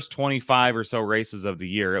for the first 25 or so races of the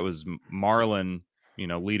year, it was Marlin,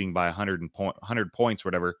 leading by 100 points,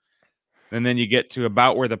 whatever. And then you get to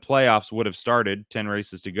about where the playoffs would have started, 10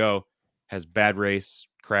 races to go, has bad race,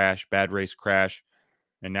 crash,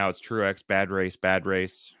 and now it's Truex, bad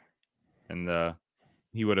race, and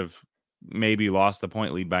he would have maybe lost the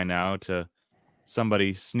point lead by now to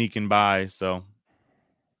somebody sneaking by. So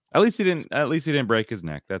at least he didn't break his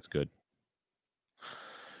neck. That's good.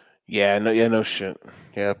 Yeah, no shit.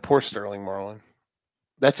 Yeah, poor Sterling Marlin.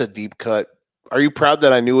 That's a deep cut. Are you proud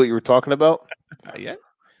that I knew what you were talking about? Yeah.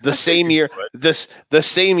 The same year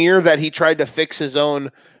that he tried to fix his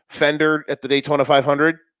own fender at the Daytona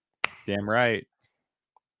 500. Damn right.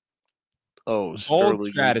 Oh, Bold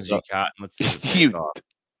Sterling, strategy, Cotton. Let's see if it pays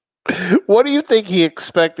off. What do you think he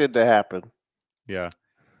expected to happen? Yeah.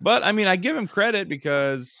 But, I mean, I give him credit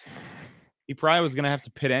because he probably was going to have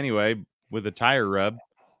to pit anyway with a tire rub.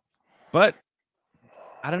 But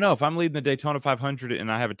I don't know. If I'm leading the Daytona 500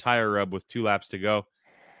 and I have a tire rub with 2 laps to go,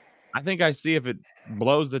 I think I see if it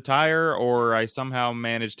blows the tire or I somehow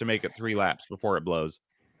manage to make it 3 laps before it blows.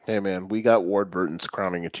 Hey, man, we got Ward Burton's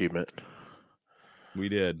crowning achievement. We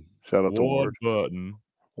did. Shout out to Ward.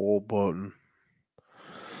 Ward Burton.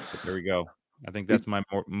 But there we go. I think that's my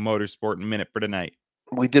motorsport minute for tonight.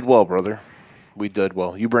 We did well, brother. We did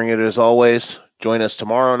well. You bring it as always. Join us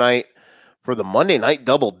tomorrow night for the Monday night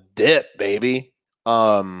double dip, baby. It's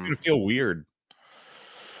gonna feel weird.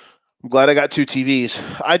 I'm glad I got 2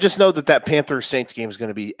 TVs. I just know that Panthers Saints game is going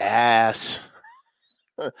to be ass.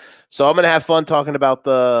 So I'm going to have fun talking about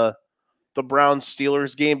the Browns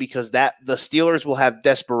Steelers game because the Steelers will have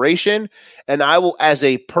desperation, and I will, as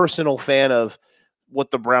a personal fan of what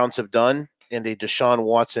the Browns have done and a Deshaun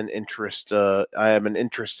Watson interest. I have an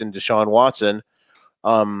interest in Deshaun Watson.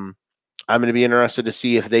 I'm going to be interested to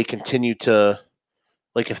see if they continue to,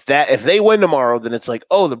 like, if they win tomorrow, then it's like,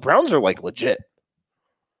 oh, the Browns are like legit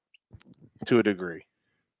to a degree.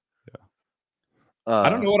 Yeah. I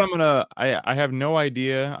don't know what I'm gonna. I have no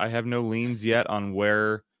idea. I have no leans yet on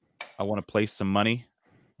where I want to place some money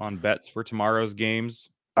on bets for tomorrow's games.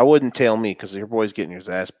 I wouldn't tail me because your boy's getting his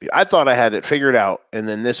ass beat. I thought I had it figured out, and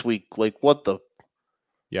then this week, like, what the?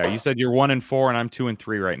 Yeah, you said you're 1-4, and I'm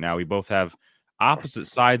 2-3 right now. We both have opposite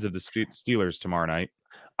sides of the Steelers tomorrow night.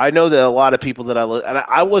 I know that a lot of people that and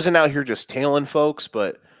I wasn't out here just tailing folks,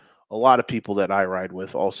 but a lot of people that I ride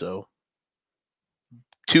with also.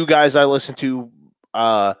 2 guys I listened to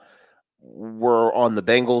were on the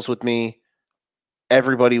Bengals with me.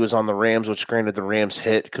 Everybody was on the Rams, which granted the Rams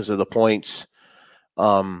hit because of the points.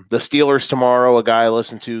 The Steelers tomorrow, a guy I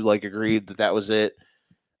listened to agreed that was it.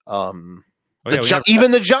 Even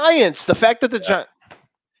the Giants, the fact that the Giants.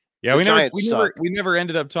 Yeah, we never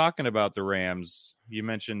ended up talking about the Rams. You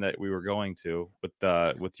mentioned that we were going to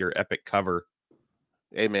with your epic cover.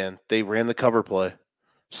 Hey man, they ran the cover play.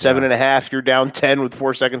 7.5. You're down 10 with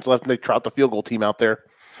 4 seconds left, and they trot the field goal team out there.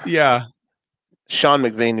 Yeah, Sean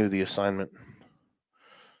McVay knew the assignment.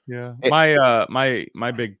 Yeah,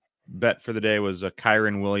 my big bet for the day was a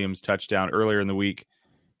Kyren Williams touchdown earlier in the week.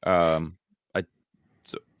 I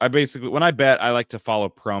basically, when I bet, I like to follow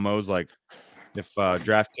promos, like if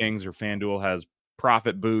DraftKings or FanDuel has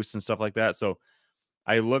profit boosts and stuff like that. So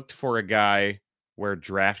I looked for a guy where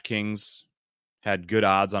DraftKings had good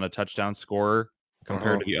odds on a touchdown scorer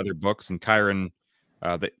compared to the other books, and Kyren,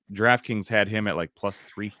 the DraftKings had him at like plus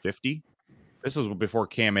 350. This was before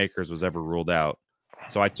Cam Akers was ever ruled out.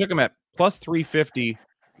 So I took him at plus 350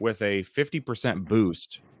 with a 50%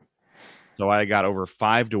 boost. So I got over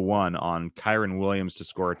 5-1 on Kyren Williams to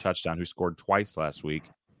score a touchdown, who scored twice last week,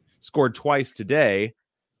 scored twice today.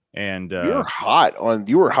 And you were hot on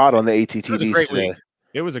the ATTVs today. Week.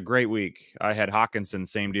 It was a great week. I had Hawkinson,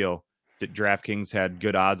 same deal. DraftKings had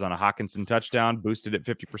good odds on a Hawkinson touchdown, boosted it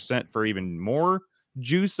 50% for even more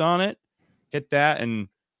juice on it. Hit that, and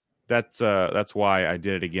that's why I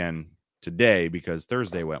did it again today, because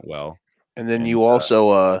Thursday went well. And then you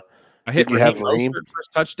also I hit Raheem Mostert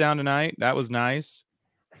first touchdown tonight. That was nice.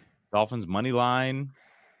 Dolphins money line,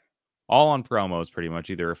 all on promos pretty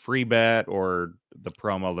much, either a free bet or the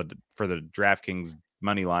promo for the DraftKings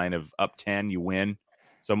money line of up 10, you win.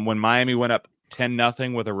 So when Miami went up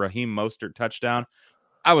 10-0 with a Raheem Mostert touchdown,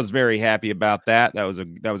 I was very happy about that. That was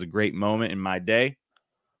a great moment in my day.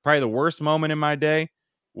 Probably the worst moment in my day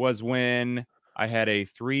was when I had a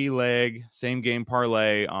 3-leg same game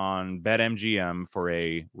parlay on BetMGM for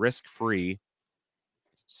a risk-free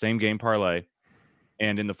same game parlay.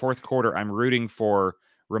 And in the fourth quarter, I'm rooting for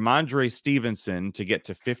Ramondre Stevenson to get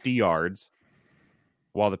to 50 yards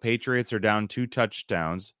while the Patriots are down 2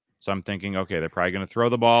 touchdowns. So I'm thinking, okay, they're probably going to throw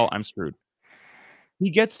the ball. I'm screwed. He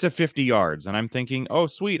gets to 50 yards, and I'm thinking, oh,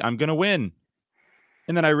 sweet, I'm going to win.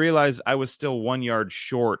 And then I realized I was still 1 yard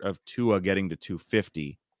short of Tua getting to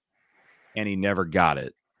 250, and he never got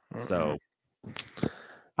it. So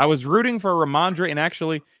I was rooting for Ramondre, and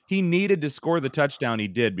actually, he needed to score the touchdown he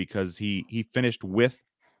did, because he finished with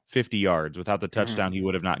 50 yards. Without the touchdown, he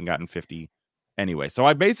would have not gotten 50 anyway. So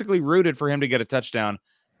I basically rooted for him to get a touchdown,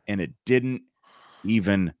 and it didn't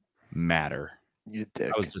even matter. You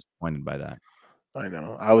dick. I was disappointed by that. I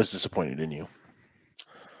know. I was disappointed in you.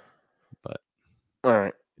 But all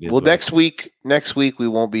right. Well, next week we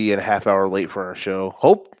won't be a half hour late for our show.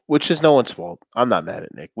 Which is no one's fault. I'm not mad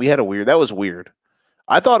at Nick. That was weird.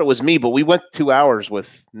 I thought it was me, but we went 2 hours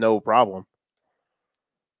with no problem.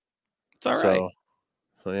 It's all right.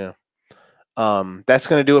 So yeah. That's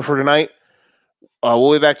going to do it for tonight.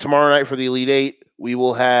 We'll be back tomorrow night for the Elite Eight. We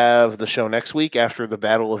will have the show next week after the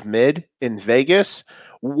Battle of Mid in Vegas.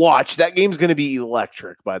 Watch. That game's going to be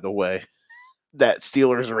electric, by the way. That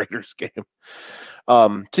Steelers-Raiders game.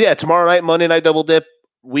 So yeah, tomorrow night, Monday Night Double Dip,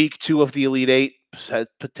 week 2 of the Elite Eight.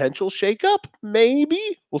 Potential shakeup,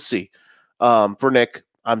 maybe. We'll see. For Nick,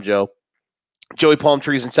 I'm Joe. Joey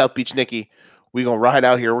Palmtrees and South Beach Nikki. We're going to ride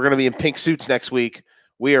out here. We're going to be in pink suits next week.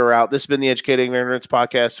 We are out. This has been the Educating Ignorance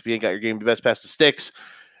Podcast. If you ain't got your game, be best pass the sticks.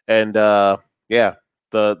 And yeah,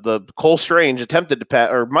 the Cole Strange attempted to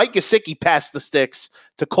pass, or Mike Gesicki passed the sticks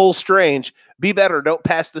to Cole Strange. Be better. Don't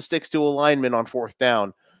pass the sticks to a lineman on 4th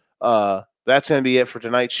down. That's going to be it for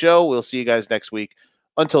tonight's show. We'll see you guys next week.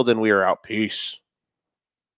 Until then, we are out. Peace.